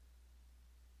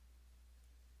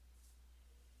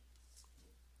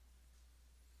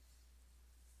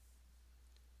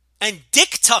 And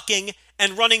dick tucking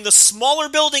and running the smaller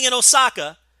building in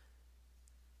Osaka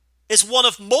is one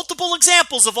of multiple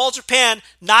examples of All Japan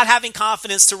not having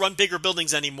confidence to run bigger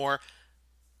buildings anymore.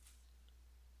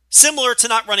 Similar to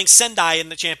not running Sendai in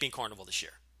the Champion Carnival this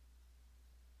year.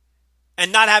 And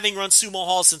not having run Sumo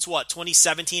Hall since what,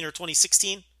 2017 or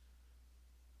 2016?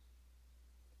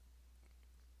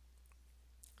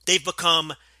 They've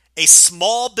become a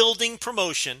small building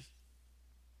promotion.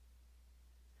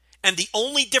 And the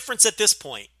only difference at this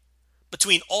point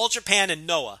between All Japan and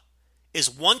Noah is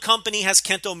one company has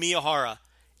Kento Miyahara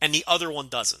and the other one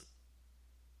doesn't.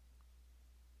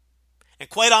 And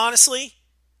quite honestly,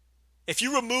 if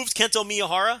you removed Kento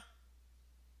Miyahara,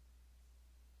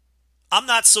 I'm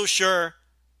not so sure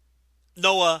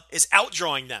Noah is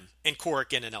outdrawing them in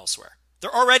Korakuen and elsewhere.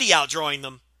 They're already outdrawing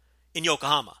them in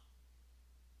Yokohama.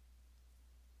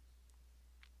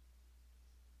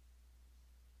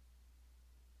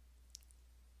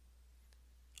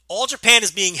 All Japan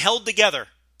is being held together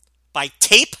by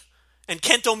tape and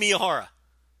Kento Miyahara.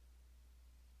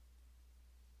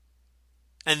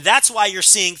 And that's why you're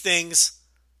seeing things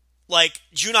like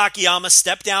Jun Akiyama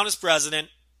step down as president,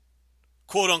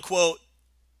 quote unquote,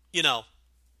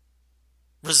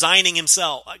 resigning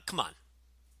himself. Come on.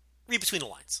 Read between the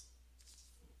lines.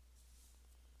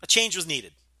 A change was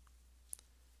needed.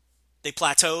 They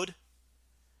plateaued,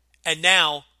 and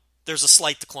now there's a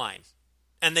slight decline.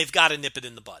 And they've got to nip it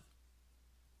in the bud.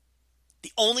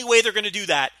 The only way they're going to do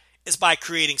that is by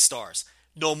creating stars.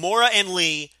 Nomura and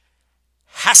Lee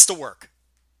has to work.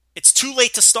 It's too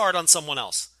late to start on someone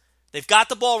else. They've got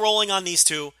the ball rolling on these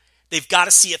two. They've got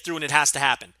to see it through, and it has to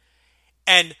happen.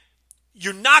 And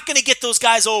you're not going to get those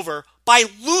guys over by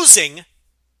losing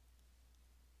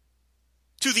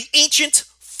to the ancient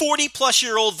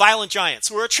 40-plus-year-old Violent Giants,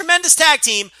 who are a tremendous tag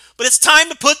team, but it's time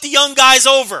to put the young guys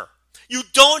over. You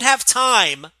don't have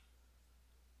time.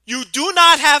 You do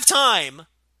not have time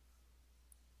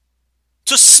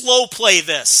to slow play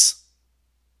this.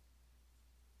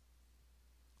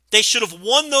 They should have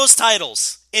won those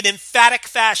titles in emphatic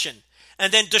fashion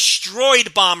and then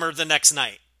destroyed Bomber the next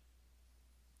night.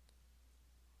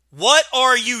 What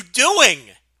are you doing?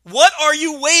 What are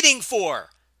you waiting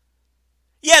for?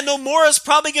 Yeah, Nomura's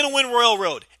probably going to win Royal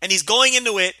Road, and he's going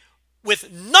into it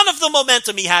with none of the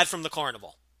momentum he had from the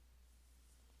Carnival.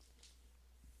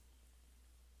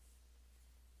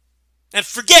 And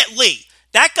forget Lee.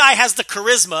 That guy has the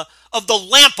charisma of the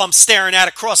lamp I'm staring at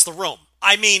across the room.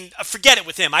 I mean, forget it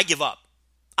with him. I give up.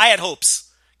 I had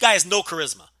hopes. Guy has no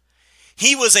charisma.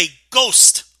 He was a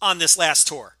ghost on this last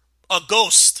tour. A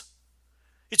ghost.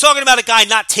 You're talking about a guy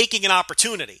not taking an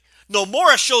opportunity.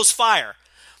 Nomura shows fire.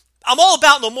 I'm all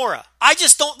about Nomura. I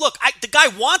just don't look. The guy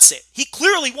wants it. He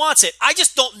clearly wants it. I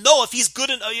just don't know if he's good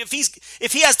enough.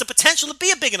 If he has the potential to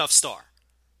be a big enough star.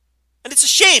 And it's a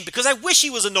shame because I wish he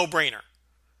was a no-brainer.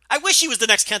 I wish he was the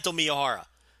next Kento Miyahara.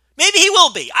 Maybe he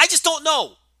will be. I just don't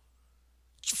know.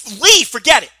 Lee,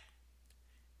 forget it.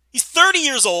 He's 30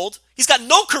 years old. He's got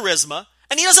no charisma,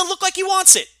 and he doesn't look like he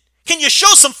wants it. Can you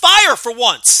show some fire for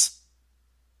once?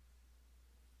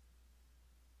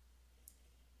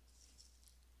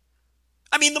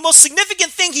 I mean, the most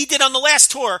significant thing he did on the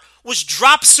last tour was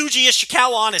drop Tsuji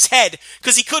Ishikawa on his head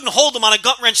because he couldn't hold him on a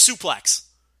gut-wrench suplex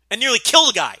and nearly kill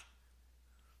the guy.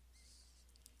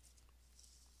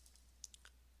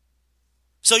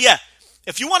 So yeah,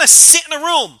 if you want to sit in a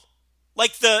room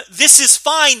like the "this is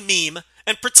fine" meme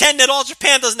and pretend that All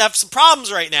Japan doesn't have some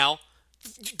problems right now,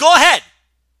 go ahead.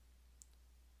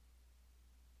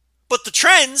 But the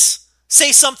trends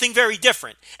say something very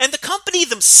different. And the company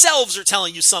themselves are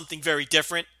telling you something very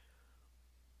different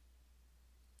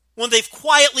when they've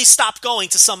quietly stopped going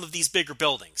to some of these bigger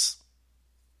buildings.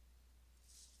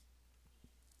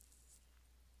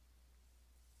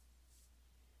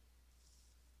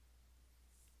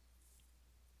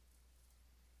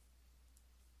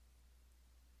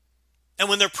 And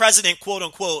when their president, quote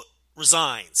unquote,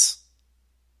 resigns,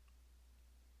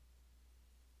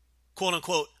 quote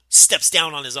unquote, steps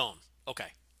down on his own. Okay.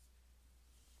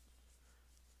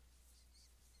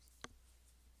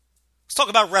 Let's talk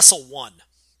about Wrestle 1.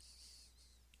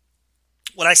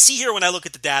 What I see here when I look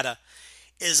at the data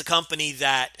is a company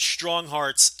that Strong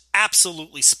Hearts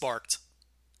absolutely sparked.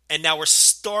 And now we're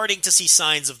starting to see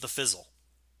signs of the fizzle.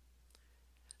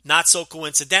 Not so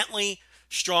coincidentally,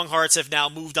 Strong Hearts have now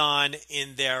moved on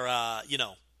in their,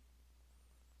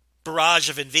 barrage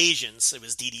of invasions. It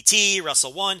was DDT,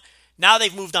 Wrestle 1. Now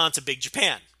they've moved on to Big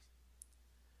Japan.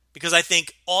 Because I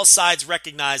think all sides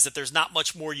recognize that there's not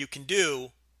much more you can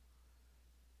do.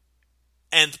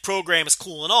 And the program is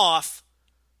cooling off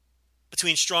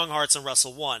between Strong Hearts and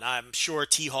Wrestle 1. I'm sure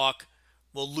T-Hawk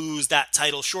will lose that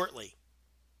title shortly.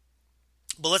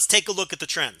 But let's take a look at the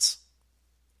trends.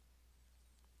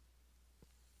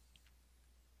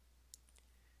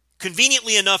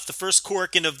 Conveniently enough, the first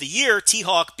Korakuen of the year,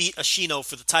 T-Hawk beat Ashino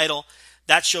for the title.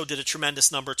 That show did a tremendous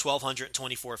number,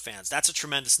 1,224 fans. That's a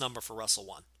tremendous number for Wrestle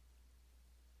 1.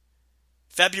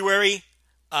 February,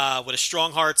 with a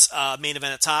Strong Hearts main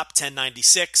event at top,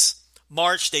 1096.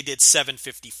 March, they did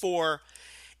 754.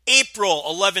 April,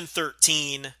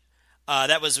 1113.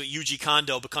 That was with Yuji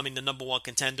Kondo becoming the number one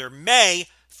contender. May,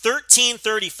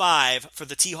 1335 for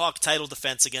the T-Hawk title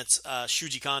defense against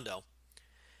Shuji Kondo.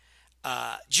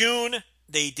 June,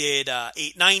 they did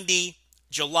 890.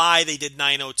 July, they did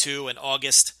 902. And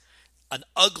August, an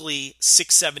ugly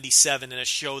 677 in a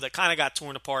show that kind of got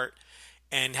torn apart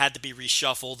and had to be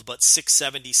reshuffled, but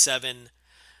 677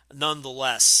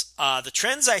 nonetheless. The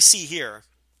trends I see here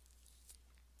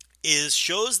is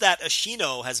shows that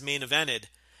Ashino has main evented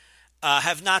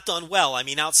have not done well. I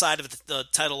mean, outside of the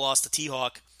title loss to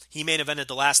T-Hawk, he main evented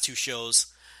the last two shows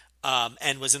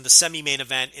and was in the semi-main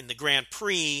event in the Grand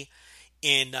Prix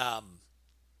in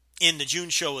the June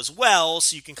show as well,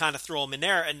 so you can kind of throw him in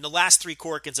there. And the last three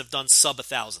Korakuens have done sub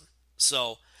 1,000.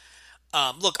 So,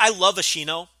 look, I love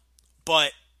Ashino,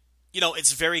 but,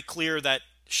 it's very clear that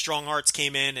Strong Hearts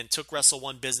came in and took Wrestle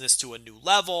 1 business to a new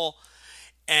level.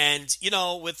 And,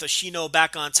 with Ashino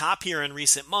back on top here in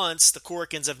recent months, the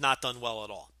Korakuens have not done well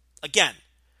at all. Again,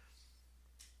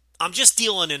 I'm just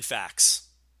dealing in facts.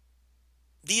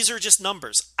 These are just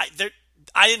numbers. I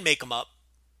didn't make them up.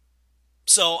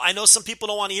 So I know some people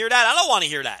don't want to hear that. I don't want to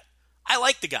hear that. I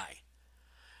like the guy.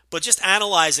 But just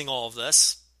analyzing all of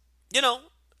this,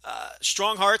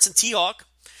 Strong Hearts and T-Hawk,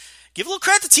 give a little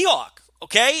credit to T-Hawk,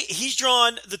 okay? He's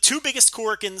drawn the two biggest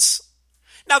Korakuens.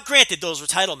 Now, granted, those were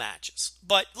title matches.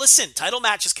 But listen, title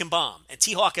matches can bomb, and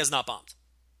T-Hawk has not bombed.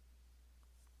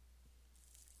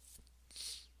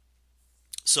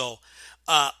 So,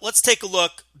 let's take a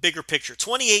look, bigger picture.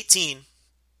 2018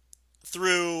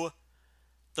 through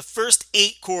the first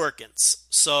 8 Korakuens.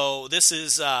 So this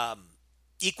is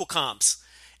equal comps.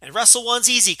 And Wrestle 1's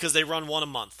easy because they run one a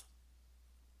month.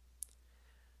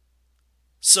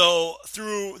 So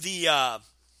through 8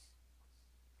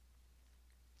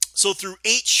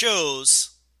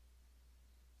 shows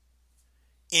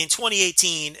in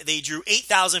 2018, they drew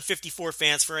 8,054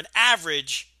 fans for an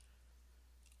average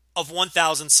of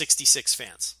 1,066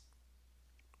 fans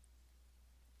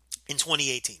in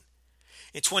 2018.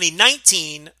 In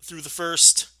 2019, through the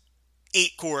first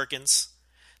 8 Korakuens,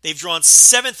 they've drawn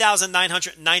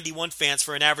 7,991 fans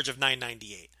for an average of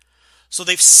 998. So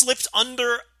they've slipped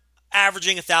under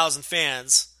averaging 1,000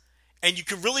 fans, and you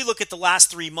can really look at the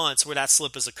last 3 months where that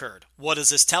slip has occurred. What does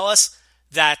this tell us?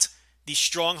 That the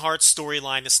Strong Hearts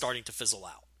storyline is starting to fizzle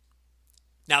out.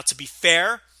 Now, to be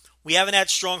fair, we haven't had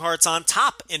Strong Hearts on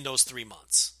top in those 3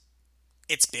 months.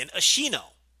 It's been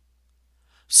Ashino.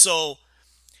 So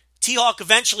T-Hawk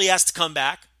eventually has to come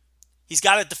back. He's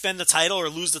got to defend the title or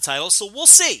lose the title, so we'll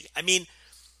see. I mean,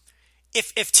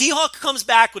 if T-Hawk comes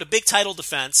back with a big title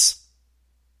defense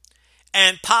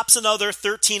and pops another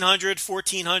 1,300,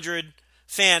 1,400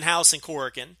 fan house in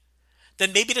Korakuen,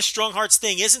 then maybe the Strong Hearts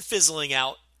thing isn't fizzling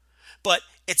out, but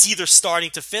it's either starting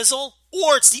to fizzle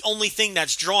or it's the only thing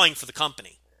that's drawing for the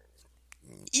company.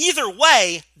 Either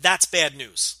way, that's bad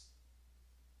news.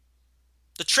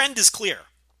 The trend is clear.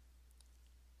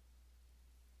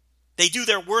 They do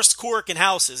their worst Korakuen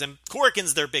houses, and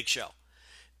Korakuen's their big show.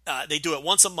 They do it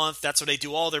once a month. That's where they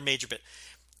do all their major bit.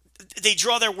 They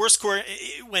draw their worst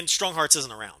when Strong Hearts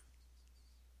isn't around.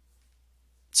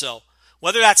 So,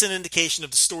 whether that's an indication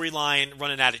of the storyline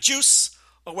running out of juice,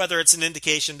 or whether it's an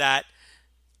indication that,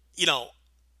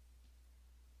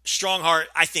 Strong Heart,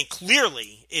 I think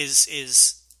clearly is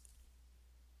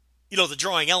the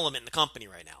drawing element in the company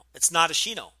right now. It's not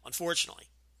Ashino, unfortunately.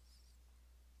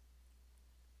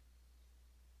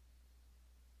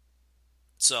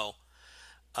 So,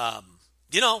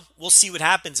 we'll see what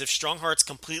happens if Strong Hearts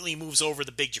completely moves over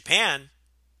to Big Japan.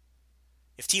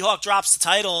 If T-Hawk drops the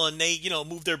title and they,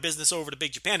 move their business over to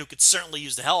Big Japan, who could certainly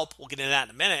use the help, we'll get into that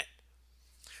in a minute,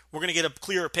 we're going to get a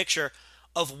clearer picture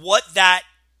of what that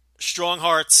Strong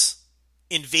Hearts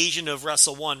invasion of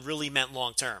Wrestle One really meant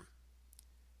long term.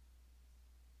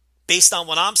 Based on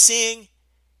what I'm seeing,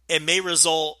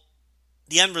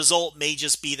 the end result may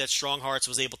just be that Strong Hearts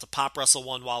was able to pop Wrestle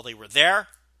One while they were there,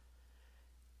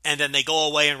 and then they go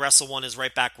away and Wrestle One is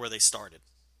right back where they started.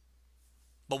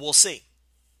 But we'll see.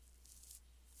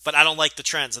 But I don't like the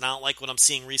trends, and I don't like what I'm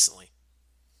seeing recently.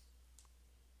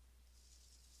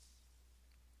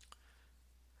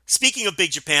 Speaking of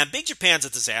Big Japan's a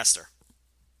disaster.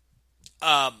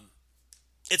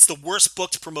 It's the worst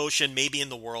booked promotion maybe in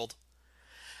the world.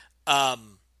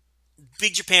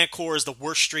 Big Japan Core is the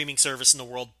worst streaming service in the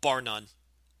world, bar none.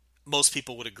 Most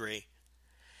people would agree.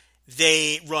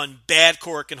 They run bad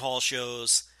Korakuen Hall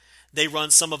shows. They run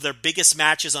some of their biggest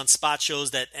matches on spot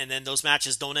shows and then those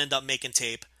matches don't end up making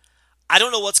tape. I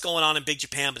don't know what's going on in Big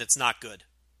Japan, but it's not good.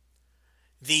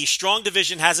 The Strong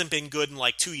division hasn't been good in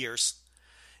like 2 years.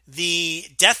 The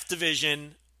Death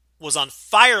division was on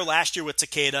fire last year with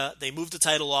Takeda. They moved the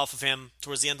title off of him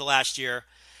towards the end of last year.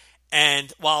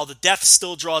 And while the Death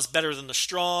still draws better than the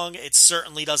Strong, it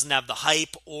certainly doesn't have the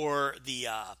hype it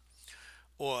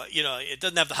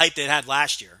doesn't have the hype they had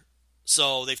last year.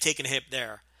 So they've taken a hit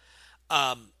there.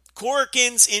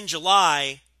 Korakuens in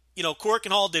July,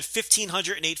 Korakuen Hall did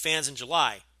 1,508 fans in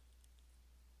July.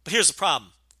 But here's the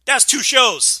problem. That's 2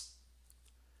 shows.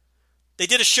 They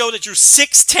did a show that drew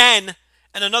 610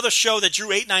 and another show that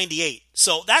drew 898.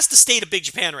 So that's the state of Big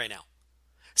Japan right now.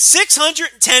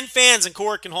 610 fans in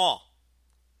Korakuen Hall.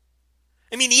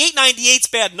 I mean, the 898's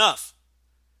bad enough.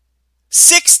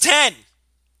 610.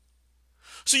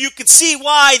 So you can see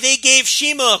why they gave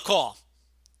CIMA a call.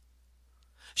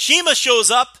 CIMA shows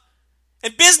up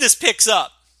and business picks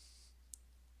up.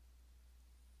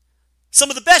 Some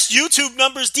of the best YouTube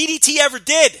numbers DDT ever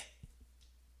did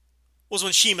was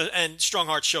when CIMA and Strong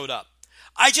Hearts showed up.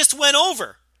 I just went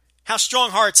over how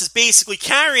Strong Hearts is basically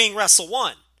carrying Wrestle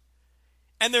One.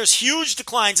 And there's huge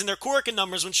declines in their Korakuen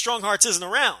numbers when Strong Hearts isn't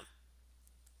around.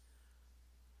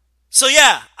 So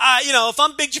yeah, if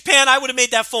I'm Big Japan, I would have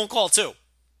made that phone call too.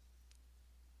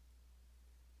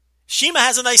 CIMA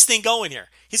has a nice thing going here.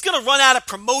 He's going to run out of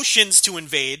promotions to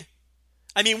invade.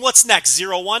 I mean, what's next?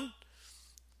 0-1?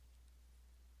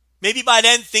 Maybe by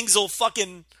then things will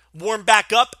fucking warm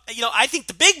back up. I think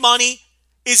the big money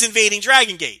is invading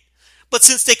Dragon Gate. But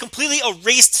since they completely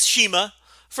erased CIMA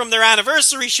from their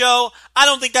anniversary show, I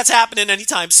don't think that's happening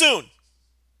anytime soon.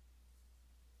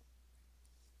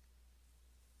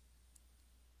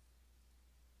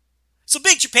 So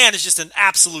Big Japan is just an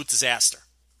absolute disaster.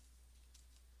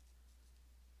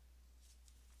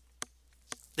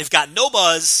 They've got no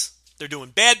buzz. They're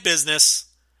doing bad business.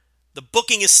 The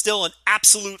booking is still an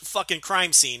absolute fucking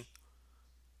crime scene.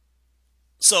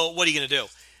 So what are you going to do?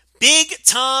 Big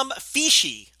Tom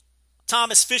Fishy,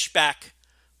 Thomas Fishback,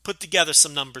 put together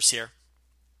some numbers here.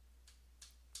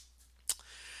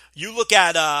 You look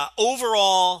at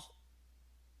overall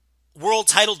world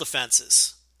title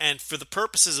defenses, and for the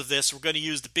purposes of this, we're going to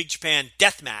use the Big Japan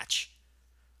Death Match,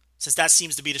 since that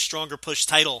seems to be the stronger push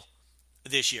title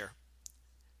this year.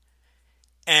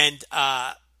 And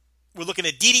we're looking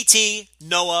at DDT,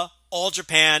 Noah, All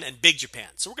Japan, and Big Japan.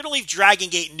 So we're going to leave Dragon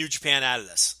Gate and New Japan out of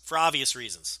this for obvious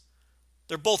reasons.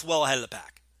 They're both well ahead of the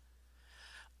pack.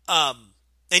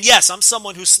 And yes, I'm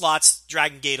someone who slots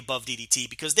Dragon Gate above DDT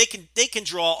because they can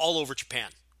draw all over Japan,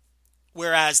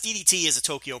 whereas DDT is a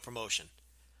Tokyo promotion.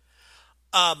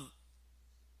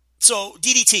 So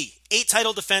DDT, 8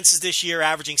 title defenses this year,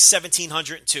 averaging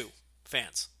 1,702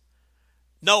 fans.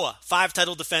 Noah, 5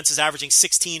 title defenses, averaging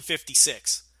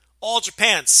 1,656. All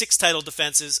Japan, 6 title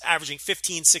defenses, averaging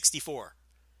 1,564.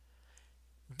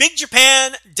 Big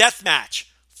Japan Deathmatch,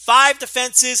 5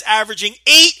 defenses, averaging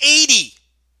 880.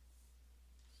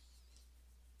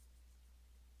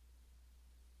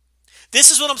 This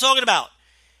is what I'm talking about.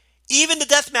 Even the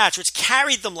Deathmatch, which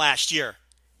carried them last year,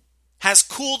 has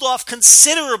cooled off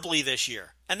considerably this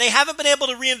year. And they haven't been able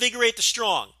to reinvigorate the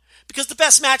strong because the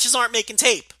best matches aren't making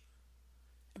tape.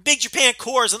 Big Japan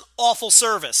Core is an awful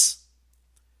service.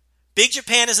 Big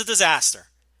Japan is a disaster.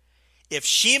 If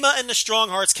Shima and the Strong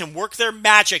Hearts can work their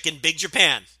magic in Big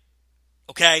Japan,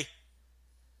 okay,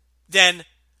 then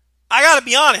I gotta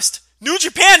be honest, New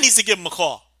Japan needs to give them a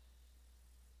call.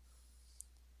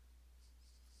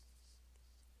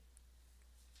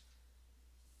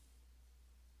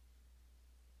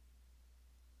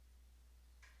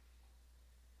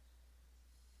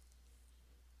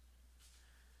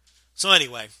 So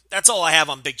anyway, that's all I have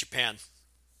on Big Japan.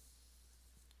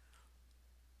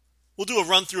 We'll do a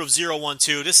run-through of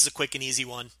 0-1-2. This is a quick and easy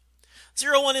one.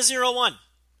 0-1 is 0-1.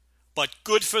 But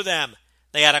good for them.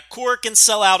 They had a Korakuen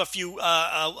sellout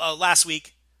last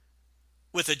week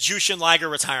with a Jushin Liger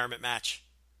retirement match.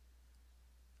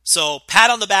 So pat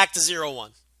on the back to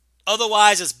 0-1.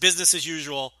 Otherwise, it's business as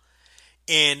usual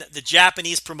in the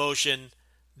Japanese promotion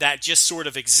that just sort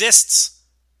of exists,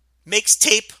 makes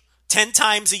tape 10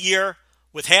 times a year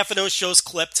with half of those shows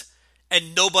clipped,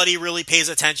 and nobody really pays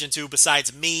attention to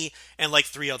besides me and like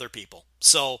 3 other people.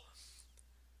 So,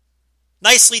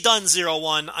 nicely done,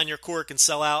 0-1 on your Korakuen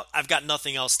sellout. I've got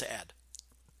nothing else to add.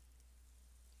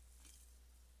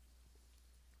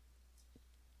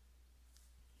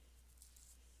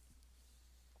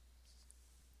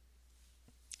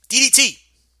 DDT.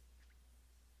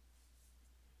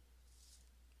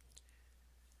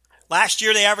 Last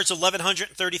year, they averaged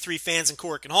 1,133 fans in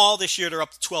Korakuen Hall. This year, they're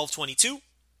up to 1,222.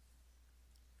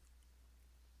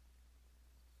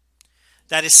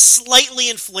 That is slightly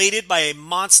inflated by a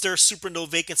monster Super No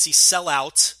Vacancy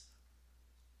sellout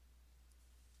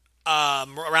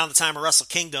around the time of Wrestle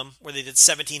Kingdom, where they did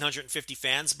 1,750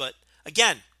 fans. But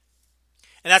again,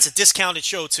 and that's a discounted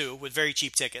show too, with very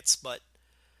cheap tickets. But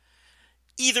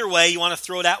either way, you want to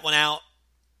throw that one out.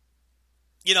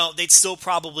 You know, they'd still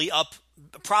probably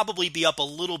be up a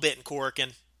little bit in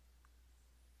Korakuen,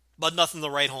 but nothing to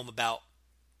write home about.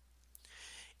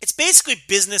 It's basically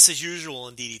business as usual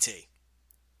in DDT.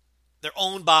 They're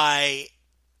owned by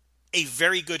a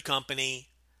very good company,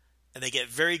 and they get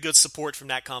very good support from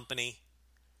that company.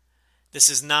 This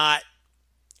is not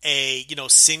a,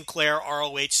 Sinclair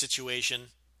ROH situation.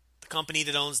 The company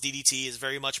that owns DDT is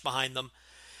very much behind them.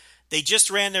 They just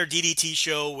ran their DDT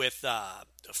show with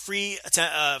free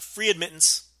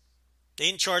admittance. They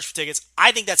didn't charge for tickets.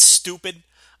 I think that's stupid.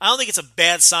 I don't think it's a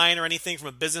bad sign or anything from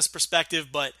a business perspective,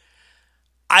 but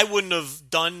I wouldn't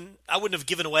have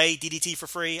given away DDT for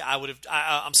free.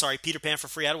 Peter Pan for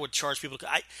free. I would charge people.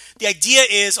 The idea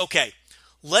is, okay,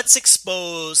 let's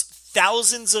expose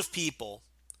thousands of people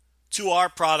to our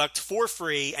product for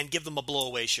free and give them a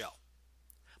blowaway show.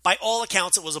 By all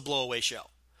accounts, it was a blowaway show.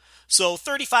 So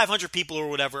 3,500 people or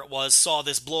whatever it was saw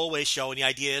this blowaway show, and the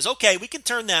idea is, okay, we can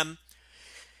turn them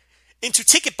into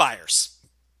ticket buyers.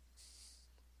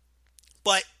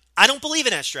 But I don't believe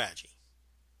in that strategy.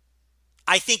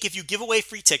 I think if you give away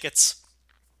free tickets,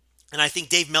 and I think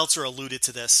Dave Meltzer alluded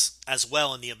to this as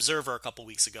well in The Observer a couple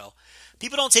weeks ago,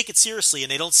 people don't take it seriously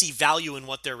and they don't see value in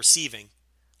what they're receiving.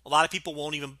 A lot of people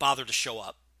won't even bother to show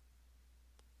up.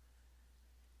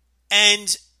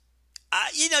 And,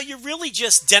 you're really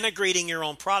just denigrating your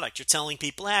own product. You're telling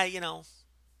people, it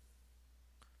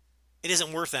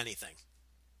isn't worth anything.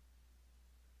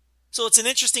 So it's an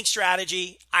interesting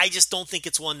strategy. I just don't think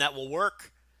it's one that will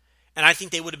work. And I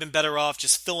think they would have been better off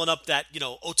just filling up that,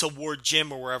 Ota Ward gym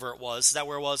or wherever it was. Is that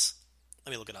where it was?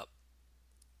 Let me look it up.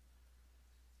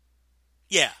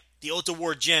 Yeah, the Ota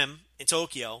Ward gym in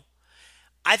Tokyo.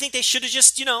 I think they should have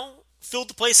just, filled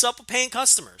the place up with paying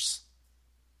customers.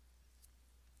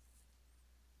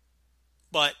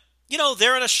 But,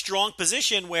 they're in a strong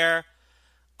position where,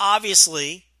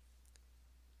 obviously,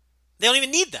 they don't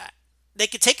even need that. They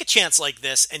could take a chance like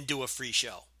this and do a free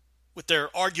show with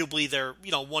arguably their,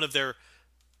 one of their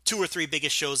 2 or 3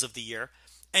 biggest shows of the year,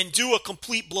 and do a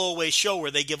complete blowaway show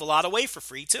where they give a lot away for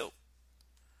free too.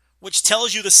 Which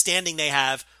tells you the standing they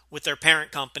have with their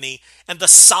parent company and the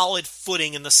solid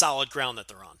footing and the solid ground that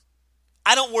they're on.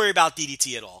 I don't worry about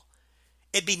DDT at all.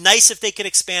 It'd be nice if they could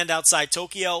expand outside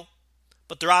Tokyo,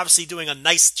 but they're obviously doing a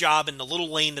nice job in the little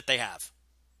lane that they have.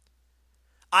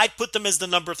 I'd put them as the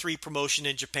number 3 promotion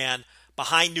in Japan,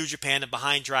 behind New Japan and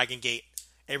behind Dragon Gate.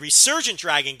 A resurgent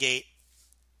Dragon Gate,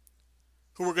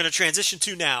 who we're going to transition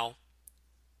to now,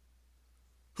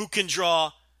 who can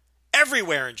draw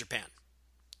everywhere in Japan,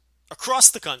 across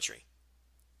the country.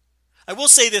 I will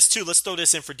say this too, let's throw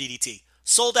this in for DDT.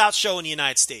 Sold out show in the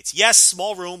United States. Yes,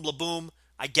 small room, Laboom,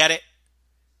 I get it.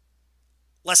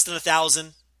 Less than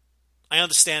 1,000. I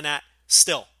understand that.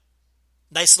 Still,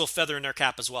 nice little feather in their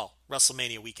cap as well.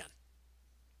 WrestleMania weekend.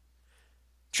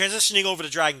 Transitioning over to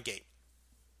Dragon Gate.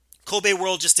 Kobe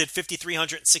World just did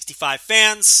 5,365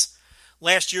 fans.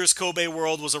 Last year's Kobe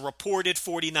World was a reported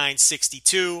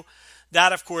 4,962.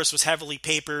 That, of course, was heavily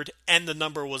papered, and the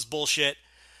number was bullshit.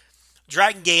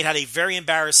 Dragon Gate had a very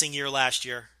embarrassing year last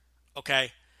year.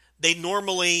 Okay? They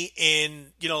normally, in,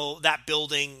 that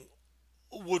building,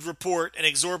 would report an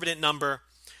exorbitant number.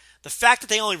 The fact that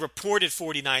they only reported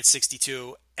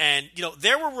 4,962, and,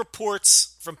 there were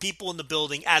reports from people in the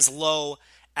building as low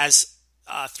as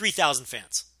 3,000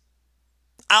 fans.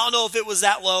 I don't know if it was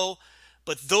that low,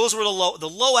 but those were the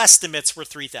low estimates were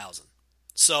 3,000.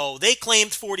 So they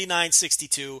claimed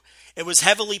 4,962. It was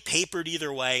heavily papered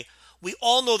either way. We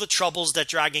all know the troubles that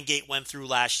Dragon Gate went through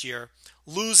last year.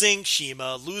 Losing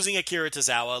Shima, losing Akira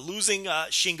Tozawa, losing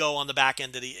Shingo on the back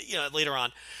end of the, later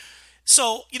on.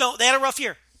 So, they had a rough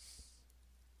year.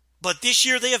 But this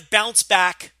year they have bounced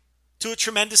back to a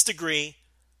tremendous degree.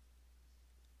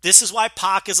 This is why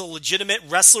Pac is a legitimate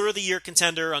Wrestler of the Year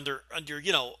contender under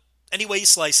any way you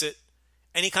slice it,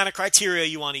 any kind of criteria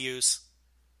you want to use.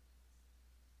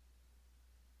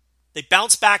 They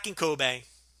bounced back in Kobe.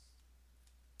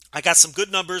 I got some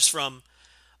good numbers from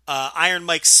Iron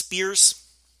Mike Spears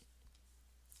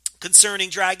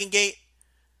concerning Dragon Gate.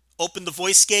 Opened the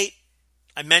Voice Gate.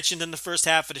 I mentioned in the first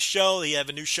half of the show, they have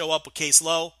a new show up with Case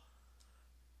Lowe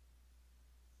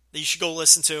that you should go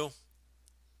listen to.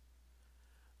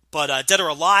 But Dead or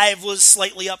Alive was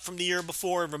slightly up from the year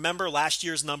before. Remember, last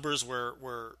year's numbers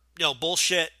were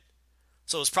bullshit.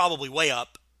 So it was probably way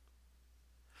up.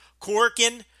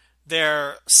 Korakuen,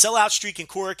 their sellout streak in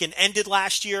Korakuen ended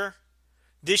last year.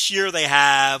 This year they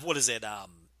have,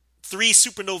 3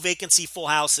 Super No Vacancy full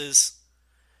houses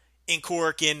in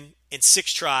Korakuen in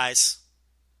 6 tries.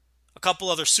 A couple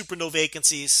other Super No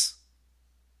Vacancies.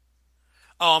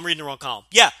 Oh, I'm reading the wrong column.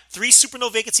 Yeah, 3 Super No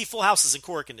Vacancy full houses in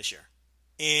Korakuen this year.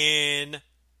 In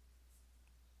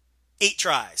 8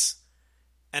 tries.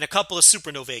 And a couple of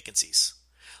Super No Vacancies.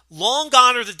 Long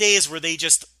gone are the days where they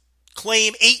just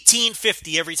claim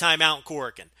 1850 every time out in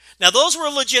Korakuen. Now, those were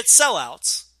legit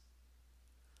sellouts.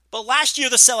 But last year,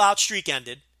 the sellout streak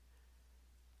ended.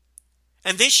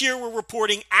 And this year, we're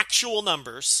reporting actual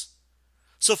numbers.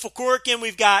 So for Korakuen,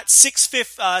 we've got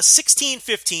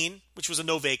 1615, which was a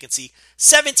no vacancy,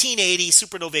 1780,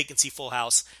 Super No Vacancy full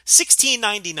house,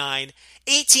 1699,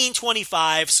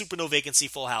 1825, Super No Vacancy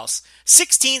full house,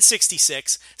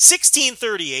 1666,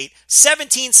 1638,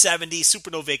 1770,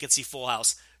 Super No Vacancy full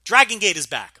house. Dragon Gate is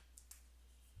back.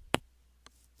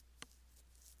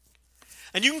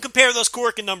 And you can compare those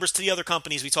Korakuen numbers to the other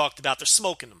companies we talked about. They're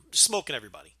smoking them. They're smoking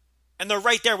everybody. And they're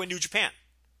right there with New Japan.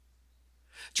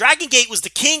 Dragon Gate was the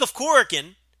king of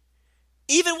Korakuen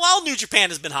even while New Japan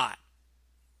has been hot.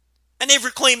 And they've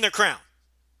reclaimed their crown.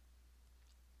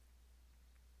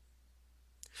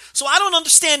 So I don't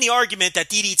understand the argument that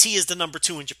DDT is the number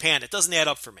 2 in Japan. It doesn't add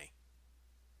up for me.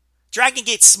 Dragon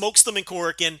Gate smokes them in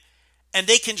Korakuen, and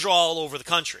they can draw all over the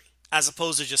country, as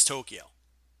opposed to just Tokyo.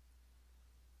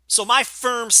 So my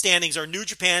firm standings are New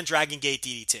Japan, Dragon Gate,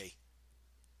 DDT.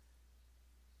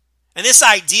 And this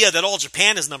idea that All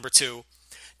Japan is number 2,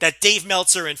 that Dave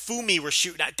Meltzer and Fumi were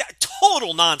shooting at,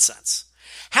 total nonsense.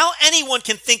 How anyone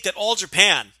can think that All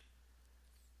Japan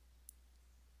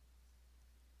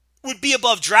would be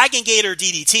above Dragon Gate or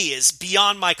DDT is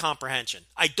beyond my comprehension.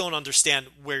 I don't understand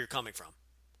where you're coming from.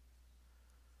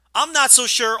 I'm not so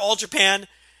sure All Japan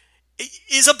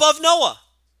is above Noah.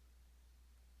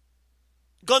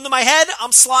 Gun to my head,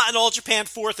 I'm slotting All Japan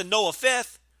 4th and Noah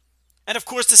 5th. And of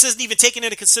course, this isn't even taking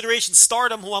into consideration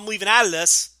Stardom, who I'm leaving out of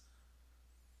this.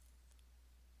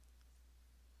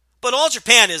 But All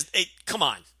Japan is, come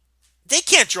on. They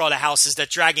can't draw the houses that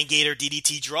Dragon Gate or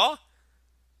DDT draw.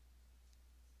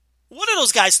 What are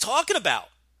those guys talking about?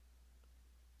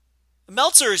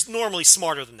 Meltzer is normally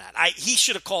smarter than that. He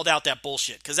should have called out that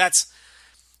bullshit because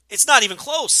it's not even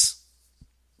close.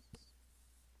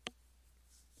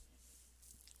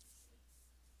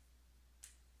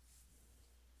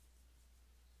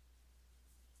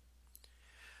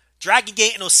 Dragon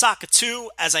Gate and Osaka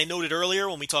 2, as I noted earlier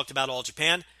when we talked about All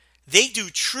Japan, they do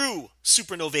true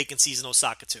Super No vacancies in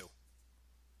Osaka 2.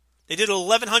 They did a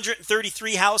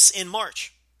 1,133 house in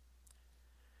March.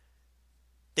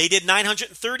 They did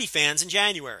 930 fans in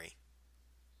January.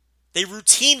 They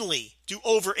routinely do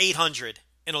over 800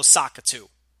 in Osaka 2.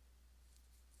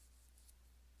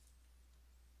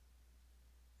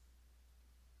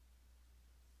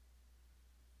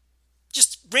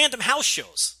 Just random house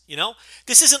shows, you know?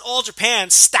 This isn't All Japan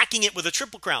stacking it with a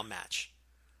Triple Crown match.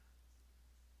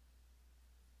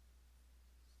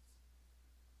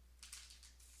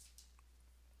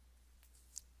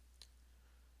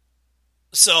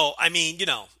 So, I mean, you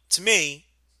know, to me,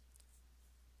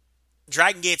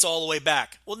 Dragon Gate's all the way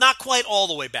back. Well, not quite all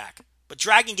the way back, but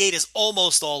Dragon Gate is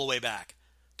almost all the way back.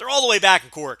 They're all the way back in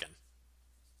Korakuen.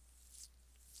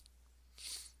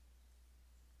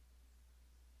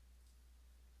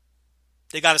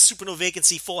 They got a Super No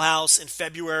vacancy full house in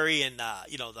February and,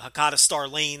 the Hakata Star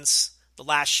Lanes, the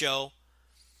last show.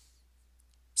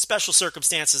 Special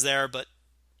circumstances there, but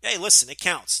hey, listen, it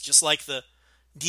counts. Just like the